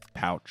out of your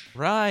pouch.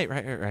 Right.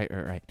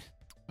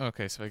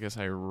 Okay, so I guess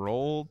I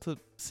roll to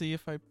see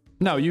if I...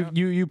 No,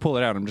 you pull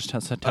it out. I'm just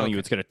telling you Okay.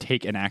 it's going to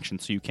take an action,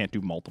 so you can't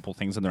do multiple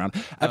things in the round.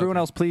 Everyone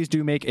else, please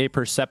do make a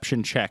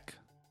perception check.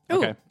 Ooh,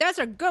 Okay. that's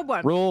a good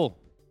one. Roll.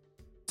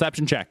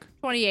 Perception check.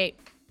 28.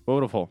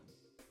 Beautiful.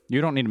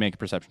 You don't need to make a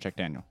perception check,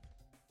 Daniel.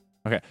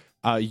 Okay.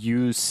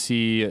 You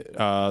see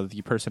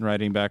the person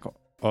riding back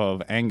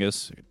of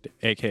Angus,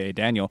 a.k.a.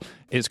 Daniel,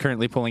 is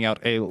currently pulling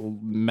out a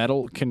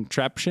metal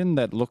contraption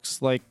that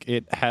looks like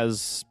it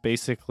has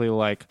basically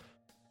like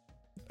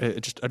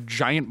just a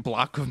giant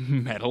block of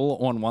metal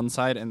on one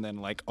side and then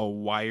like a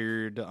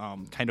wired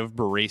kind of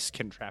brace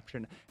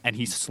contraption, and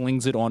he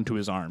slings it onto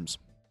his arms.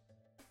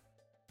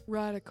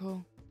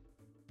 Radical.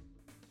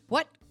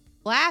 What?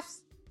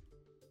 Laughs?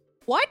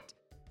 What?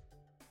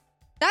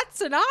 That's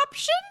an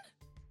option?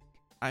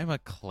 I'm a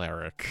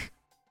cleric.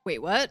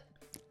 Wait, what?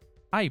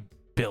 I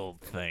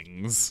build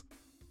things.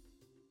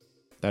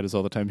 That is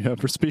all the time you have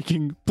for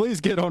speaking.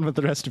 Please get on with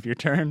the rest of your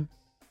turn.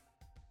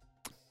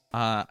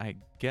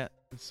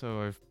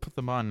 So I've put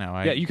them on now.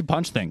 Yeah, you can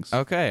punch things.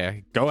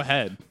 Okay. Go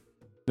ahead.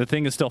 The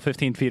thing is still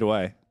 15 feet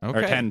away. Or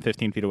Okay.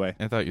 15 feet away.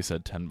 I thought you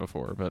said 10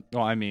 before, but...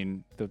 Well, I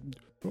mean,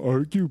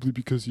 Arguably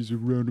because he's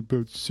around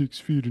about 6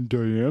 feet in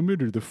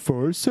diameter, the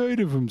far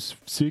side of him's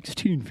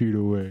 16 feet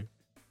away.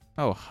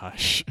 Oh,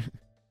 hush.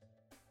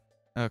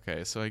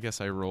 Okay, so I guess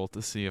I roll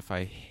to see if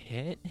I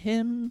hit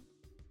him.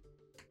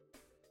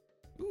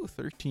 Ooh,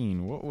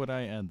 13. What would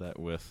I add that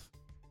with?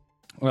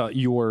 Well,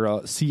 your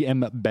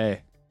CMB.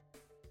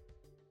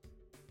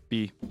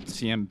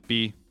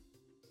 CMB.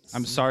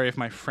 I'm sorry if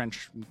my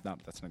French... No,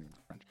 that's not even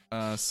French.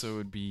 So it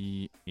would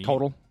be 8,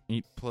 Total?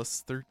 8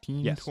 plus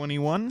 13, Yes.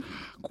 21.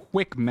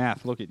 Quick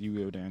math. Look at you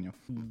go, Daniel.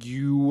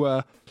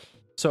 You...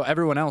 So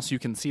everyone else, you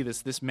can see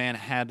this. This man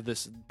had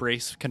this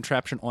brace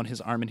contraption on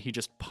his arm, and he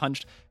just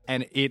punched,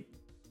 and it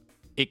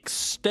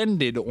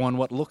extended on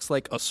what looks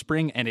like a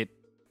spring, and it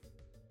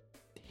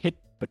hit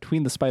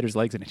between the spider's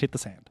legs, and it hit the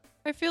sand.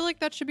 I feel like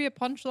that should be a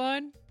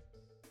punchline.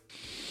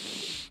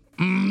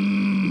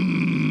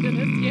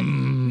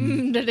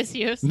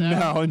 Delicioso.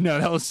 No,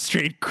 that was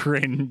straight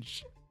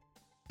cringe.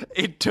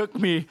 It took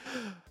me...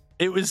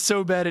 It was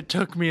so bad, it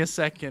took me a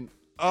second.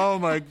 Oh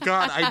my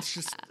god, I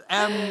just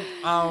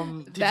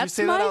am... did you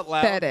say that out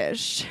loud?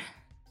 Fetish.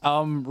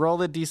 Roll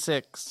the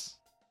d6.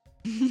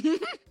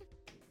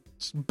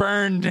 Just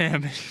burn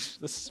damage.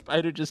 The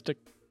spider just took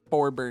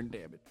 4 burn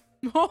damage.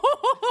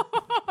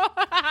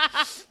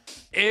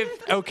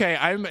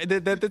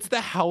 That's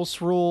the house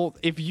rule.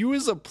 If you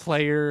as a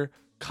player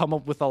come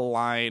up with a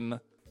line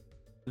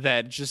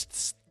that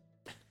just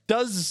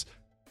does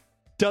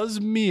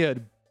me a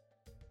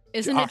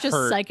Isn't it just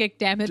hurt. psychic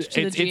damage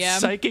to the GM? It's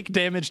psychic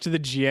damage to the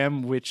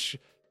GM, which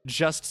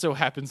just so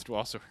happens to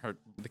also hurt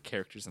the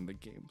characters in the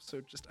game.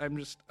 So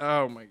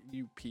oh my,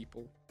 you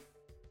people.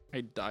 I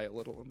die a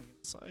little on the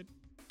inside.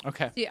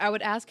 Okay. See, I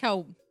would ask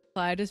how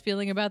Clyde is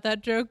feeling about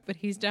that joke, but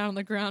he's down on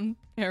the ground,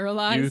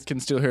 paralyzed. You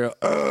can still hear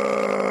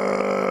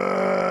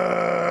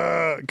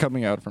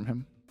coming out from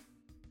him.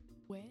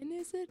 When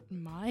is it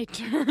my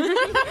turn?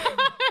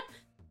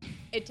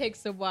 It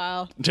takes a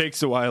while.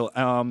 Takes a while.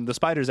 The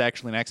spider's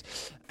actually next,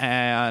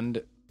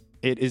 and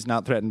it is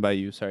not threatened by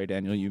you. Sorry,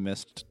 Daniel, you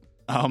missed.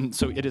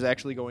 So it is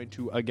actually going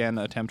to again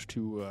attempt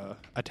to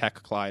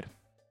attack Clyde.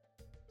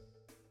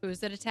 Who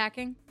is it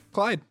attacking?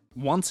 Clyde,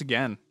 once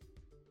again,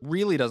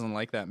 really doesn't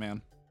like that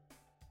man,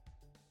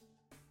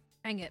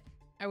 Dang it.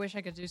 I wish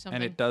I could do something.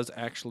 and it does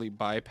actually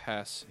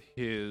bypass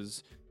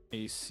his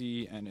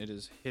AC, and it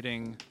is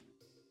hitting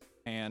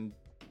and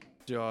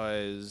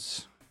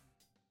does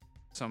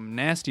some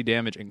nasty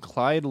damage. And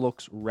Clyde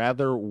looks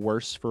rather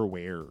worse for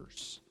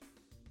wears.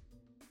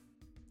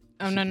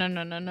 Oh,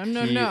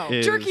 no. He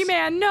is- Jerky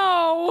man,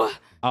 no!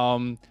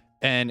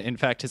 And in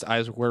fact, his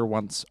eyes were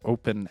once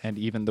open, and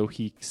even though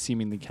he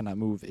seemingly cannot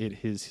move,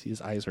 his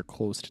eyes are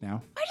closed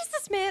now. Why does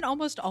this man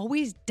almost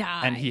always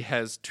die? And he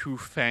has 2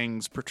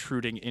 fangs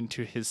protruding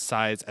into his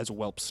sides as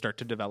whelps start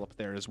to develop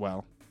there as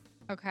well.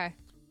 Okay.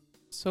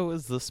 So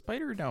is the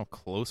spider now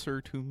closer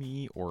to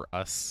me or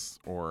us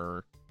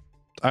or...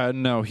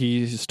 No,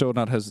 he still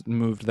not has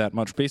moved that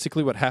much.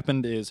 Basically, what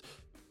happened is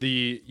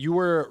you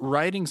were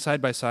riding side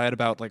by side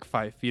about like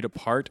 5 feet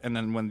apart, and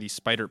then when the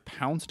spider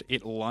pounced,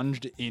 it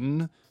lunged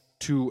in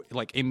to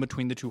like in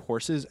between the 2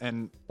 horses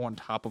and on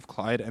top of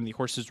Clyde, and the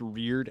horses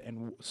reared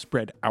and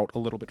spread out a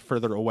little bit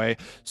further away,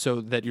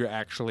 so that you're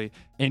actually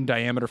in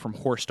diameter from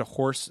horse to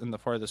horse. In the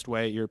farthest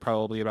way, you're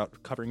probably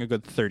about covering a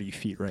good 30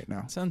 feet right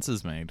now. Sense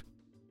is made.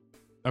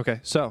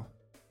 Okay, so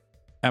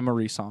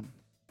Emery-san,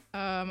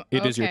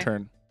 it is your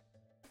turn.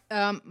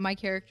 My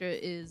character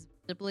is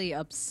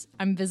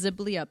I'm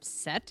visibly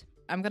upset.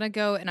 I'm gonna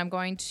go and I'm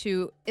going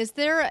to... Is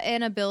there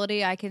an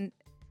ability I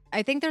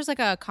think there's like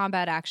a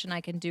combat action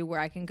I can do where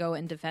I can go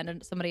and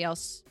defend somebody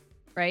else,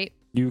 right?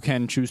 You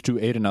can choose to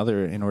aid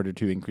another in order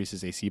to increase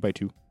his AC by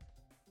 2.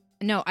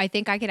 No, I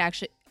think I could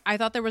actually... I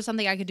thought there was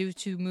something I could do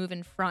to move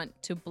in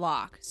front to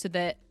block so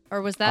that...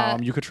 Or was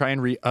that... You could try and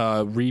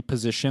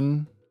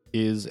reposition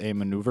is a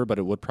maneuver, but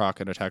it would proc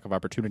an attack of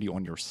opportunity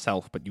on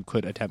yourself, but you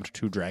could attempt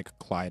to drag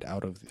Clyde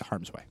out of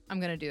harm's way. I'm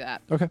gonna do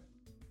that. Okay.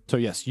 So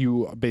yes,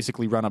 you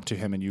basically run up to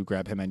him and you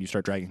grab him and you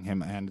start dragging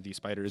him, and the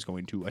spider is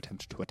going to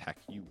attempt to attack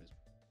you.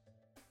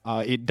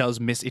 It does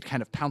miss. It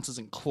kind of pounces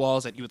and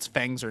claws at you. Its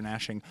fangs are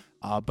gnashing,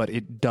 but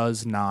it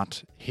does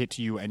not hit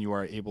you, and you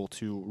are able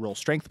to roll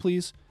strength,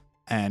 please.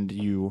 And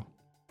you...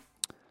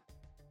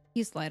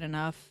 He's light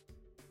enough.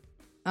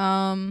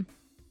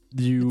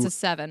 You It's a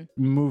 7.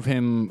 move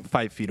him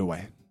 5 feet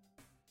away,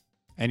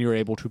 and you're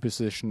able to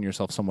position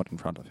yourself somewhat in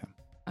front of him.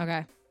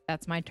 Okay.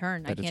 That's my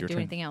turn. I That is can't your do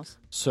turn. anything else.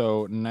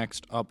 So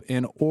next up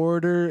in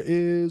order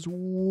is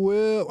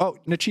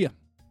Nichia.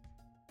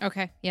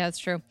 Okay. Yeah, that's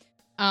true.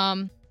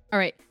 All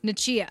right.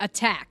 Nichia,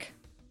 attack.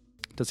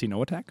 Does he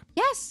know attack?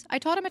 Yes, I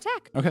taught him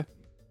attack. Okay.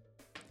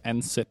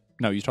 And sit.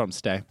 No, you taught him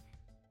stay.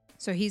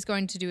 So he's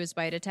going to do his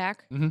bite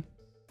attack. Mm-hmm.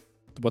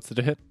 What's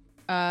the hit?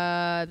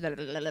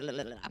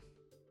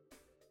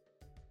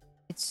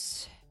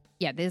 It's...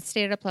 Yeah, they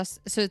stayed at a plus...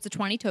 So it's a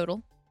 20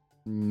 total.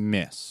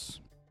 Miss.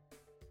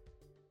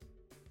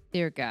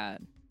 Dear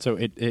God. So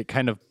it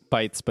kind of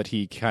bites, but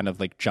he kind of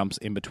like jumps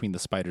in between the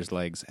spider's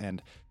legs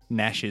and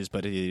gnashes,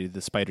 but the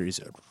spider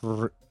is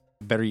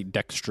very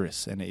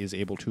dexterous and is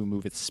able to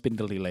move its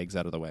spindly legs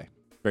out of the way.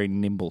 Very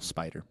nimble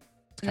spider.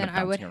 It's And kind then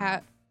of I would bouncing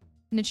have...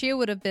 around. Nichia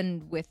would have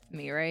been with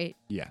me, right?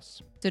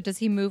 Yes. So does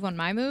he move on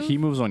my move? He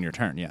moves on your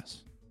turn,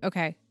 yes.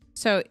 Okay.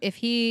 So if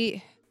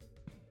he...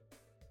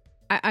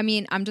 I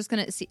mean, I'm just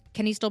going to see...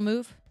 Can he still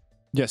move?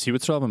 Yes, he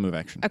would still have a move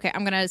action. Okay,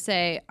 I'm going to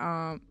say...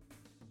 I'm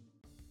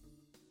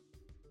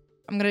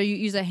going to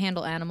use a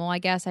handle animal, I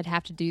guess. I'd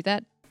have to do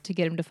that to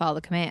get him to follow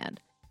the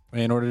command.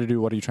 In order to do,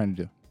 what are you trying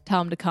to do?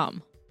 Tell him to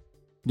come.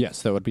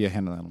 Yes, that would be a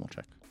handle animal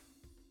check.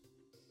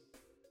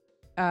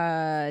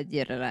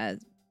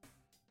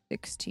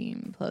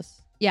 16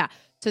 plus... Yeah,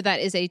 so that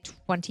is a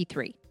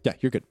 23. Yeah,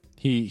 you're good.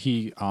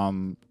 He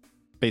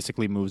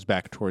basically moves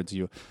back towards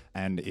you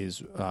and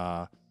is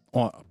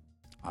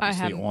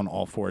obviously on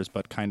all fours,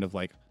 but kind of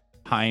like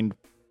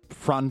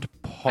front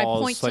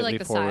paws slightly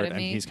the forward, side of and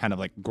me. he's kind of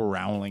like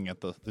growling at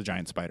the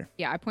giant spider.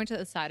 Yeah, I point to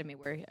the side of me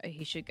where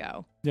he should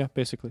go. Yeah,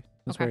 basically.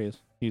 That's Okay. where he is.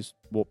 He's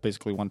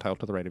basically one tile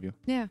to the right of you.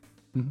 Yeah.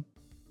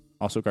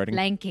 Also guarding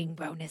Flanking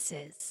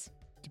bonuses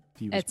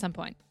he was at some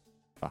point.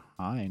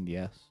 behind,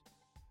 yes.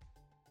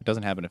 It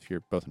doesn't happen if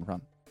you're both in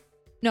front.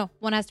 No,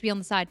 one has to be on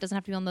the side. Doesn't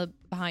have to be on the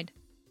behind.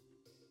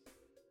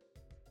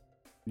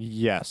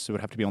 Yes, it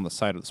would have to be on the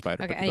side of the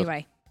spider. Okay, but it doesn't.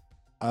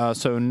 anyway.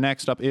 So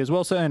next up is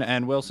Wilson,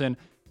 and Wilson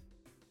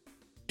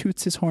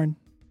toots his horn.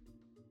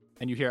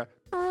 And you hear,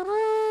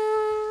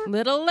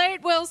 Little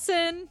late,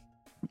 Wilson.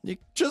 you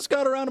just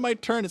got around to my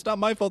turn. It's not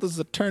my fault. This is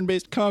a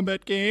turn-based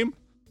combat game.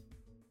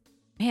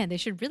 Man, they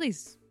should really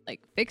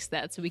fix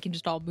that so we can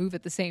just all move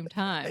at the same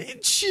time.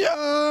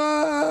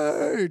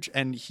 Charge!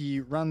 And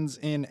he runs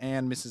in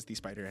and misses the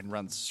spider and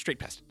runs straight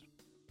past it.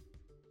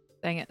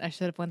 Dang it, I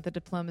should have went the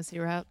diplomacy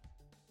route.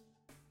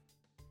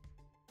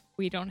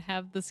 We don't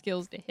have the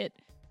skills to hit.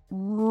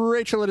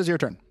 Rachel, it is your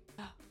turn.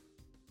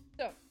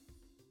 So,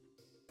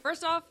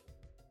 first off,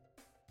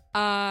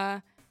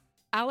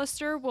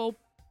 Alistair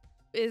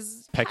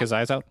is Peck his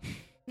eyes out.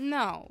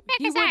 no. Peck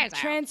He his would eyes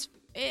out.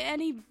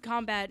 any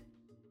combat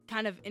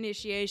kind of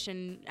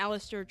initiation.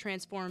 Alistair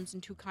transforms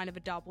into kind of a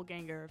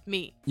doppelganger of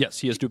me. Yes,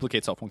 he has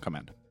duplicate self on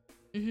command.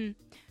 Mm-hmm.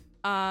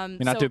 I mean,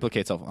 not so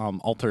duplicate self,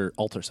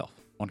 alter self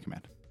on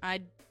command.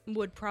 I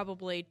would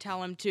probably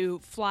tell him to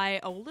fly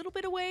a little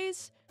bit a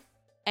ways,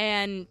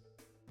 and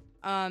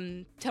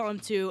tell him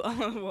to.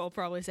 Well,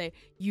 probably say,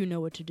 "You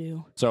know what to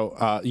do."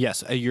 So,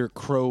 yes, your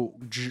crow,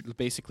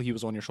 basically he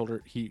was on your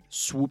shoulder. He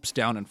swoops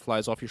down and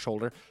flies off your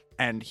shoulder,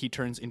 and he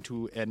turns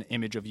into an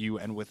image of you,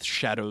 and with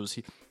shadows,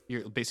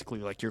 you're basically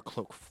like your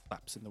cloak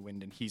flaps in the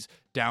wind, and he's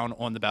down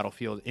on the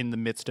battlefield in the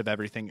midst of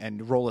everything,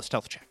 and roll a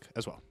stealth check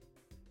as well.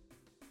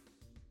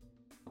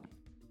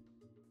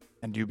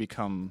 And you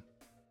become,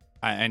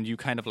 and you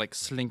kind of like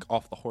slink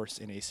off the horse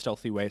in a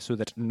stealthy way so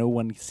that no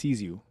one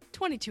sees you.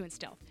 22 in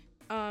stealth.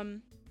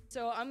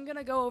 So I'm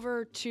gonna go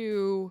over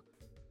to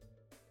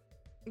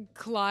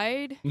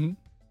Clyde. Mhm.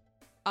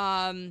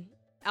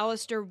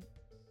 Alistair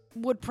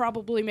would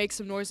probably make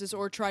some noises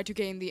or try to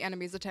gain the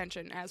enemy's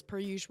attention, as per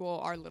usual.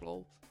 Our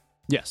little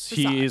Yes,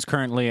 facade. he is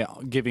currently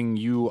giving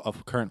you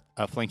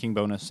a flanking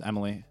bonus,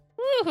 Emily,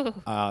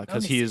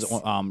 because he is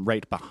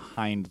right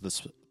behind the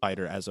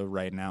spider as of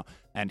right now,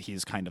 and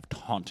he's kind of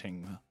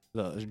taunting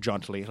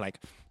jauntily, like,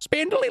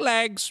 spindly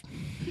legs.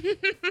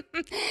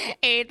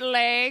 8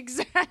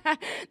 legs.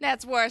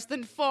 That's worse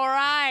than 4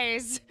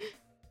 eyes.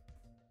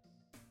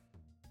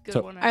 Good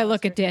So- one. I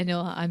look at Alistair.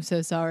 Daniel. I'm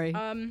so sorry.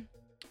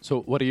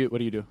 So what do you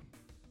do?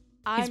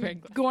 I'm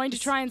wearing going to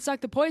try and suck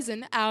the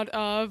poison out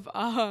of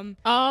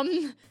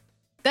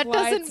That Clyde's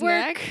doesn't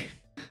work. neck.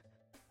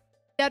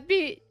 That'd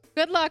be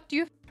good luck. Do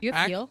you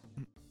have heal?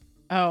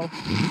 Oh,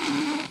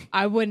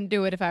 I wouldn't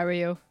do it if I were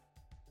you.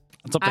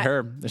 It's up to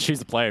her. She's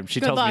the player.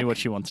 She Good tells me luck. what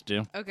she wants to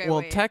do. Okay,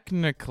 Well, wait.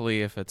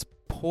 technically, if it's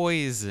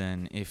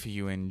poison, if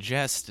you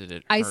ingested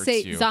it, I hurts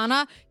say you.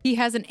 Zana. He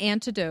has an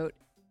antidote.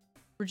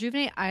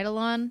 Rejuvenate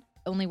Eidolon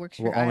only works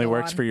for Well, only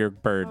works Eidolon. for your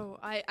bird. Oh,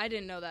 I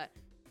didn't know that.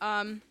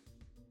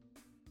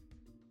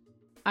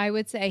 I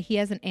would say he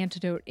has an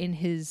antidote in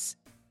his.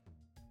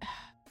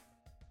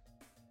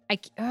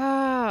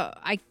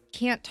 I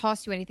can't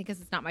toss you anything because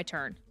it's not my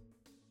turn.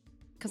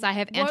 Because I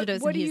have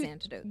antidotes and he has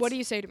antidotes. What do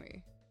you say to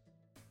me?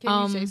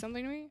 Can you say Um,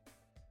 something to me?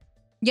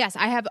 Yes,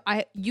 I have.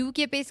 You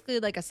get basically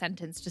like a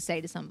sentence to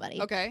say to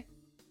somebody. Okay.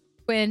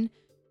 When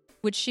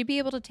would she be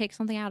able to take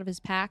something out of his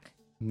pack?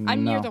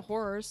 I'm near No, the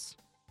horse.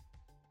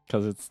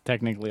 because it's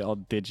technically all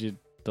digital.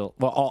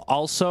 Well,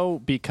 also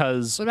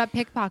because What about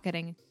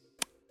pickpocketing?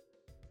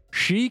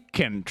 she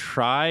can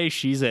try.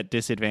 She's at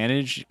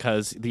disadvantage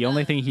because the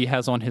only thing he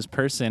has on his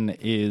person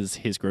is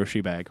his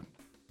grocery bag.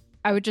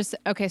 I would just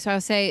so I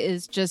would say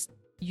is just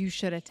you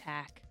should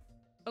attack.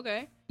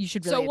 Okay. You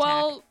should really So attack.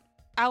 while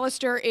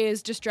Alistair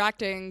is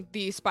distracting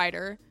the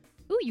spider,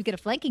 Ooh, you get a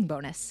flanking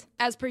bonus.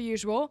 as per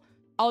usual,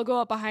 I'll go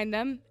up behind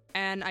them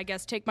and I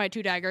guess take my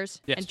 2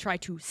 daggers Yes. and try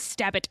to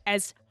stab it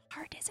as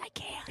hard as I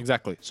can.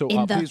 Exactly. So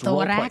In the please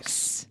roll twice.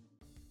 thorax.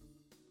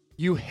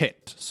 You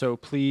hit. So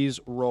please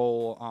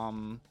roll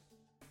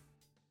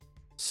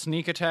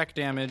sneak attack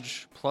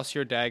damage plus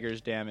your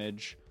dagger's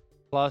damage.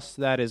 Plus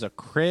that is a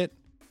crit.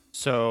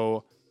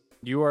 So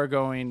you are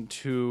going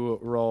to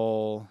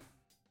roll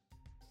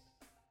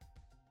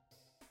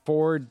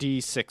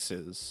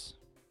 4d6s.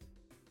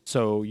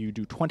 So you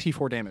do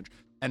 24 damage,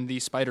 and the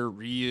spider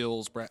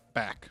reels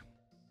back.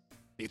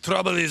 The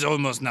trouble is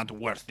almost not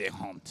worth the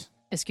hunt.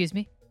 Excuse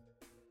me?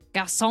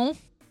 Garçon?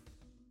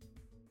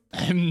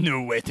 I'm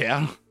no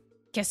waiter.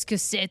 Qu'est-ce que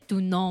c'est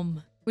ton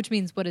nom? Which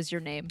means, what is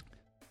your name?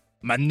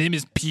 My name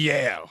is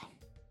Pierre.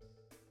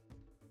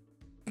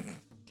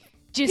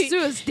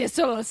 Jesus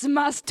desolos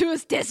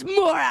mastus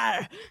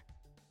desmoral.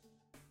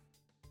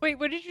 Wait,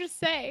 what did you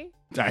say?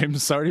 I'm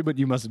sorry, but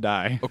you must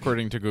die.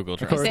 According to Google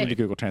Translate. According to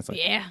Google Translate.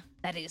 Yeah,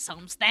 that is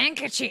some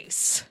stanky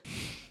cheese.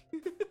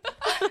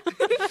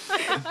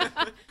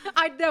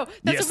 I know.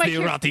 That's Yes, what the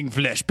rotting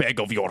flesh bag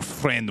of your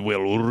friend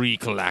will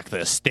reek like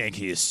the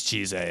stankiest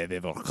cheese I have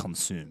ever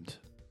consumed.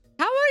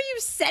 How are you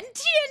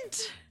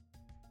sentient?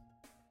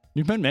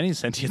 You've met many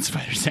sentient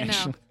spiders, I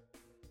know.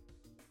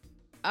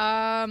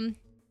 actually.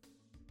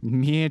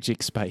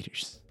 Magic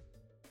spiders.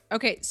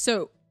 Okay,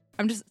 so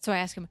I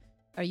ask him,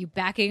 are you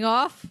backing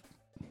off?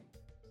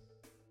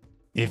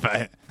 If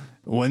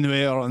one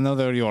way or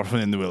another, your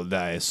friend will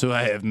die, so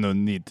I have no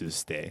need to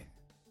stay.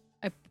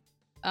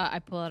 I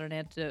pull out an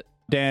antidote.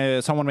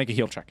 Someone make a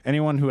heal check.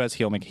 Anyone who has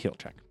heal, make a heal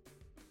check.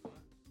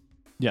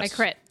 Yes. I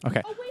crit.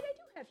 Okay. Oh, wait, I do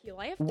have heal.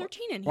 I have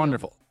 13 in heal.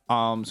 Wonderful.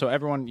 So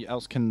everyone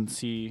else can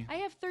see. I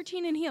have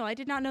 13 in heal. I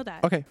did not know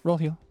that. Okay, roll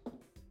heal.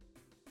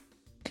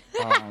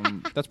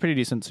 That's pretty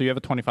decent. So you have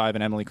a 25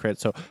 and Emily crit.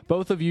 So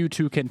both of you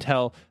two can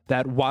tell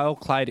that while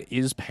Clyde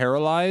is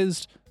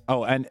paralyzed.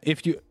 Oh, and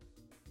if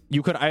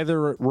you could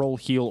either roll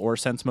heal or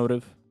sense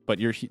motive, but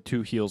your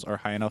two heals are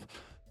high enough.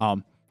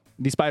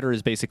 The spider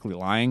is basically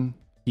lying.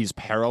 He's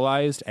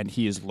paralyzed and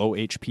he is low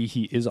HP.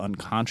 He is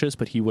unconscious,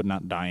 but he would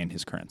not die in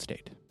his current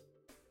state.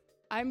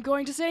 I'm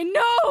going to say,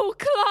 no,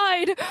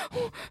 Clyde!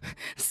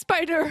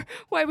 Spider,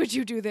 why would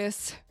you do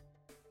this?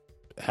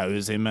 How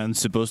is a man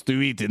supposed to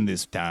eat in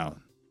this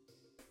town?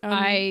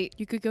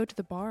 You could go to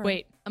the bar.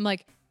 Wait, I'm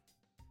like,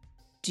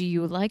 do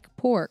you like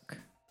pork?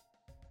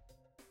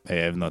 I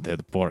have not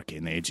had pork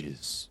in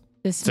ages.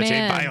 This Such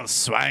man, a vile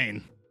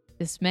swine.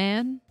 This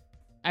man,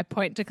 I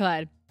point to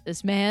Clyde.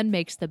 This man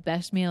makes the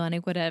best meal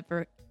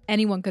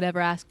anyone could ever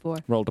ask for.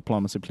 Roll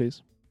diplomacy,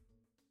 please.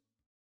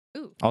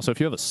 Ooh. Also,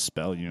 if you have a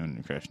spell, you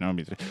and Crash, no,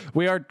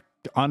 we are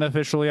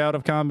unofficially out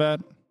of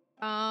combat.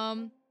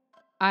 I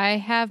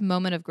have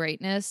Moment of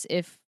Greatness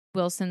if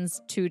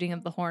Wilson's tooting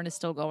of the horn is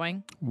still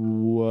going.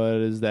 What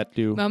does that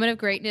do? Moment of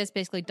Greatness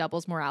basically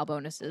doubles morale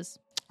bonuses.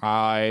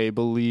 I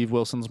believe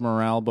Wilson's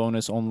morale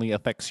bonus only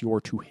affects your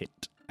to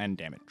hit and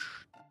damage.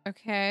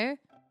 Okay.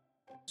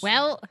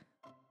 Well,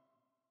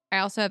 I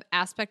also have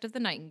Aspect of the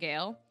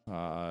Nightingale. Is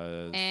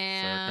that going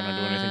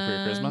to do anything for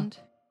your charisma?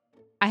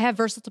 I have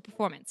Versatile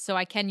Performance, so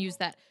I can use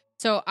that.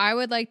 So I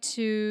would like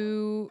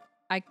to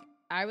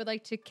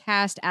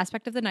cast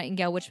Aspect of the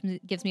Nightingale, which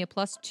gives me a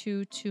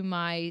 +2 to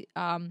my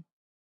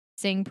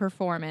sing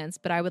performance,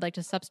 but I would like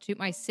to substitute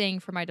my sing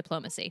for my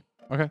diplomacy.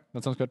 Okay,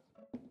 that sounds good.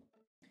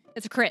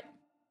 It's a crit.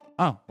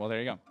 Oh, well, there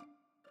you go.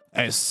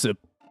 I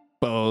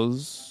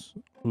suppose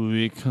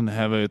we can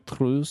have a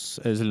truce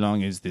as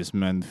long as this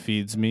man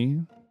feeds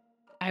me.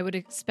 I would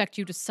expect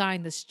you to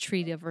sign this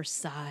Treaty of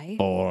Versailles.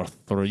 For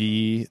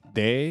 3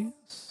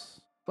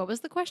 days? What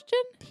was the question?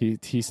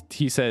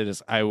 He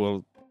says I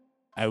will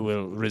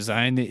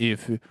resign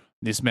if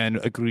this man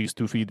agrees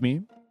to feed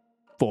me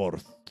for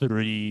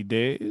 3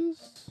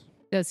 days.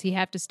 Does he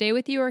have to stay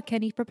with you, or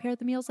can he prepare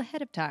the meals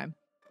ahead of time?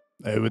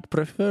 I would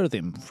prefer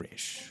them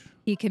fresh.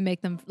 He can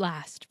make them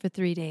last for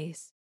 3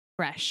 days.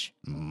 Fresh.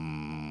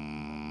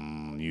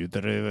 You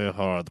drive a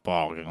hard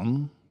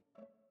bargain.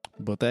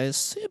 But I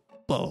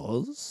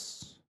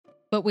suppose...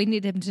 But we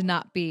need him to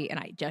not be, and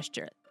I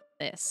gesture at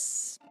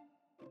this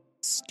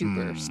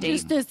stupor state.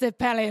 Just as a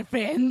pally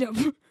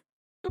friend.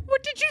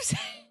 What did you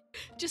say?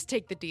 Just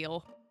take the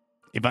deal.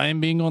 If I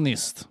am being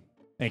honest,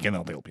 I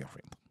cannot help your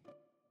friend.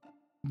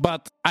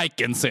 But I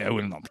can say I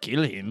will not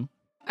kill him.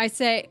 I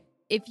say,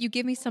 if you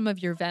give me some of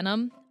your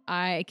venom,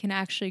 I can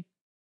actually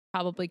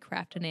probably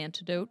craft an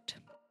antidote.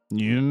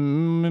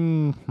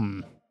 I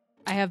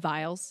have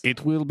vials.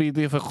 It will be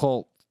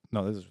difficult.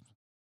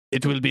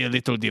 It will be a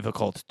little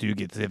difficult to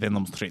get the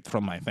venom straight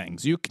from my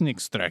fangs. You can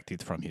extract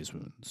it from his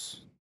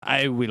wounds.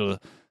 I will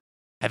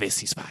have a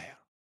ceasefire.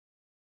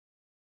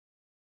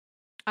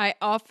 I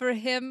offer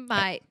him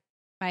my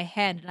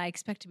hand, and I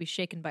expect to be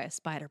shaken by a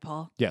spider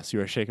paw. Yes,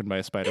 you are shaken by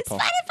a spider paw.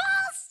 Spider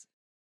paws!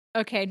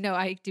 Okay, no,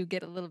 I do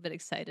get a little bit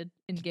excited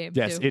in game,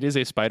 Yes, too. it is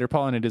a spider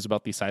paw, and it is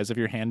about the size of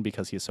your hand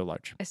because he is so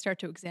large. I start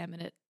to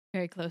examine it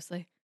very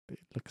closely. It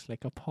looks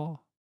like a paw.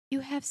 You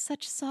have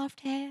such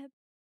soft hands.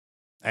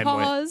 I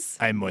Paws.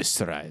 I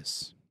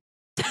moisturize.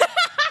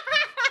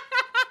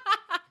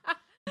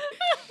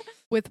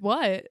 With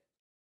what?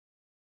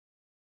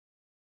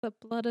 The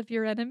blood of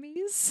your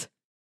enemies?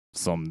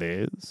 Some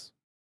days.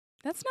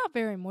 That's not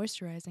very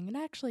moisturizing. It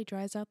actually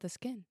dries out the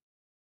skin.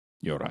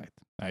 You're right.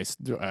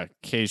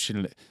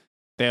 Occasionally,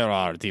 there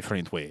are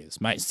different ways.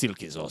 My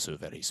silk is also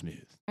very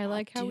smooth. I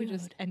like how we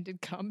just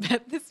ended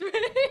combat this way.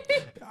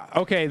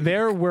 Okay,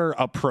 there were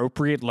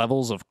appropriate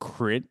levels of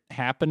crit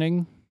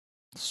happening.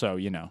 So,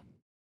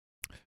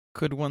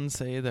 Could one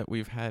say that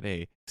we've had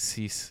a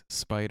cease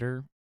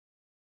spider?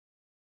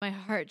 My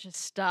heart just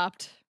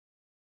stopped.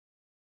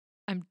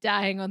 I'm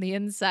dying on the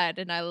inside,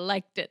 and I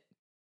liked it.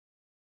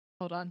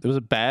 Hold on. It was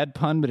a bad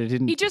pun, but it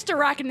didn't. He just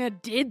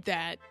arachnid did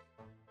that.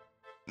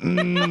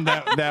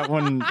 that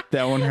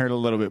one hurt a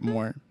little bit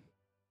more.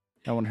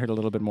 That one hurt a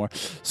little bit more.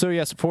 So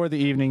yes, for the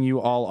evening,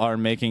 you all are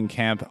making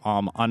camp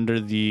under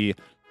the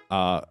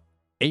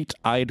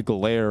eight-eyed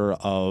glare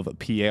of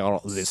Pierre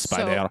the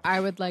Spider. So I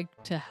would like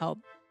to help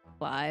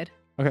Clyde.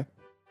 Okay.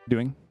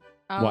 Doing?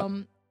 What?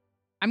 I'm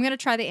gonna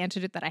try the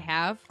antidote that I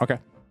have. Okay.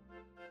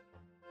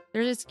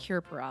 There is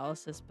cure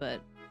paralysis,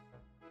 but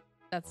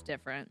that's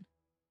different.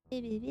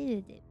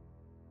 Okay,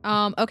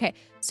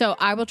 so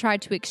I will try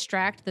to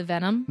extract the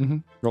venom. Mm-hmm.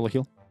 Roll a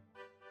heal.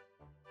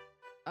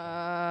 I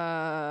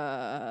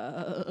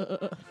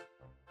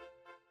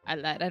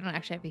lied. I don't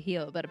actually have a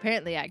heal, but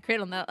apparently I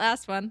crit on that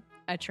last one.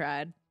 I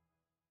tried.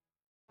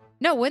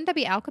 No, wouldn't that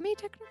be alchemy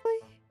technically?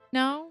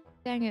 No?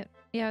 Dang it.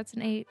 Yeah, it's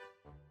an 8.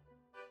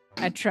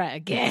 I'd try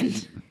again.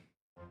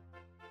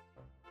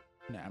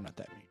 Nah, I'm not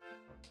that mean.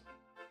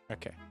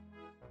 Okay.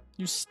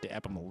 You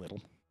stab him a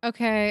little.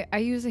 Okay, I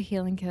use a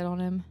healing kit on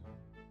him.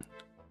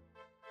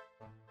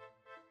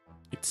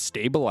 It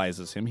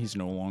stabilizes him. He's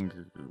no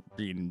longer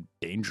in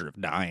danger of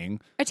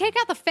dying. I take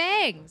out the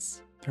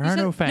fangs. There are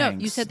no fangs.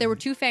 No, you said there were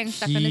 2 fangs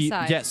stuck in his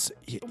side. Yes.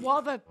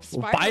 While the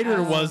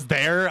spider was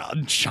there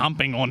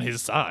chomping on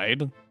his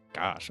side.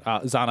 Gosh.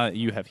 Zana,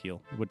 you have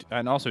heal.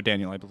 And also,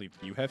 Daniel, I believe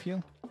you have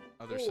heal?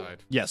 Other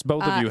side. Yes,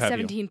 both of you have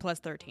 17 heal. plus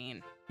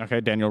 13.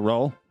 Okay, Daniel,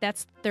 roll.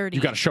 That's 30.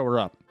 You got to show her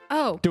up.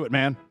 Oh. Do it,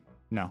 man.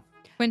 No.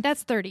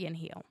 That's 30 in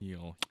heal.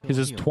 His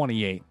is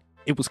 28.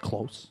 It was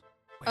close.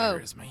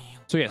 Where is my heal?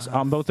 So yes,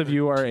 both of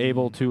you are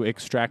able to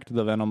extract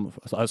the venom,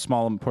 a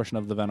small portion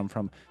of the venom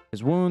from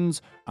his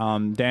wounds.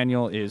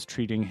 Daniel is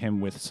treating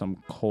him with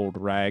some cold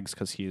rags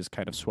because he is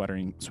kind of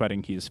sweating.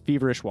 He is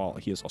feverish while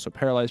he is also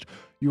paralyzed.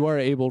 You are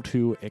able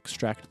to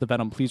extract the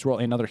venom. Please roll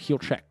another heal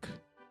check.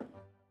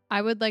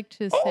 I would like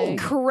to say...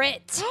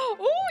 Crit!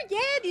 Oh,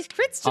 yeah, these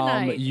crits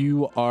tonight.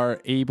 You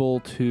are able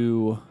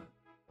to,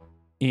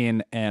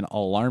 in an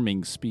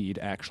alarming speed,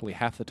 actually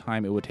half the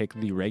time it would take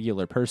the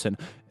regular person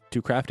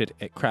to craft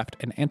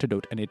an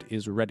antidote, and it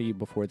is ready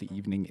before the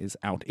evening is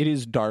out. It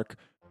is dark,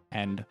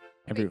 and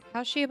Wait,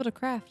 how's she able to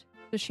craft?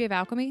 Does she have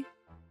alchemy?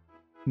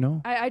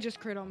 No. I just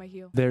crit on my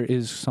heal. There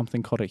is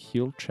something called a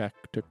heal check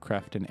to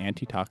craft an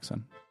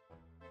antitoxin.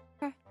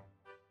 Okay.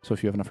 So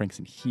if you have enough ranks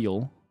in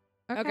heal.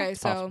 Okay,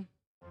 so... Awesome.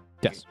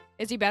 Yes.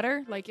 Is he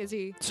better? Like, is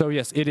he... So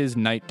yes, it is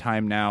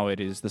nighttime now.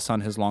 The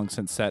sun has long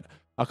since set.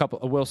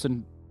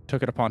 Wilson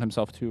took it upon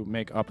himself to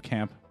make up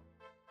camp.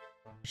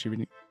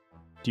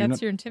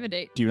 That's your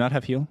intimidate. Do you not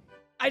have heal?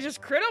 I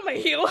just crit on my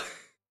heal.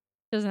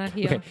 Doesn't have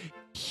heal. Okay.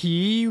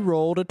 He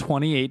rolled a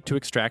 28 to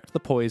extract the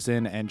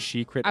poison, and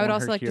she crit I would on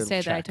also her like to heal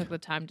say that I check. took the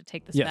time to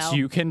take the spell. Yes,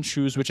 you can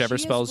choose whichever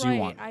She is spells you right.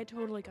 want. I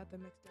totally got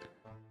them mixed up.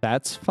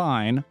 That's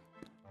fine.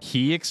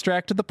 He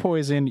extracted the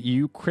poison.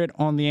 You crit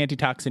on the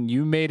antitoxin.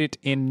 You made it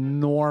in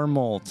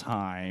normal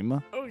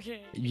time.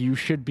 Okay. You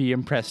should be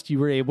impressed you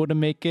were able to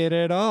make it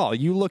at all.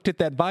 You looked at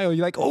that vial.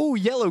 You're like, oh,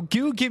 yellow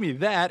goo, give me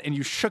that. And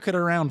you shook it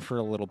around for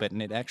a little bit,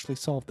 and it actually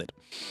solved it.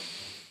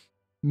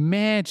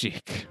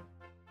 Magic.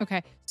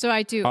 Okay, so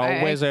I do.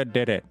 A wizard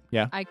did it.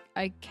 Yeah.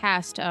 I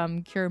cast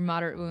Cure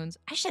Moderate Wounds.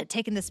 I should have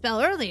taken the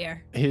spell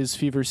earlier. His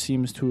fever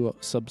seems to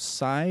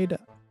subside,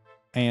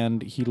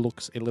 and he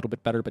looks a little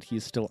bit better, but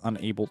he's still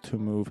unable to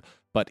move.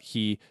 But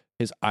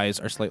his eyes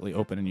are slightly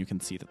open, and you can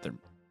see that they're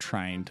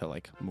trying to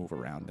like move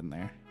around in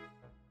there.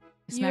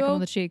 Smack him on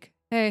the cheek.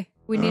 Hey,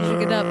 we need you to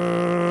get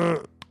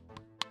up.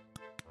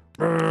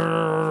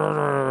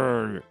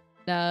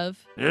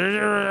 Love.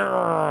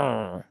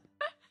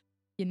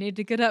 You need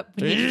to get up.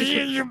 We need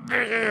you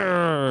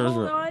to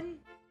Hold on.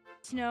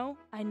 Snow,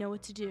 I know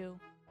what to do.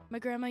 My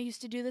grandma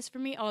used to do this for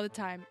me all the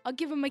time. I'll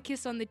give him a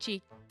kiss on the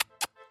cheek.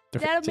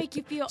 That'll make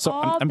you feel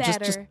all I'm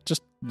better.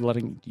 just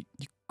letting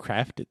you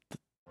crafted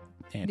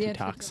the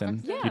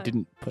antitoxin. Yeah. You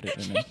didn't put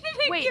it in it.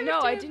 Wait, no,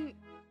 I didn't.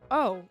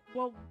 Oh,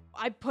 well,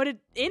 I put it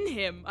in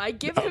him. I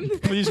give him.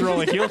 Please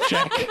roll a heal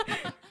check.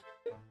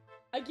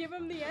 I give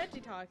him the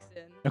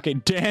antitoxin. Okay,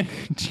 Dan,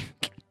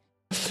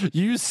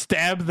 you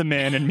stab the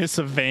man and miss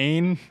a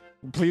vein.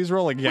 Please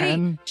roll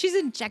again. Wait, she's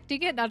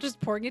injecting it, not just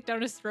pouring it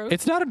down his throat?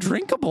 It's not a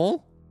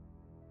drinkable.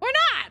 Why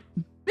not?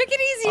 Make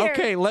it easier.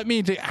 Okay, let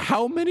me.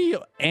 How many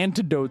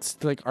antidotes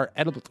are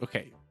edible?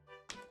 Okay,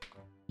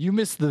 you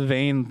missed the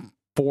vein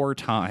 4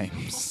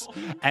 times,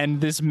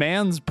 and this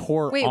man's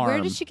poor Wait, arm. where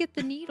did she get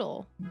the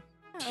needle?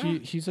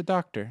 He's a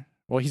doctor.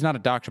 Well, he's not a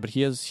doctor, but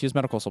he has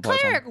medical supplies.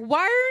 Cleric,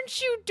 why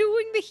aren't you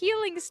doing the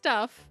healing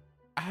stuff?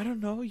 I don't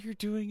know. You're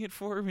doing it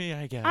for me,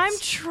 I guess. I'm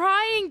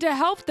trying to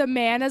help the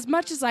man as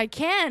much as I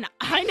can.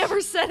 I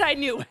never said I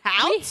knew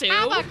how to.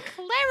 Have a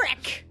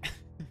cleric.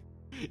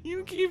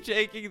 You keep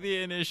taking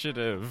the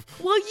initiative.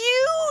 Well,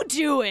 you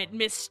do it,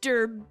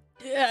 Mr.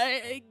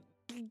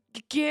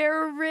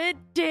 Garrett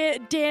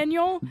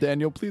Daniel.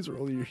 Daniel, please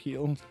roll your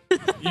heal.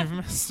 You've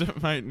messed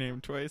up my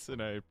name twice,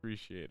 and I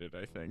appreciate it,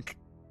 I think.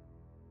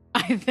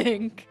 I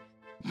think.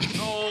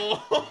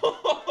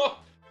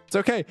 It's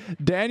okay.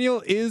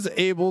 Daniel is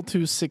able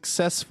to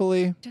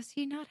successfully. Does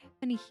he not have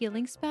any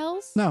healing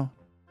spells? No.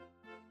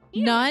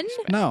 None?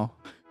 No.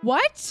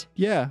 What?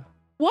 Yeah.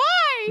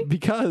 Why?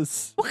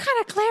 Because. What kind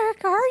of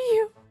cleric are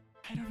you?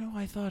 I don't know.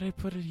 I thought I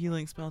put a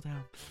healing spell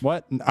down.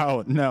 What?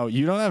 Oh, no.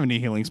 You don't have any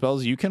healing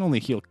spells. You can only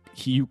heal.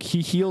 He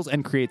heals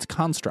and creates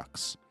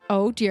constructs.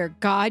 Oh, dear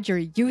God, you're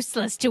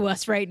useless to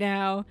us right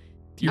now.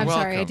 You're I'm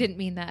sorry, I welcome. didn't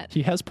mean that.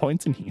 He has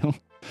points in heal.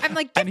 I'm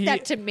like, And give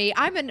that to me.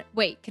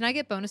 Wait, can I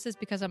get bonuses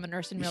because I'm a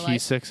nurse in real He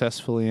life?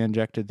 successfully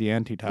injected the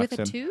antitoxin. With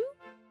a 2?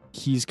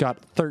 He's got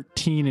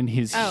 13 in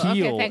his Oh, okay,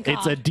 heal. thank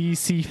It's a God.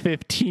 DC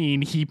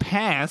 15. He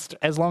passed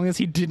as long as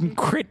he didn't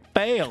crit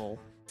fail.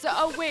 So,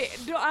 oh wait,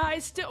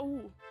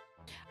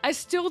 I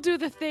still do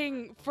the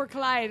thing for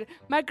Clyde.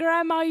 My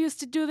grandma used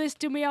to do this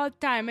to me all the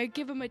time. I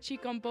give him a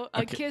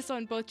kiss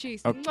on both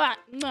cheeks. Okay. Mwah,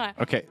 mwah.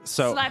 Okay,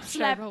 so Slap,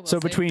 slap. so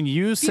between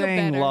you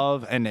saying better.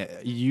 love and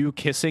you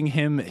kissing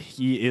him,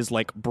 he is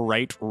like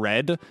bright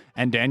red,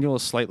 and Daniel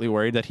is slightly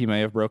worried that he may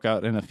have broke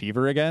out in a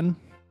fever again.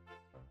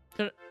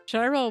 Should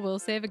I roll a will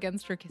save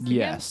against her kissing him?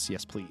 Yes,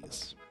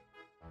 please.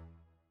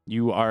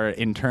 You are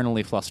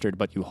internally flustered,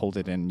 but you hold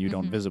it in. You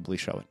don't Mhm. visibly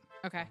show it.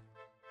 Okay.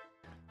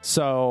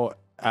 So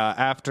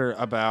after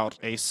about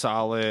a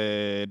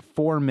solid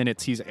 4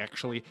 minutes,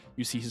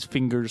 you see his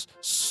fingers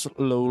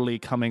slowly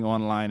coming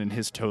online and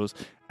his toes.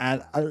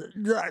 And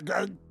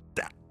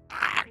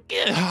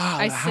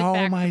how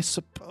back. am I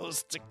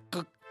supposed to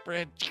cook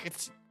bread?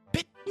 It's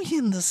bit me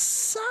in the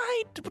side.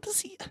 What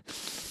is he?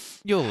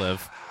 You'll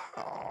live.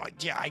 Oh,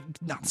 yeah, I'm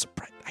not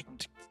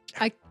surprised.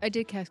 I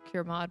did cast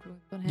Cure Mod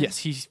on him. Yes,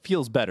 he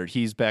feels better.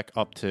 He's back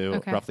up to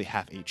Okay. roughly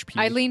half HP.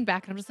 I lean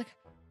back and I'm just like,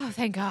 oh,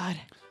 thank God.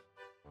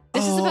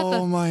 This is about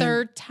the my-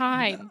 third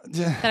time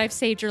that I've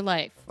saved your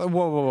life.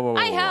 Whoa.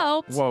 I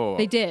helped. Whoa.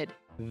 They did.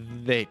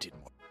 They did.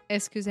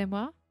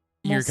 Excusez-moi.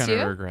 You're going to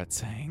Monsieur? regret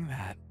saying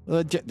that.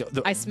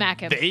 I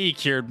smack him. They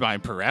cured my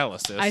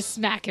paralysis. I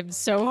smack him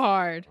so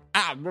hard.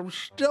 I'm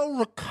still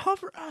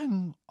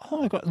recovering.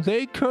 Oh my god,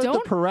 they cured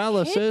Don't the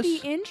paralysis.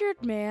 hit the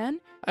injured man.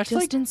 It's Just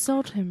like,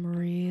 insult him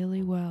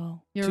really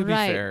well. You're to be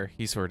right. fair,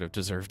 he sort of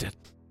deserved it.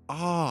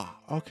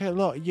 okay,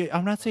 look,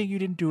 I'm not saying you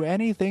didn't do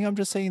anything. I'm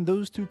just saying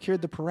those two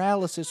cured the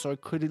paralysis, so I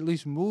could at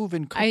least move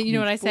and cook You know me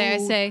what I say? I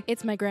food. say,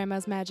 It's my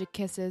grandma's magic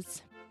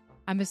kisses.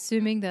 I'm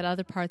assuming that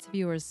other parts of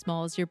you are as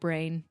small as your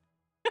brain.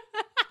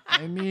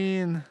 I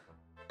mean,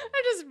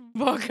 I just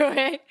walk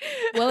away.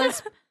 Well,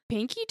 his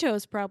pinky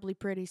toe's probably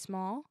pretty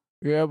small.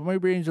 yeah, but my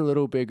brain's a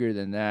little bigger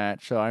than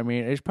that. So, I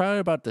mean, it's probably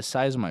about the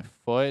size of my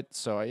foot.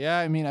 So, yeah,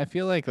 I mean, I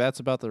feel like that's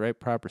about the right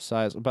proper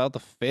size. About the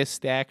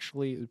fist,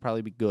 actually, it would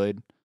probably be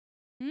good.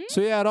 Hmm? So,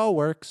 yeah, it all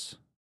works.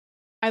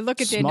 I look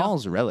at Daniel.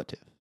 Small's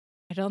relative.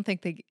 I don't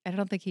think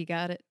he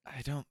got it.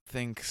 I don't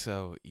think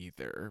so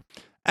either.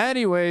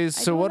 Anyways,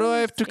 I so what do don't I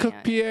have to cook,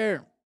 understand.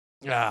 Pierre?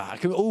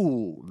 Rack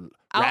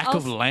I'll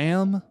of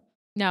lamb.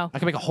 No. I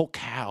can make a whole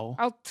cow.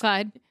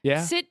 Outside.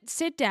 Yeah,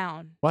 Sit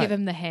down. what? Give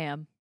him the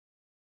ham.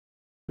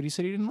 But he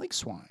said he didn't like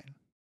swine.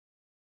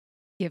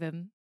 Give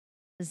him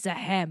the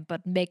ham,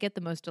 but make it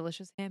the most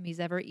delicious ham he's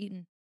ever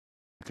eaten.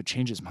 I could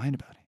change his mind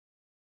about it.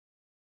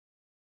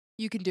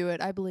 You can do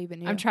it. I believe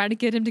in you. I'm trying to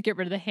get him to get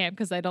rid of the ham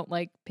because I don't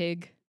like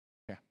pig.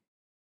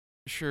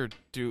 Sure,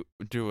 do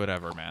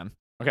whatever, man.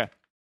 Okay.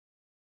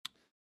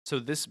 So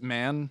this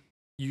man,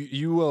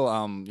 you will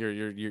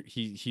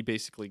he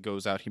basically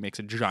goes out. He makes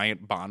a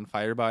giant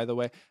bonfire, by the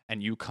way,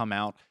 and you come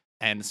out,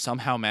 and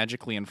somehow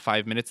magically in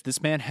 5 minutes,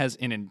 this man has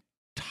an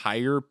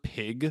entire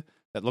pig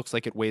that looks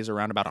like it weighs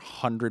around about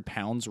 100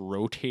 pounds,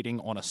 rotating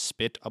on a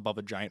spit above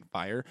a giant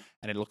fire,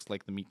 and it looks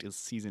like the meat is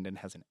seasoned and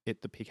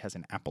the pig has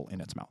an apple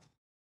in its mouth.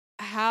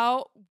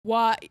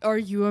 Why are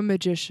you a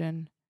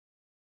magician?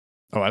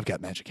 Oh, I've got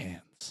magic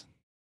hands.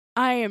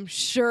 I am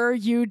sure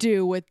you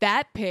do with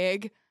that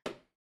pig.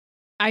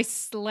 I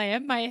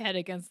slam my head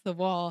against the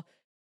wall.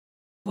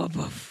 Woof,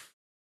 woof.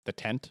 The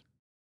tent.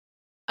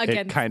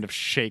 Again, It kind of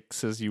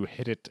shakes as you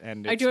hit it,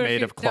 and I it's do it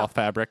made of cloth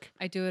fabric.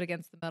 I do it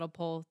against the metal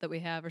pole that we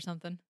have or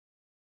something.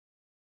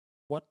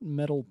 What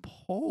metal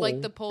pole?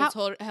 Like the pole's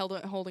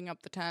holding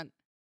up the tent.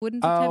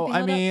 Wouldn't the tent Oh, be I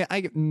held mean,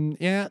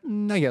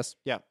 I guess,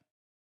 yeah. up?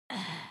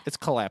 It's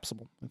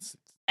collapsible.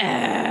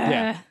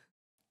 Yeah.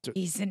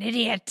 He's an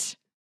idiot.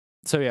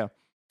 So yeah,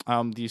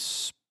 the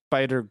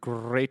spider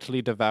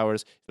greatly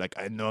devours. Like,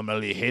 I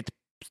normally hate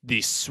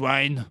these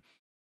swine,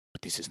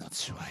 but this is not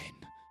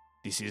swine.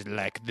 This is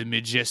like the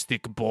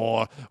majestic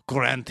boar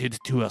granted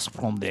to us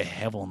from the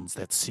heavens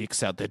that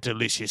seeks out the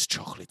delicious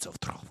chocolates of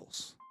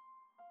truffles.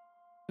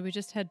 We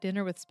just had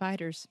dinner with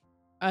spiders.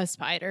 A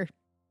spider.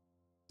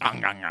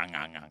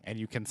 And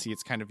you can see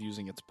it's kind of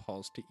using its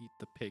paws to eat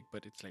the pig,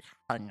 but it's like.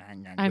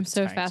 I'm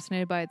so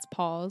fascinated by its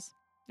paws.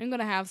 I'm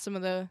gonna have some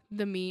of the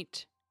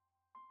meat.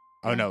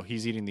 Oh no,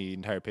 he's eating the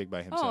entire pig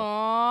by himself.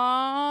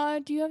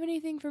 Aww, do you have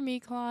anything for me,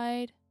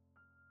 Clyde?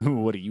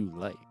 What do you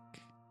like?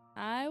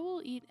 I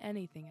will eat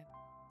anything.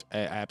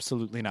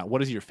 Absolutely not.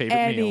 What is your favorite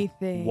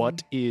Anything. meal?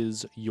 What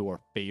is your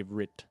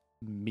favorite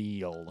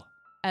meal?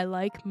 I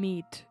like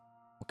meat.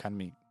 What kind of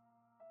meat?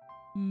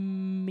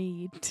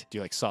 meat. Do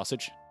you like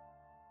sausage?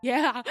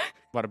 Yeah.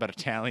 What about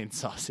Italian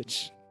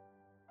sausage?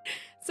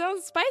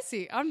 Sounds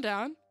spicy. I'm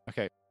down.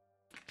 Okay.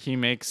 He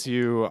makes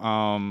you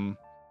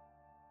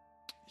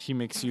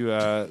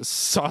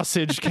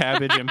sausage,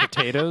 cabbage, and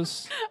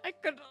potatoes, I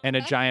could. and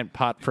a giant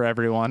pot for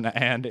everyone.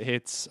 And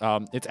it's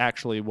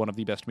actually one of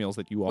the best meals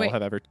that you all Wait,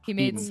 have ever He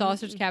made eaten.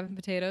 sausage, cabbage, and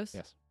potatoes.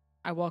 Yes.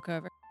 I walk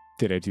over.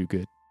 Did I do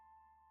good?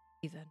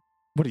 Heathen.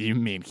 What do you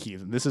mean,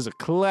 heathen? This is a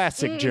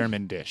classic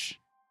German dish.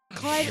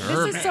 Clyde,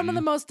 this is some of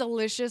the most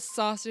delicious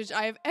sausage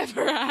I have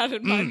ever had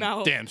in my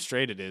mouth. Damn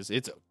straight it is.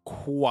 It's a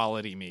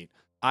quality meat.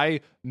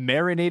 I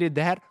marinated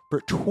that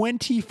for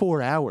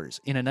 24 hours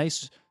in a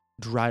nice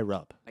dry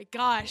rub. My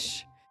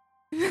gosh.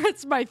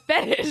 That's my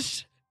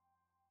fetish.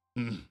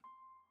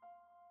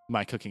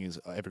 My cooking is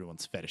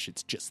everyone's fetish.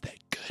 It's just that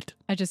good.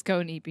 I just go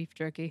and eat beef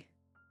jerky.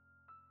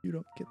 You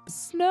don't get the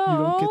Snow. You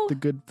don't get the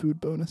good food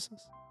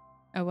bonuses.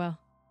 Oh well.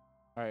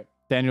 All right.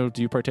 Daniel,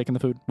 do you partake in the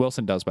food?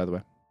 Wilson does, by the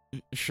way.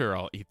 Sure,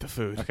 I'll eat the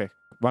food. Okay,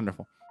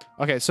 wonderful.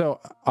 Okay, so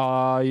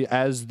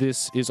as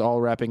this is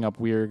all wrapping up,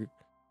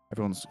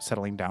 everyone's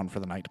settling down for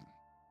the night.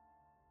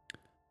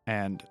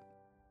 And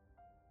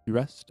you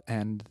rest,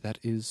 and that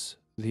is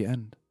the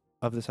end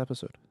of this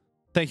episode.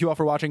 Thank you all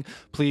for watching.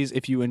 Please,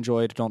 if you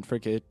enjoyed, don't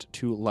forget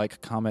to like,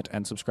 comment,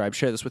 and subscribe.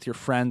 Share this with your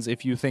friends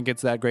if you think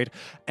it's that great.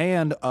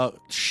 And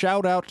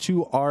shout out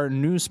to our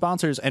new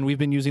sponsors. And we've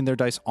been using their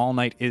dice all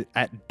night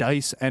at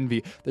Dice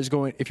Envy.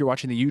 If you're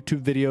watching the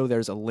YouTube video,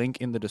 there's a link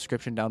in the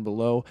description down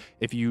below.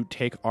 If you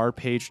take our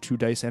page to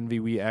Dice Envy,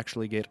 we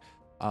actually get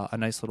a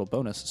nice little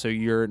bonus. So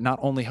you're not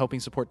only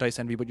helping support Dice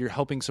Envy, but you're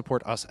helping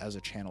support us as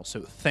a channel.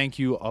 So thank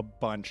you a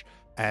bunch.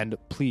 And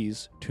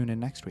please tune in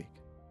next week.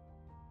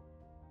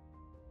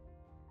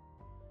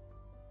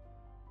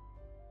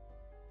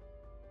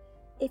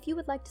 If you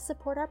would like to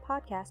support our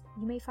podcast,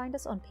 you may find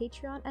us on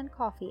Patreon and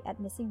Ko-fi at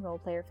Missing Role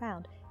Player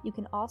Found. You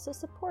can also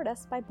support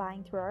us by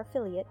buying through our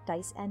affiliate,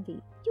 Dice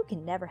Envy. You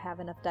can never have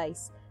enough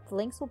dice. The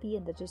links will be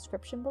in the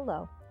description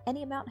below.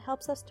 Any amount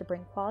helps us to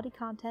bring quality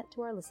content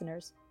to our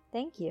listeners.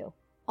 Thank you.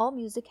 All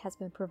music has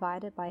been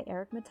provided by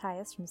Eric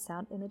Matthias from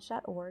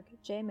soundimage.org,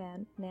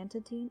 J-Man,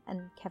 Nantantine, and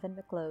Kevin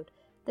McLeod.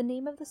 The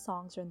name of the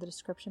songs are in the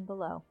description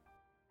below.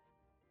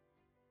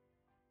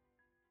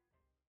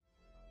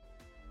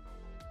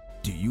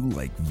 Do you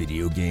like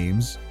video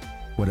games?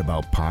 What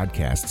about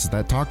podcasts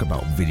that talk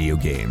about video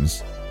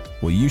games?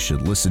 Well, you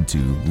should listen to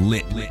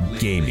Lit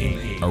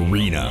Gaming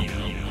Arena.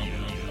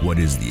 What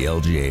is the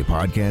LGA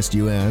podcast,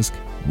 you ask?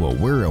 Well,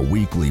 we're a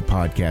weekly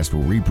podcast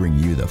where we bring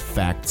you the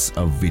facts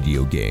of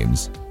video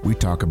games. We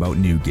talk about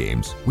new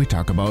games. We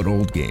talk about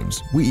old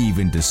games. We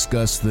even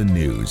discuss the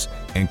news.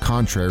 And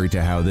contrary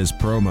to how this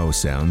promo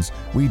sounds,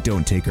 we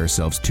don't take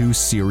ourselves too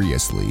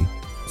seriously.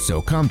 So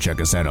come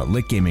check us out at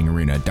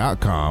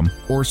litgamingarena.com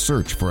or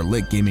search for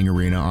Lit Gaming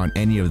Arena on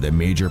any of the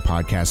major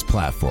podcast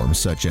platforms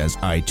such as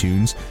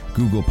iTunes,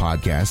 Google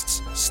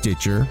Podcasts,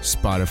 Stitcher,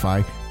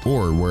 Spotify,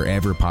 or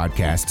wherever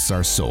podcasts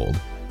are sold.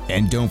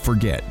 And don't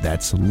forget,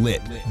 that's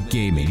Lit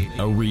Gaming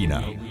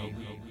Arena.